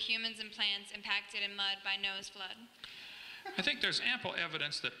through humans and plants impacted in mud by Noah's flood? I think there's ample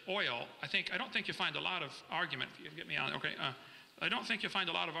evidence that oil, I don't think you find a lot of argument, if you get me on, okay, I don't think you'll find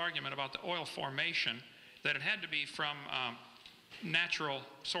a lot of argument about the oil formation, that it had to be from natural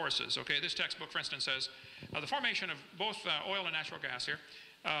sources, okay? This textbook, for instance, says, the formation of both oil and natural gas here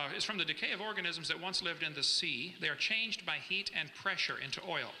is from the decay of organisms that once lived in the sea. They are changed by heat and pressure into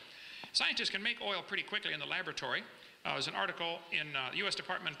oil. Scientists can make oil pretty quickly in the laboratory. There's an article in the U.S.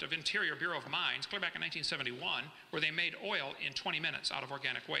 Department of Interior Bureau of Mines, clear back in 1971, where they made oil in 20 minutes out of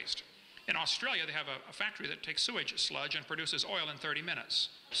organic waste. In Australia, they have a factory that takes sewage sludge and produces oil in 30 minutes.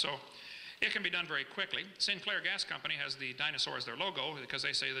 So it can be done very quickly. Sinclair Gas Company has the dinosaur as their logo because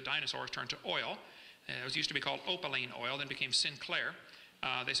they say the dinosaurs turned to oil. It used to be called opaline oil, then became Sinclair.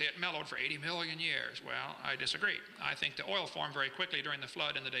 They say it mellowed for 80 million years. Well, I disagree. I think the oil formed very quickly during the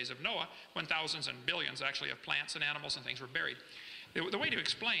flood in the days of Noah, when thousands and billions actually of plants and animals and things were buried. The way to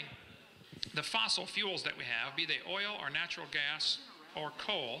explain the fossil fuels that we have, be they oil or natural gas or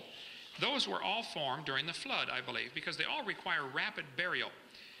coal, those were all formed during the flood, I believe, because they all require rapid burial.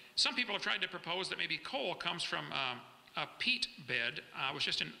 Some people have tried to propose that maybe coal comes from a peat bed. I was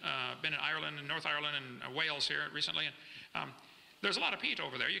just been in Ireland and North Ireland and Wales here recently, and there's a lot of peat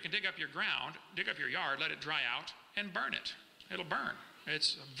over there. You can dig up your ground, dig up your yard, let it dry out, and burn it. It'll burn.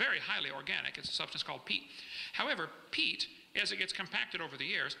 It's very highly organic. It's a substance called peat. However, peat, as it gets compacted over the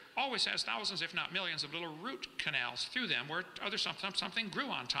years, always has thousands, if not millions, of little root canals through them where something grew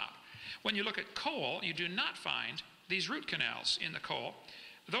on top. When you look at coal, you do not find these root canals in the coal.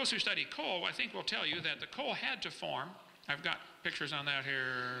 Those who study coal, I think, will tell you that the coal had to form. I've got pictures on that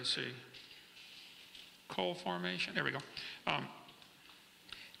here. Let's see. Coal formation. There we go.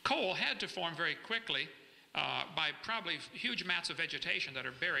 Coal had to form very quickly by probably huge mats of vegetation that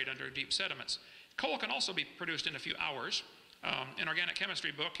are buried under deep sediments. Coal can also be produced in a few hours. In Organic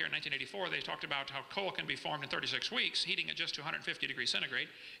Chemistry book here in 1984, they talked about how coal can be formed in 36 weeks, heating it just to 150 degrees centigrade.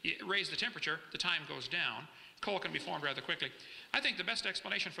 You raise the temperature, the time goes down. Coal can be formed rather quickly. I think the best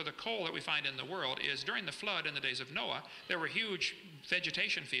explanation for the coal that we find in the world is during the flood in the days of Noah, there were huge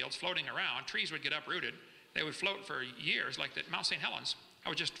vegetation fields floating around. Trees would get uprooted. They would float for years, like the Mount St. Helens.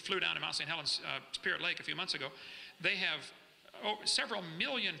 I just flew down to Mount St. Helens Spirit Lake a few months ago. They have several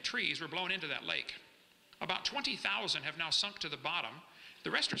million trees were blown into that lake. About 20,000 have now sunk to the bottom.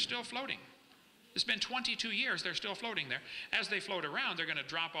 The rest are still floating. It's been 22 years, they're still floating there. As they float around, they're going to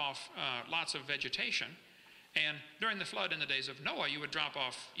drop off lots of vegetation. And during the flood in the days of Noah, you would drop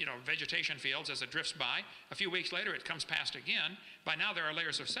off, vegetation fields as it drifts by. A few weeks later, it comes past again. By now, there are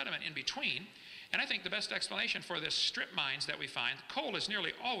layers of sediment in between. And I think the best explanation for this strip mines that we find, coal is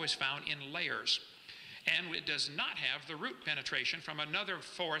nearly always found in layers. And it does not have the root penetration from another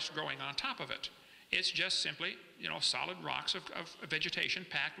forest growing on top of it. It's just simply, solid rocks of vegetation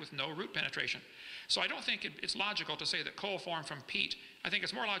packed with no root penetration. So I don't think it's logical to say that coal formed from peat. I think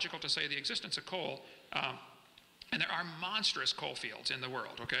it's more logical to say the existence of coal, and there are monstrous coal fields in the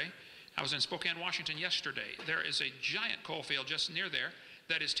world, okay? I was in Spokane, Washington yesterday. There is a giant coal field just near there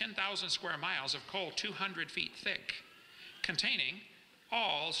that is 10,000 square miles of coal 200 feet thick, containing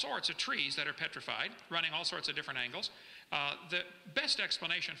all sorts of trees that are petrified, running all sorts of different angles. The best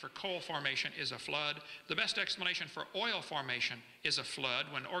explanation for coal formation is a flood. The best explanation for oil formation is a flood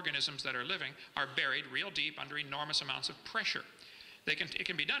when organisms that are living are buried real deep under enormous amounts of pressure. It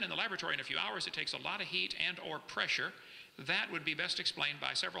can be done in the laboratory in a few hours. It takes a lot of heat and or pressure. That would be best explained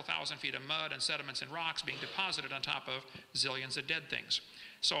by several thousand feet of mud and sediments and rocks being deposited on top of zillions of dead things.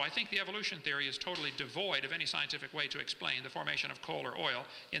 So I think the evolution theory is totally devoid of any scientific way to explain the formation of coal or oil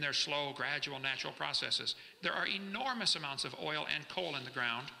in their slow, gradual, natural processes. There are enormous amounts of oil and coal in the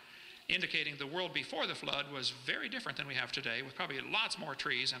ground, indicating the world before the flood was very different than we have today, with probably lots more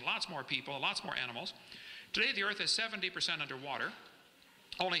trees and lots more people, lots more animals. Today the Earth is 70% underwater.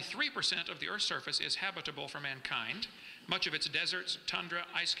 Only 3% of the Earth's surface is habitable for mankind. Much of it's deserts, tundra,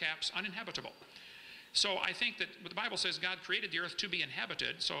 ice caps, uninhabitable. So I think that the Bible says God created the earth to be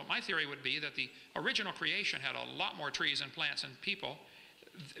inhabited. So my theory would be that the original creation had a lot more trees and plants and people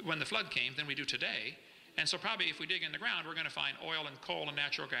when the flood came than we do today. And so probably if we dig in the ground, we're going to find oil and coal and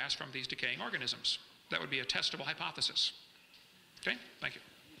natural gas from these decaying organisms. That would be a testable hypothesis. Okay, thank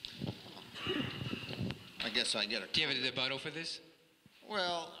you. I guess I get it. Do you have a rebuttal for this?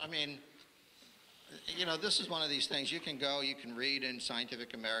 Well, I mean, this is one of these things. You can read in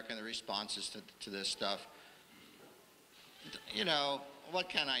Scientific American the responses to this stuff. What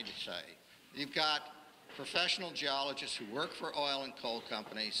can I say? You've got professional geologists who work for oil and coal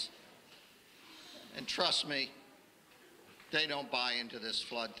companies, and trust me, they don't buy into this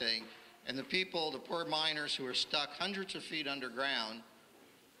flood thing. And the poor miners who are stuck hundreds of feet underground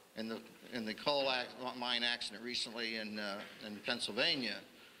in the coal mine accident recently in Pennsylvania,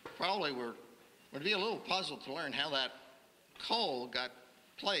 probably would be a little puzzled to learn how that coal got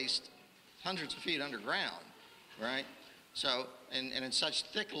placed hundreds of feet underground, right? So, and in such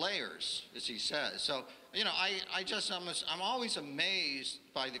thick layers, as he says. So, I'm always amazed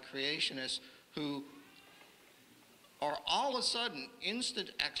by the creationists who are all of a sudden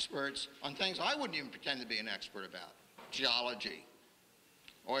instant experts on things I wouldn't even pretend to be an expert about. Geology,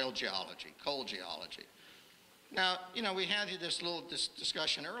 oil geology, coal geology. Now, we had this little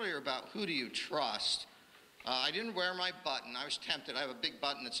discussion earlier about who do you trust. I didn't wear my button. I was tempted. I have a big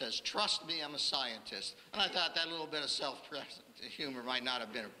button that says, "Trust me, I'm a scientist." And I thought that little bit of self-humor might not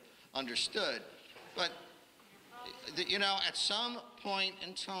have been understood. But, at some point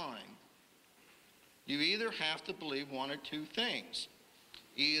in time, you either have to believe one or two things.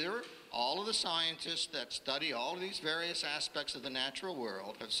 Either all of the scientists that study all of these various aspects of the natural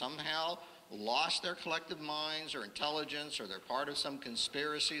world have somehow lost their collective minds or intelligence, or they're part of some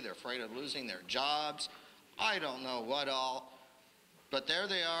conspiracy, they're afraid of losing their jobs, I don't know what all, but there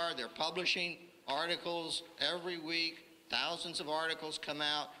they are, they're publishing articles every week, thousands of articles come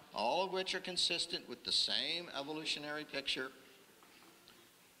out, all of which are consistent with the same evolutionary picture.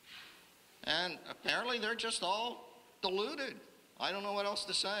 And apparently they're just all deluded. I don't know what else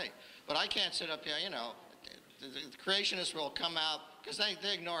to say. But I can't sit up here, the creationists will come out, because they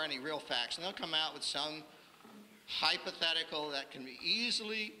ignore any real facts, and they'll come out with some hypothetical that can be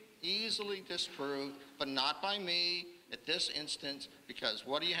easily disproved, but not by me at this instance, because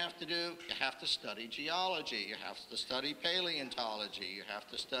what do you have to do? You have to study geology, you have to study paleontology, you have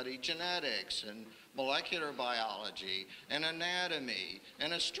to study genetics and molecular biology and anatomy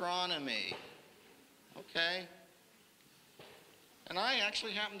and astronomy. Okay? And I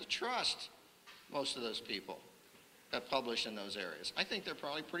actually happen to trust most of those people that publish in those areas. I think they're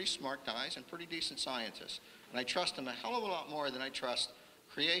probably pretty smart guys and pretty decent scientists. And I trust them a hell of a lot more than I trust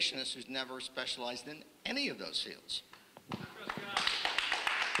creationists who's never specialized in any of those fields.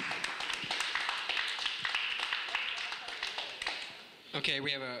 Okay,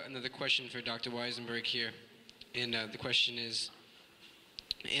 we have another question for Dr. Weisenberg here. And the question is,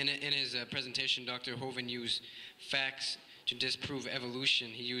 in his presentation, Dr. Hovind used facts to disprove evolution.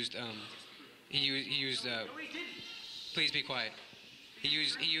 He used please be quiet. He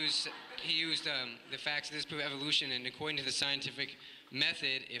used the facts to disprove evolution, and according to the scientific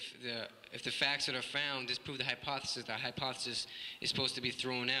method, if the facts that are found disprove the hypothesis is supposed to be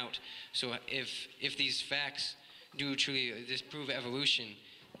thrown out. So if these facts do truly disprove evolution,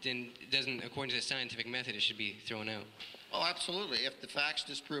 then it doesn't, according to the scientific method, it should be thrown out. Oh, absolutely. If the facts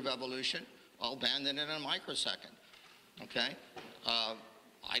disprove evolution, I'll abandon it in a microsecond. Okay?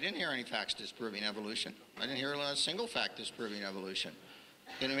 I didn't hear any facts disproving evolution. I didn't hear a single fact disproving evolution.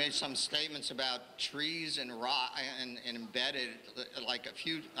 You know, made some statements about trees and rock and embedded like a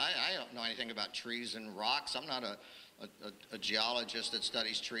few. I don't know anything about trees and rocks. I'm not a geologist that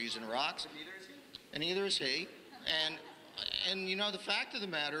studies trees and rocks. And neither is he. And you know, the fact of the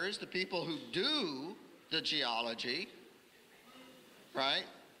matter is the people who do the geology, right,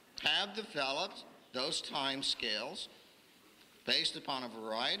 have developed those time scales based upon a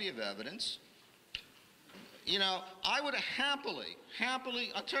variety of evidence. You know, I would happily,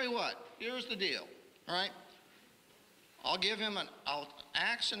 I'll tell you what, here's the deal, all right? I'll give him an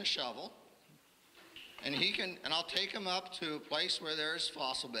axe and a shovel, and I'll take him up to a place where there's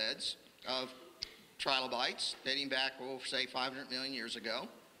fossil beds of trilobites dating back, say 500 million years ago,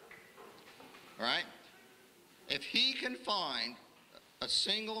 all right? If he can find a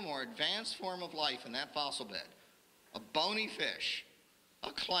single more advanced form of life in that fossil bed, a bony fish,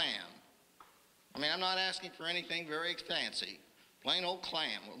 a clam, I mean, I'm not asking for anything very fancy. Plain old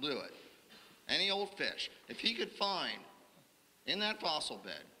clam will do it. Any old fish. If he could find in that fossil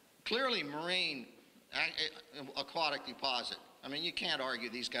bed, clearly marine aquatic deposit, I mean, you can't argue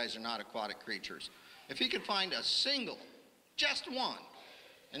these guys are not aquatic creatures. If he could find a single, just one,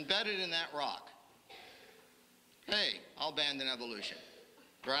 embedded in that rock, hey, I'll abandon evolution.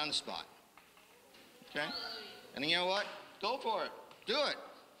 Right on the spot. Okay? And you know what? Go for it. Do it.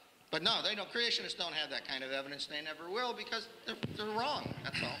 But no, they don't. Creationists don't have that kind of evidence. They never will because they're wrong.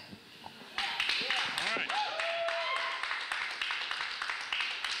 That's all. All right.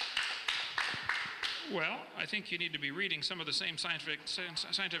 Well, I think you need to be reading some of the same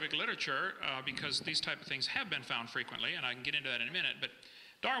scientific literature because these type of things have been found frequently, and I can get into that in a minute. But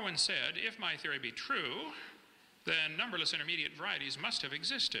Darwin said, if my theory be true, then numberless intermediate varieties must have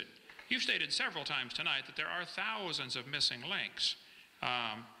existed. You've stated several times tonight that there are thousands of missing links.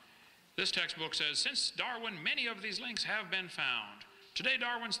 This textbook says, since Darwin, many of these links have been found. Today,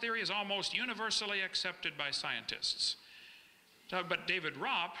 Darwin's theory is almost universally accepted by scientists. But David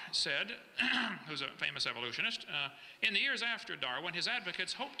Ropp said, who's a famous evolutionist, in the years after Darwin, his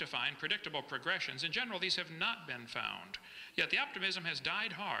advocates hoped to find predictable progressions. In general, these have not been found. Yet the optimism has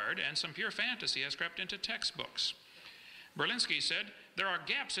died hard, and some pure fantasy has crept into textbooks. Berlinski said, there are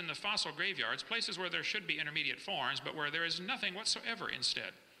gaps in the fossil graveyards, places where there should be intermediate forms, but where there is nothing whatsoever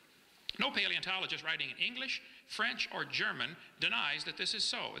instead. No paleontologist writing in English, French, or German denies that this is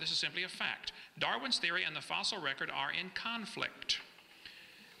so. This is simply a fact. Darwin's theory and the fossil record are in conflict.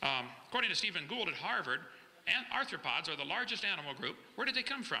 According to Stephen Gould at Harvard, arthropods are the largest animal group. Where did they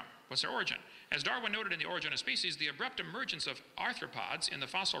come from? What's their origin? As Darwin noted in The Origin of Species, the abrupt emergence of arthropods in the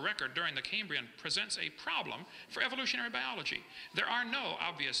fossil record during the Cambrian presents a problem for evolutionary biology. There are no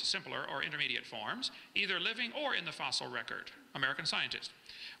obvious simpler or intermediate forms, either living or in the fossil record. American scientist.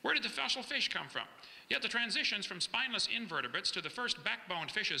 Where did the fossil fish come from? Yet the transitions from spineless invertebrates to the first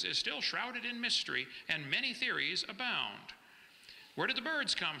backboned fishes is still shrouded in mystery, and many theories abound. Where did the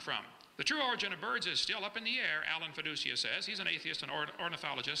birds come from? The true origin of birds is still up in the air, Alan Fiducia says. He's an atheist and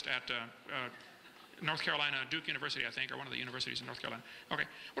ornithologist at North Carolina, Duke University, I think, or one of the universities in North Carolina. Okay,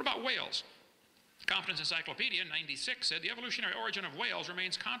 what about whales? Confidence Encyclopedia in '96 said the evolutionary origin of whales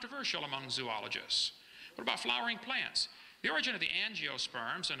remains controversial among zoologists. What about flowering plants? The origin of the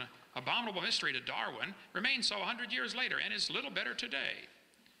angiosperms, an abominable mystery to Darwin, remains so 100 years later and is little better today.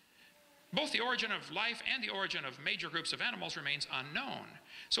 Both the origin of life and the origin of major groups of animals remains unknown.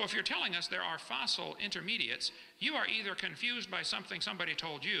 So if you're telling us there are fossil intermediates, you are either confused by something somebody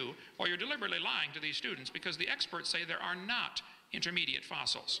told you, or you're deliberately lying to these students because the experts say there are not intermediate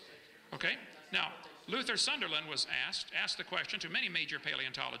fossils. Okay? Now, Luther Sunderland was asked the question to many major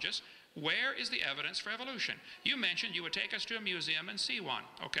paleontologists, where is the evidence for evolution? You mentioned you would take us to a museum and see one,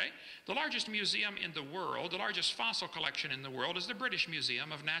 okay? The largest museum in the world, the largest fossil collection in the world, is the British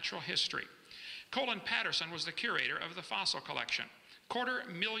Museum of Natural History. Colin Patterson was the curator of the fossil collection.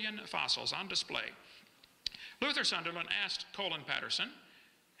 250,000 fossils on display. Luther Sunderland asked Colin Patterson,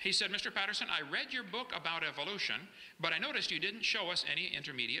 he said, Mr. Patterson, I read your book about evolution, but I noticed you didn't show us any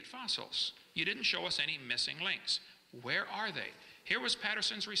intermediate fossils. You didn't show us any missing links. Where are they? Here was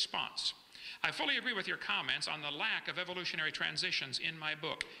Patterson's response. I fully agree with your comments on the lack of evolutionary transitions in my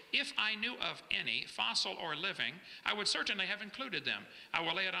book. If I knew of any, fossil or living, I would certainly have included them. I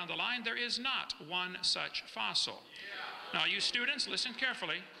will lay it on the line, there is not one such fossil. Now, you students, listen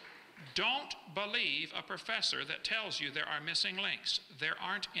carefully. Don't believe a professor that tells you there are missing links. There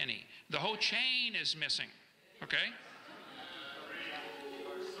aren't any. The whole chain is missing, okay?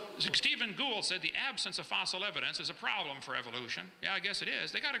 Stephen Gould said the absence of fossil evidence is a problem for evolution. Yeah, I guess it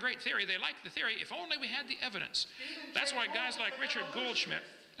is. They got a great theory. They like the theory. If only we had the evidence. That's why guys like Richard Goldschmidt,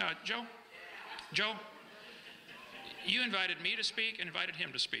 Joe, you invited me to speak, invited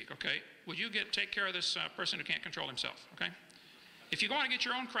him to speak, okay? Would you take care of this person who can't control himself, okay? If you go on and get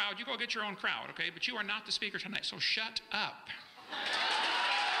your own crowd, you go get your own crowd, okay? But you are not the speaker tonight, so shut up.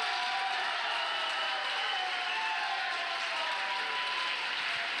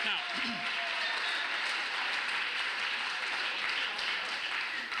 Now,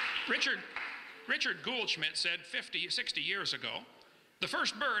 Richard Goldschmidt said 60 years ago, the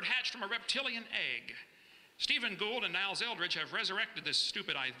first bird hatched from a reptilian egg. Stephen Gould and Niles Eldredge have resurrected this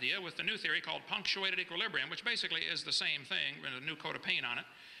stupid idea with the new theory called punctuated equilibrium, which basically is the same thing with a new coat of paint on it,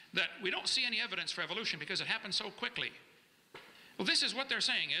 that we don't see any evidence for evolution because it happened so quickly. Well, this is what they're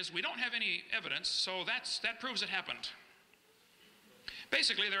saying is we don't have any evidence, so that proves it happened.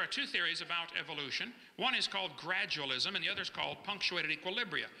 Basically, there are two theories about evolution. One is called gradualism, and the other is called punctuated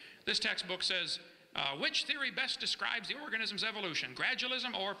equilibria. This textbook says, which theory best describes the organism's evolution,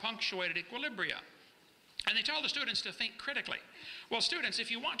 gradualism or punctuated equilibria? And they tell the students to think critically. Well, students,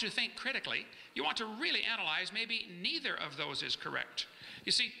 if you want to think critically, you want to really analyze maybe neither of those is correct.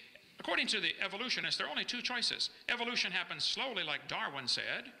 You see, according to the evolutionists, there are only two choices. Evolution happens slowly, like Darwin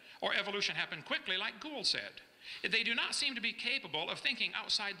said, or evolution happened quickly, like Gould said. They do not seem to be capable of thinking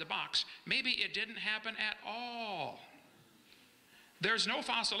outside the box. Maybe it didn't happen at all. There's no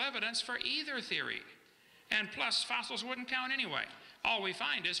fossil evidence for either theory. And plus, fossils wouldn't count anyway. All we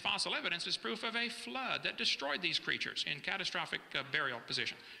find is fossil evidence is proof of a flood that destroyed these creatures in catastrophic burial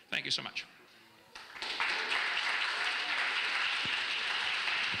position. Thank you so much.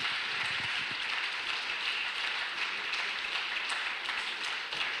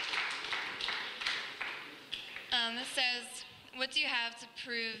 This says, what do you have to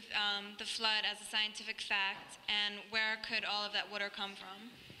prove the flood as a scientific fact, and where could all of that water come from?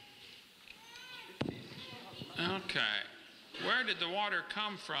 Okay. Where did the water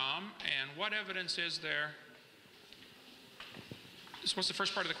come from, and what evidence is there? What's the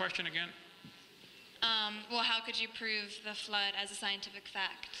first part of the question again? Well, how could you prove the flood as a scientific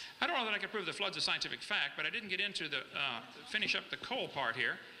fact? I don't know that I could prove the flood's a scientific fact, but I didn't get into finish up the coal part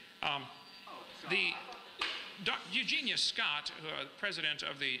here. Eugenia Scott, president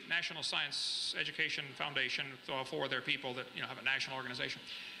of the National Science Education Foundation, for their people that have a national organization,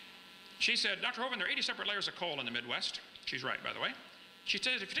 she said, Dr. Hovind, there are 80 separate layers of coal in the Midwest. She's right, by the way. She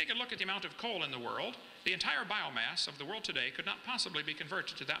says if you take a look at the amount of coal in the world, the entire biomass of the world today could not possibly be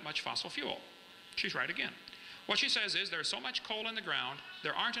converted to that much fossil fuel. She's right again. What she says is there's so much coal in the ground,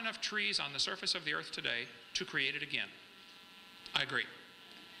 there aren't enough trees on the surface of the earth today to create it again. I agree.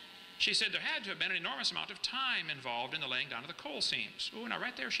 She said there had to have been an enormous amount of time involved in the laying down of the coal seams. Ooh, now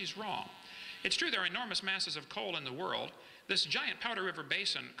right there she's wrong. It's true there are enormous masses of coal in the world. This giant Powder River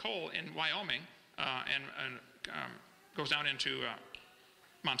Basin coal in Wyoming goes down into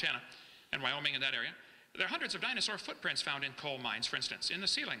Montana and Wyoming in that area. There are hundreds of dinosaur footprints found in coal mines, for instance, in the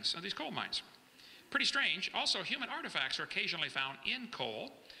ceilings of these coal mines. Pretty strange. Also, human artifacts are occasionally found in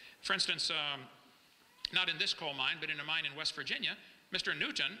coal. For instance, not in this coal mine, but in a mine in West Virginia, Mr.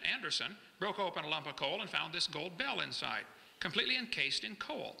 Newton Anderson broke open a lump of coal and found this gold bell inside, completely encased in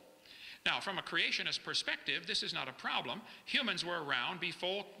coal. Now, from a creationist perspective, this is not a problem. Humans were around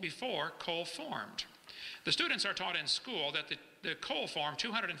before coal formed. The students are taught in school that the coal formed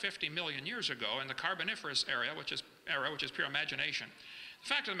 250 million years ago in the Carboniferous era, which is pure imagination. The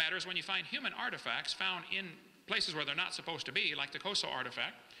fact of the matter is when you find human artifacts found in places where they're not supposed to be, like the Coso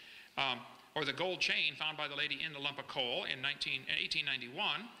artifact, or the gold chain found by the lady in the lump of coal in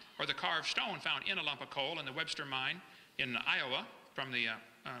 1891, or the carved stone found in a lump of coal in the Webster mine in Iowa from the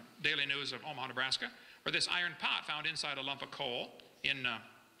Daily News of Omaha, Nebraska, or this iron pot found inside a lump of coal in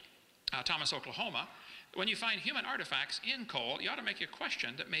Thomas, Oklahoma. When you find human artifacts in coal, you ought to make you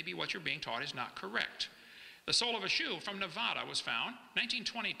question that maybe what you're being taught is not correct. The sole of a shoe from Nevada was found.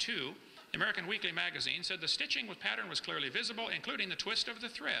 1922, the American Weekly magazine said the stitching with pattern was clearly visible, including the twist of the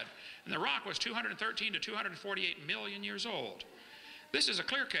thread. And the rock was 213 to 248 million years old. This is a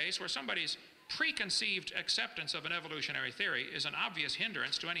clear case where somebody's preconceived acceptance of an evolutionary theory is an obvious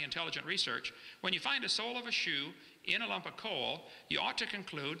hindrance to any intelligent research. When you find a sole of a shoe in a lump of coal, you ought to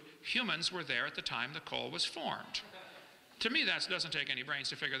conclude humans were there at the time the coal was formed. To me, that doesn't take any brains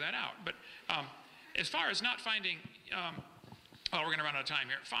to figure that out. But as far as not finding, we're going to run out of time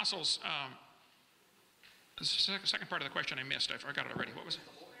here. Fossils, the second part of the question I missed. I forgot it already. What was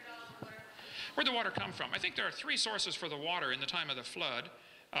it? Where'd the water come from? I think there are three sources for the water in the time of the flood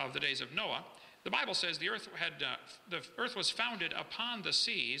of the days of Noah. The Bible says the earth was founded upon the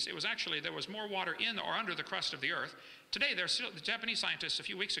seas. It was actually, there was more water in or under the crust of the earth. Today, the Japanese scientists a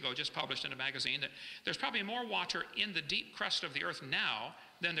few weeks ago just published in a magazine that there's probably more water in the deep crust of the earth now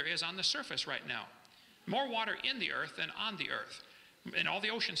than there is on the surface right now. More water in the earth than on the earth, in all the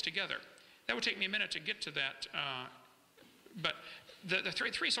oceans together. That would take me a minute to get to that, but the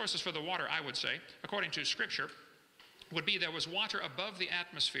three sources for the water, I would say, according to Scripture, would be there was water above the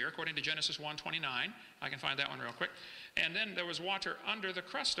atmosphere, according to Genesis 1:29. I can find that one real quick. And then there was water under the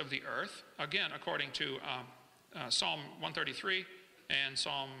crust of the earth, again, according to Psalm 133 and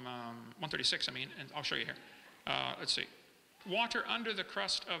Psalm 136, and I'll show you here. Let's see. Water under the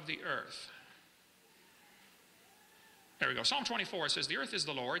crust of the earth. There we go. Psalm 24 says, the earth is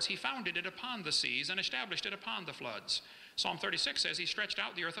the Lord's. He founded it upon the seas and established it upon the floods. Psalm 36 says he stretched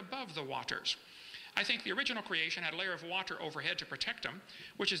out the earth above the waters. I think the original creation had a layer of water overhead to protect them,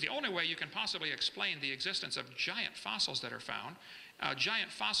 which is the only way you can possibly explain the existence of giant fossils that are found, giant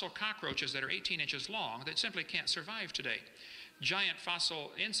fossil cockroaches that are 18 inches long that simply can't survive today. Giant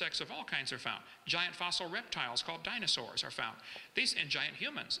fossil insects of all kinds are found. Giant fossil reptiles called dinosaurs are found. And giant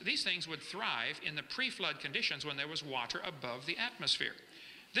humans. These things would thrive in the pre-flood conditions when there was water above the atmosphere.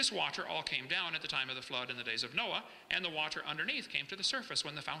 This water all came down at the time of the flood in the days of Noah, and the water underneath came to the surface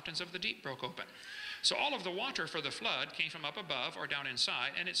when the fountains of the deep broke open. So all of the water for the flood came from up above or down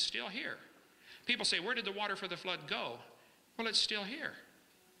inside, and it's still here. People say, where did the water for the flood go? Well, it's still here.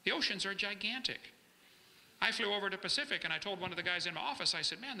 The oceans are gigantic. I flew over to Pacific, and I told one of the guys in my office, I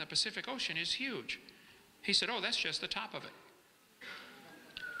said, man, the Pacific Ocean is huge. He said, oh, that's just the top of it.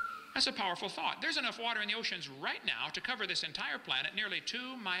 That's a powerful thought. There's enough water in the oceans right now to cover this entire planet nearly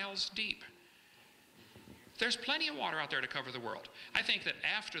 2 miles deep. There's plenty of water out there to cover the world. I think that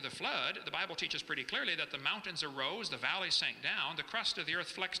after the flood, the Bible teaches pretty clearly that the mountains arose, the valleys sank down, the crust of the earth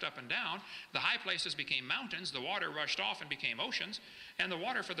flexed up and down, the high places became mountains, the water rushed off and became oceans, and the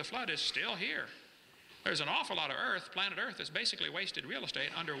water for the flood is still here. There's an awful lot of earth, planet Earth, that's basically wasted real estate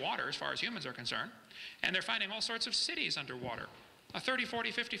underwater as far as humans are concerned, and they're finding all sorts of cities underwater. 30,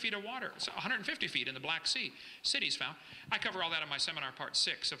 40, 50 feet of water, 150 feet in the Black Sea, cities found. I cover all that in my seminar part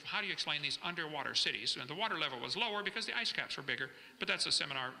 6 of how do you explain these underwater cities. And the water level was lower because the ice caps were bigger, but that's a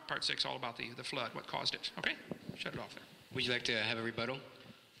seminar part 6 all about the flood, what caused it. Okay, shut it off there. Would you like to have a rebuttal?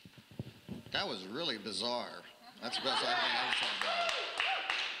 That was really bizarre. That's the best I can ever say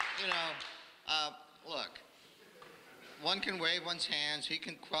about it. Look, one can wave one's hands. He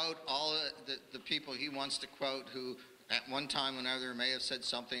can quote all the people he wants to quote who at one time or another may have said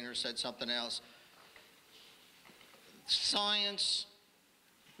something or said something else. Science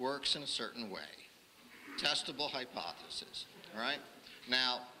works in a certain way. Testable hypothesis, all right?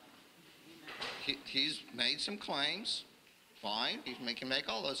 Now, he's made some claims. Fine, he can make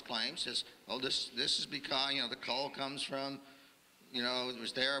all those claims. This is because, the coal comes from, it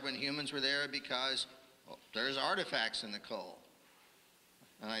was there when humans were there because there's artifacts in the coal.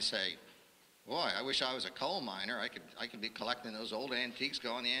 And I say, boy, I wish I was a coal miner. I could be collecting those old antiques,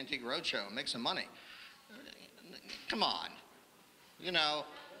 go on the Antique Roadshow and make some money. Come on.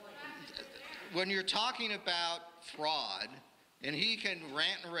 When you're talking about fraud, and he can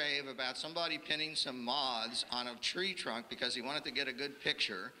rant and rave about somebody pinning some moths on a tree trunk because he wanted to get a good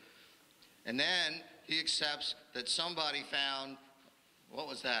picture, and then he accepts that somebody found, what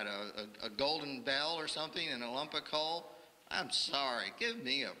was that, a golden bell or something in a lump of coal? I'm sorry, give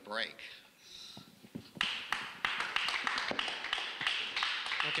me a break.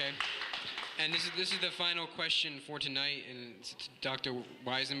 Okay, and this is the final question for tonight, and it's to Dr.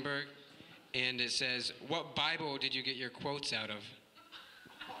 Weisenberg, and it says, what Bible did you get your quotes out of?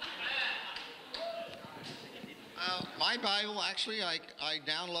 My Bible, actually, I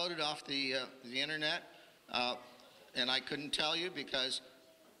downloaded off the internet, and I couldn't tell you because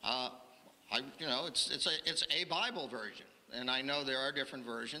It's a Bible version, and I know there are different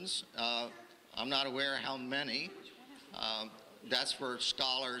versions. I'm not aware how many. That's for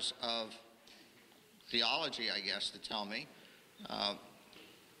scholars of theology, I guess, to tell me.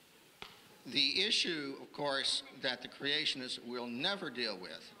 The issue, of course, that the creationists will never deal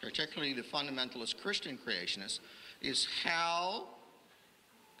with, particularly the fundamentalist Christian creationists, is how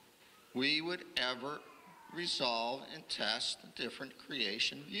we would ever resolve and test different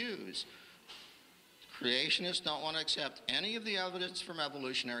creation views. Creationists don't want to accept any of the evidence from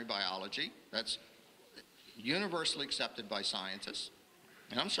evolutionary biology. That's universally accepted by scientists.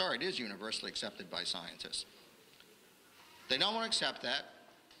 And I'm sorry, it is universally accepted by scientists. They don't want to accept that,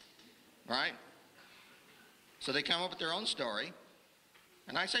 right? So they come up with their own story.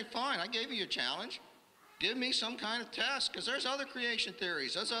 And I say, fine, I gave you a challenge. Give me some kind of test, because there's other creation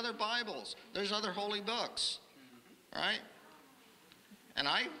theories, there's other Bibles, there's other holy books, right? And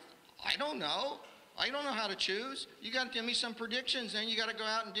I don't know. I don't know how to choose. You got to give me some predictions, then you got to go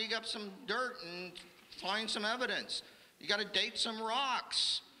out and dig up some dirt and find some evidence. You got to date some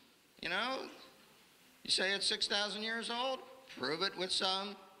rocks, you know? You say it's 6,000 years old, prove it with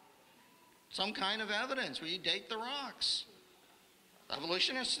some kind of evidence where you date the rocks.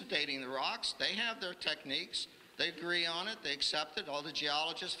 Evolutionists are dating the rocks. They have their techniques. They agree on it. They accept it. All the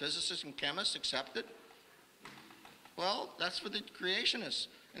geologists, physicists, and chemists accept it. Well, that's for the creationists.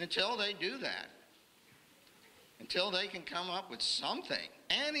 And until they do that, until they can come up with something,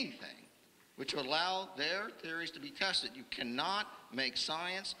 anything, which will allow their theories to be tested, you cannot make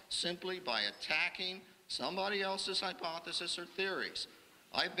science simply by attacking somebody else's hypothesis or theories.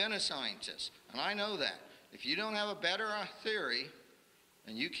 I've been a scientist, and I know that. If you don't have a better theory,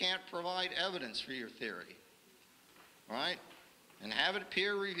 and you can't provide evidence for your theory, right, and have it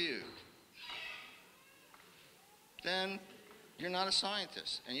peer reviewed, then you're not a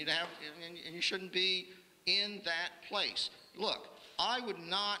scientist, and you shouldn't be in that place. Look, I would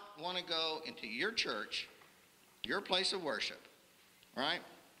not want to go into your church, your place of worship, right,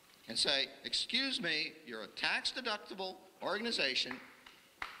 and say, excuse me, you're a tax-deductible organization.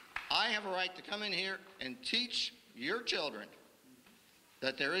 I have a right to come in here and teach your children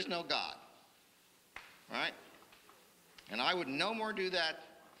that there is no God, right? And I would no more do that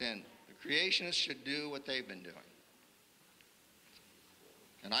than the creationists should do what they've been doing.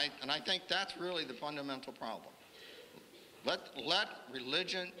 And I think that's really the fundamental problem. Let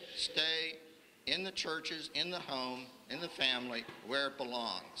religion stay in the churches, in the home, in the family, where it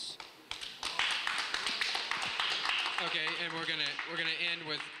belongs. Okay, and we're gonna end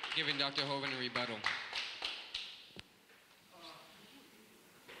with giving Dr. Hovind a rebuttal.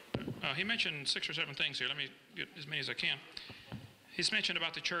 He mentioned 6 or 7 things here. Let me get as many as I can. He's mentioned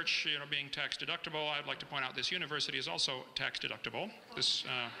about the church, being tax deductible. I'd like to point out this university is also tax deductible.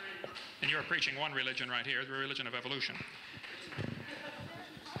 And you're preaching one religion right here, the religion of evolution.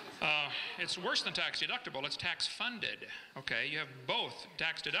 It's worse than tax deductible. It's tax funded. Okay, you have both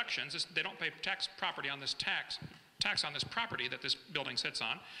tax deductions. They don't pay tax on this property that this building sits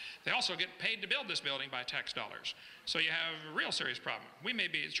on. They also get paid to build this building by tax dollars. So you have a real serious problem.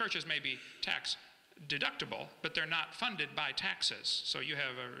 Churches may be tax deductible, but they're not funded by taxes. So you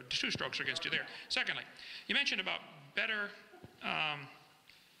have 2 strokes against you there. Secondly, you mentioned about better, I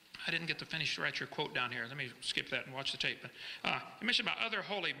didn't get to finish to write your quote down here. Let me skip that and watch the tape. You mentioned about other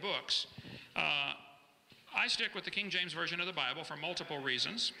holy books. I stick with the King James Version of the Bible for multiple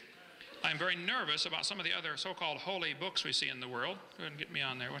reasons. I'm very nervous about some of the other so-called holy books we see in the world. Go ahead and get me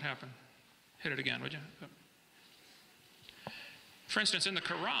on there. What happened? Hit it again, would you? For instance, in the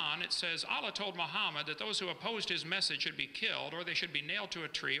Quran, it says, Allah told Muhammad that those who opposed his message should be killed, or they should be nailed to a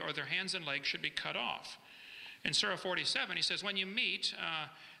tree, or their hands and legs should be cut off. In Surah 47, he says, when you meet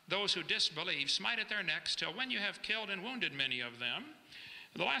those who disbelieve, smite at their necks till when you have killed and wounded many of them.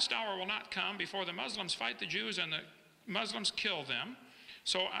 The last hour will not come before the Muslims fight the Jews and the Muslims kill them.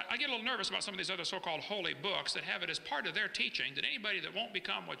 So I get a little nervous about some of these other so-called holy books that have it as part of their teaching that anybody that won't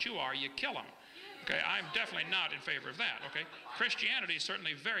become what you are, you kill them. Okay, I'm definitely not in favor of that, okay? Christianity is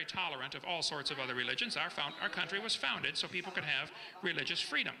certainly very tolerant of all sorts of other religions. Our country was founded so people could have religious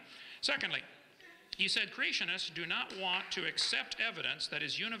freedom. Secondly, you said creationists do not want to accept evidence that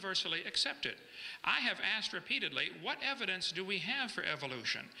is universally accepted. I have asked repeatedly, what evidence do we have for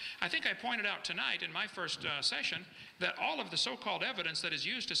evolution? I think I pointed out tonight in my first session that all of the so-called evidence that is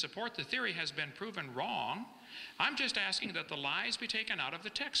used to support the theory has been proven wrong. I'm just asking that the lies be taken out of the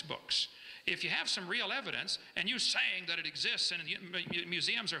textbooks. If you have some real evidence and you're saying that it exists and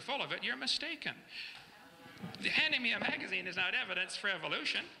museums are full of it, you're mistaken. Handing me a magazine is not evidence for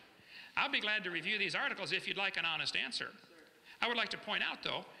evolution. I'll be glad to review these articles if you'd like an honest answer. I would like to point out,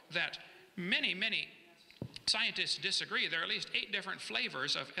 though, that many, many scientists disagree. There are at least 8 different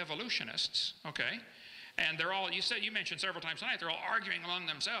flavors of evolutionists, okay? And they're all, you mentioned several times tonight, they're all arguing among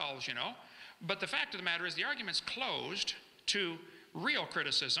themselves, you know. But the fact of the matter is the argument's closed to real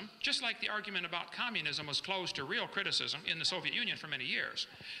criticism, just like the argument about communism was closed to real criticism in the Soviet Union for many years.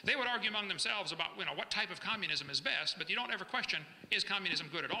 They would argue among themselves about, you know, what type of communism is best, but you don't ever question, is communism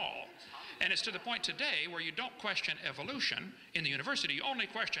good at all? And it's to the point today where you don't question evolution in the university, you only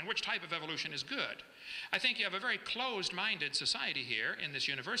question which type of evolution is good. I think you have a very closed-minded society here in this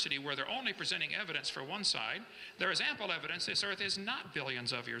university where they're only presenting evidence for one side. There is ample evidence this Earth is not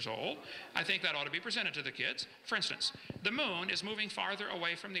billions of years old. I think that ought to be presented to the kids. For instance, the moon is moving farther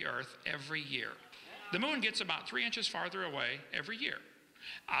away from the Earth every year. The moon gets about 3 inches farther away every year.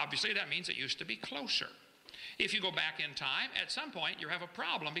 Obviously, that means it used to be closer. If you go back in time, at some point you have a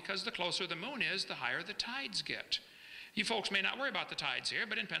problem because the closer the moon is, the higher the tides get. You folks may not worry about the tides here,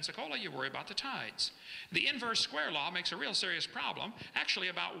 but in Pensacola you worry about the tides. The inverse square law makes a real serious problem. Actually,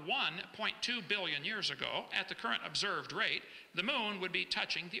 about 1.2 billion years ago, at the current observed rate, the moon would be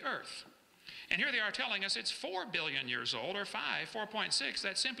touching the Earth. And here they are telling us it's 4 billion years old, or 4.6.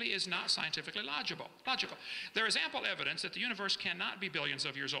 That simply is not scientifically logical. There is ample evidence that the universe cannot be billions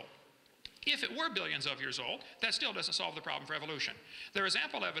of years old. If it were billions of years old, that still doesn't solve the problem for evolution. There is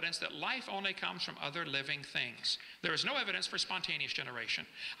ample evidence that life only comes from other living things. There is no evidence for spontaneous generation.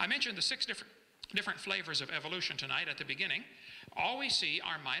 I mentioned the 6 different flavors of evolution tonight at the beginning. All we see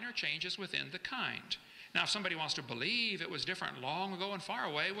are minor changes within the kind. Now, if somebody wants to believe it was different long ago and far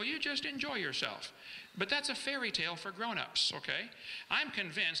away, well, you just enjoy yourself. But that's a fairy tale for grown-ups, okay? I'm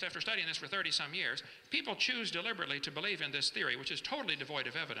convinced, after studying this for 30-some years, people choose deliberately to believe in this theory, which is totally devoid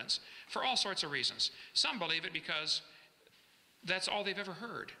of evidence, for all sorts of reasons. Some believe it because that's all they've ever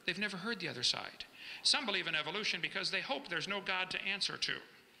heard. They've never heard the other side. Some believe in evolution because they hope there's no God to answer to.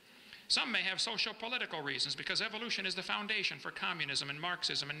 Some may have social-political reasons because evolution is the foundation for communism and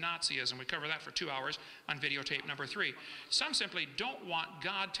Marxism and Nazism. We cover that for 2 hours on videotape number 3. Some simply don't want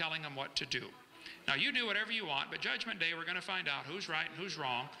God telling them what to do. Now, you do whatever you want, but Judgment Day we're going to find out who's right and who's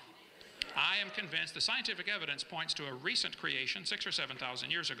wrong. I am convinced the scientific evidence points to a recent creation, 6,000 or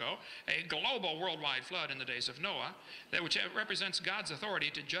 7,000 years ago, a global worldwide flood in the days of Noah, which represents God's authority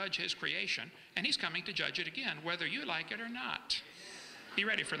to judge his creation, and he's coming to judge it again, whether you like it or not. Be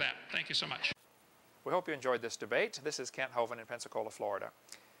ready for that. Thank you so much. We hope you enjoyed this debate. This is Kent Hovind in Pensacola, Florida.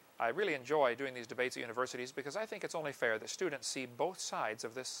 I really enjoy doing these debates at universities because I think it's only fair that students see both sides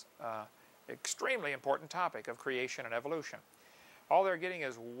of this extremely important topic of creation and evolution. All they're getting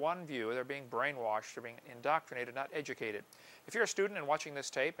is one view. They're being brainwashed. They're being indoctrinated, not educated. If you're a student and watching this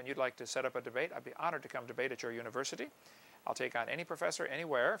tape and you'd like to set up a debate, I'd be honored to come debate at your university. I'll take on any professor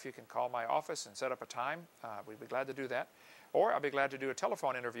anywhere. If you can call my office and set up a time, we'd be glad to do that. Or I'll be glad to do a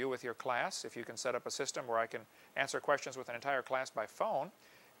telephone interview with your class. If you can set up a system where I can answer questions with an entire class by phone,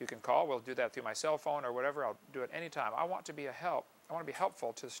 you can call. We'll do that through my cell phone or whatever. I'll do it anytime. I want to be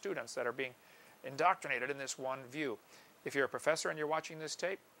helpful to students that are being indoctrinated in this one view. If you're a professor and you're watching this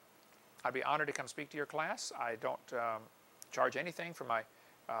tape, I'd be honored to come speak to your class. I don't charge anything for my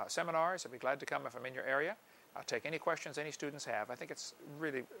seminars. I'd be glad to come if I'm in your area. I'll take any questions any students have. I think it's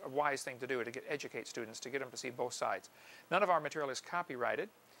really a wise thing to do to educate students, to get them to see both sides. None of our material is copyrighted.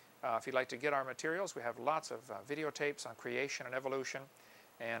 If you'd like to get our materials, we have lots of videotapes on creation and evolution,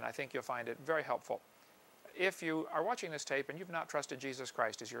 and I think you'll find it very helpful. If you are watching this tape and you've not trusted Jesus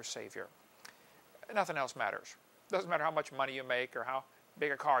Christ as your Savior, nothing else matters. It doesn't matter how much money you make or how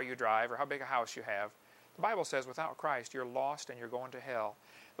big a car you drive or how big a house you have. The Bible says without Christ you're lost and you're going to hell.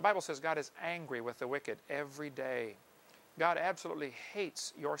 The Bible says God is angry with the wicked every day. God absolutely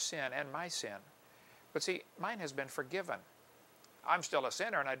hates your sin and my sin. But see, mine has been forgiven. I'm still a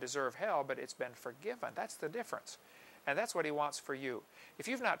sinner and I deserve hell, but it's been forgiven. That's the difference. And that's what he wants for you. If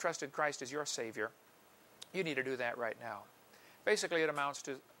you've not trusted Christ as your Savior, you need to do that right now. Basically, it amounts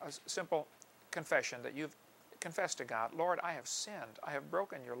to a simple confession that you've confessed to God, Lord, I have sinned. I have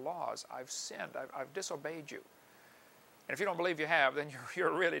broken your laws. I've sinned. I've disobeyed you. And if you don't believe you have, then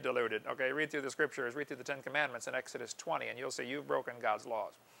you're really deluded. Okay, read through the Scriptures, read through the 10 Commandments in Exodus 20, and you'll see you've broken God's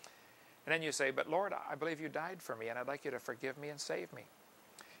laws. And then you say, but Lord, I believe you died for me, and I'd like you to forgive me and save me.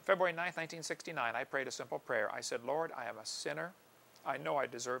 February 9th, 1969, I prayed a simple prayer. I said, Lord, I am a sinner. I know I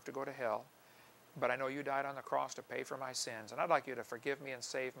deserve to go to hell, but I know you died on the cross to pay for my sins, and I'd like you to forgive me and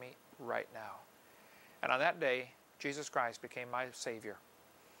save me right now. And on that day, Jesus Christ became my Savior.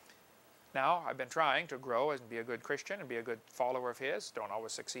 Now, I've been trying to grow and be a good Christian and be a good follower of His. Don't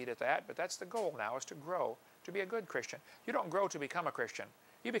always succeed at that, but that's the goal now, is to grow, to be a good Christian. You don't grow to become a Christian.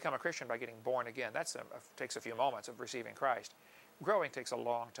 You become a Christian by getting born again. That takes a few moments of receiving Christ. Growing takes a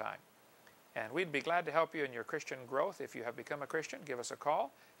long time. And we'd be glad to help you in your Christian growth. If you have become a Christian, give us a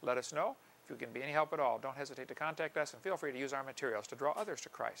call. Let us know. If you can be any help at all, don't hesitate to contact us, and feel free to use our materials to draw others to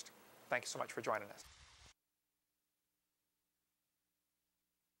Christ. Thank you so much for joining us.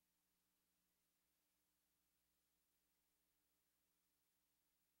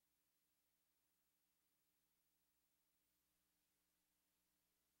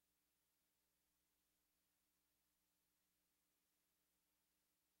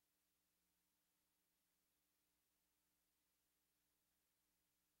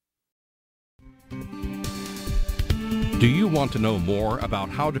 Do you want to know more about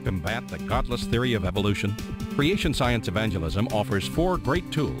how to combat the godless theory of evolution? Creation Science Evangelism offers 4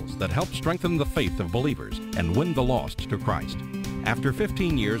 great tools that help strengthen the faith of believers and win the lost to Christ. After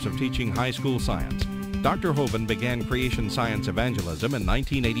 15 years of teaching high school science, Dr. Hovind began Creation Science Evangelism in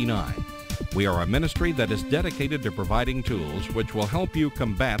 1989. We are a ministry that is dedicated to providing tools which will help you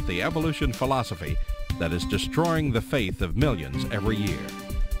combat the evolution philosophy that is destroying the faith of millions every year.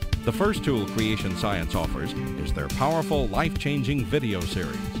 The first tool Creation Science offers is their powerful, life-changing video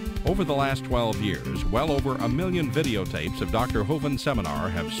series. Over the last 12 years, well over 1 million videotapes of Dr. Hovind's seminar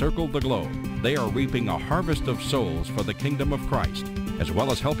have circled the globe. They are reaping a harvest of souls for the kingdom of Christ, as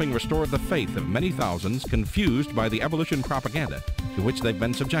well as helping restore the faith of many thousands confused by the evolution propaganda to which they've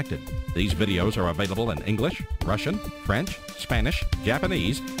been subjected. These videos are available in English, Russian, French, Spanish,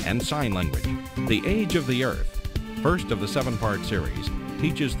 Japanese, and sign language. The Age of the Earth, first of the 7-part series,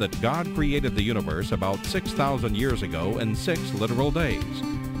 teaches that God created the universe about 6,000 years ago in 6 literal days.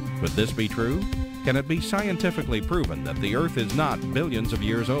 Could this be true? Can it be scientifically proven that the Earth is not billions of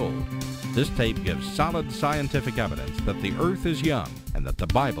years old? This tape gives solid scientific evidence that the Earth is young and that the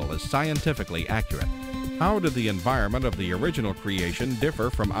Bible is scientifically accurate. How did the environment of the original creation differ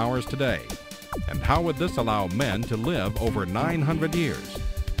from ours today? And how would this allow men to live over 900 years?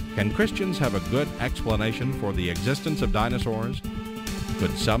 Can Christians have a good explanation for the existence of dinosaurs?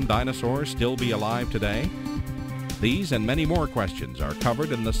 Could some dinosaurs still be alive today? These and many more questions are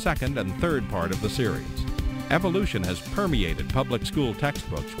covered in the 2nd and 3rd part of the series. Evolution has permeated public school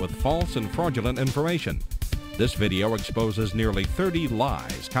textbooks with false and fraudulent information. This video exposes nearly 30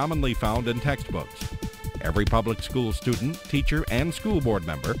 lies commonly found in textbooks. Every public school student, teacher, and school board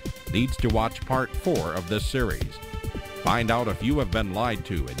member needs to watch part 4 of this series. Find out if you have been lied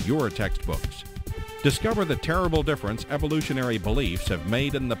to in your textbooks. Discover the terrible difference evolutionary beliefs have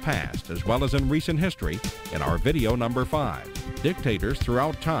made in the past as well as in recent history in our video number 5. Dictators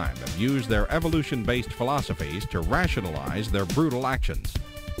throughout time have used their evolution-based philosophies to rationalize their brutal actions.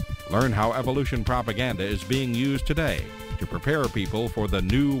 Learn how evolution propaganda is being used today to prepare people for the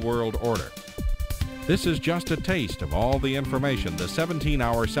New World Order. This is just a taste of all the information the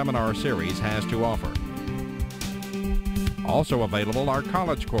 17-hour seminar series has to offer. Also available are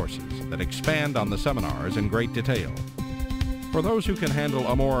college courses that expand on the seminars in great detail. For those who can handle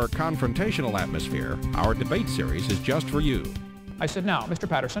a more confrontational atmosphere, our debate series is just for you. I said, now, Mr.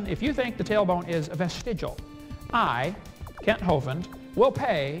 Patterson, if you think the tailbone is vestigial, I, Kent Hovind, will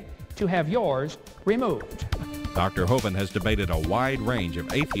pay to have yours removed. Dr. Hovind has debated a wide range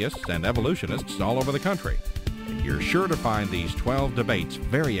of atheists and evolutionists all over the country, and you're sure to find these 12 debates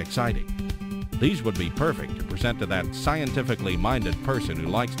very exciting. These would be perfect to present to that scientifically minded person who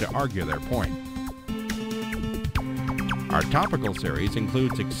likes to argue their point. Our topical series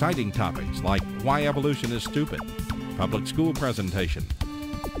includes exciting topics like why evolution is stupid, public school presentation,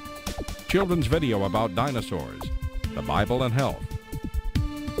 children's video about dinosaurs, the Bible and health,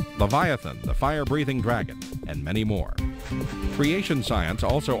 Leviathan, the fire-breathing dragon, and many more. Creation Science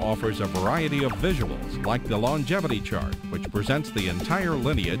also offers a variety of visuals like the longevity chart, which presents the entire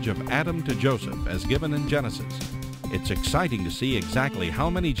lineage of Adam to Joseph as given in Genesis. It's exciting to see exactly how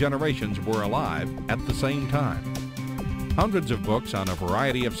many generations were alive at the same time. Hundreds of books on a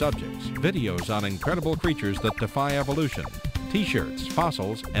variety of subjects, videos on incredible creatures that defy evolution, t-shirts,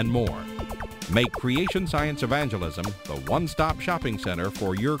 fossils, and more. Make Creation Science Evangelism the one-stop shopping center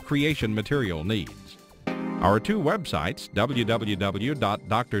for your creation material needs. Our 2 websites,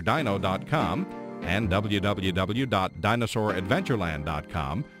 www.drdino.com and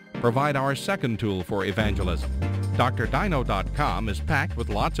www.dinosauradventureland.com, provide our second tool for evangelism. drdino.com is packed with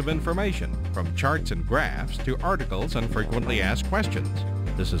lots of information, from charts and graphs to articles and frequently asked questions.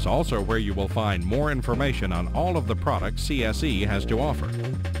 This is also where you will find more information on all of the products CSE has to offer.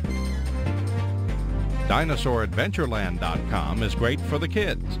 Dinosauradventureland.com is great for the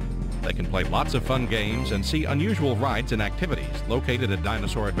kids. They can play lots of fun games and see unusual rides and activities located at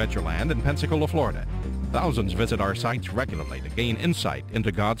Dinosaur Adventureland in Pensacola, Florida. Thousands visit our sites regularly to gain insight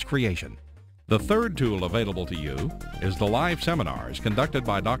into God's creation. The third tool available to you is the live seminars conducted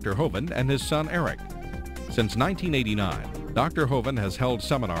by Dr. Hovind and his son Eric. Since 1989, Dr. Hovind has held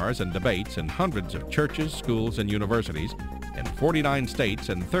seminars and debates in hundreds of churches, schools, and universities in 49 states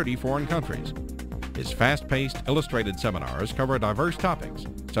and 30 foreign countries. His fast-paced, illustrated seminars cover diverse topics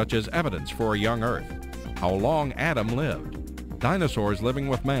such as evidence for a young Earth, how long Adam lived, dinosaurs living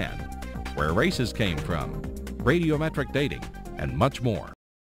with man, where races came from, radiometric dating, and much more.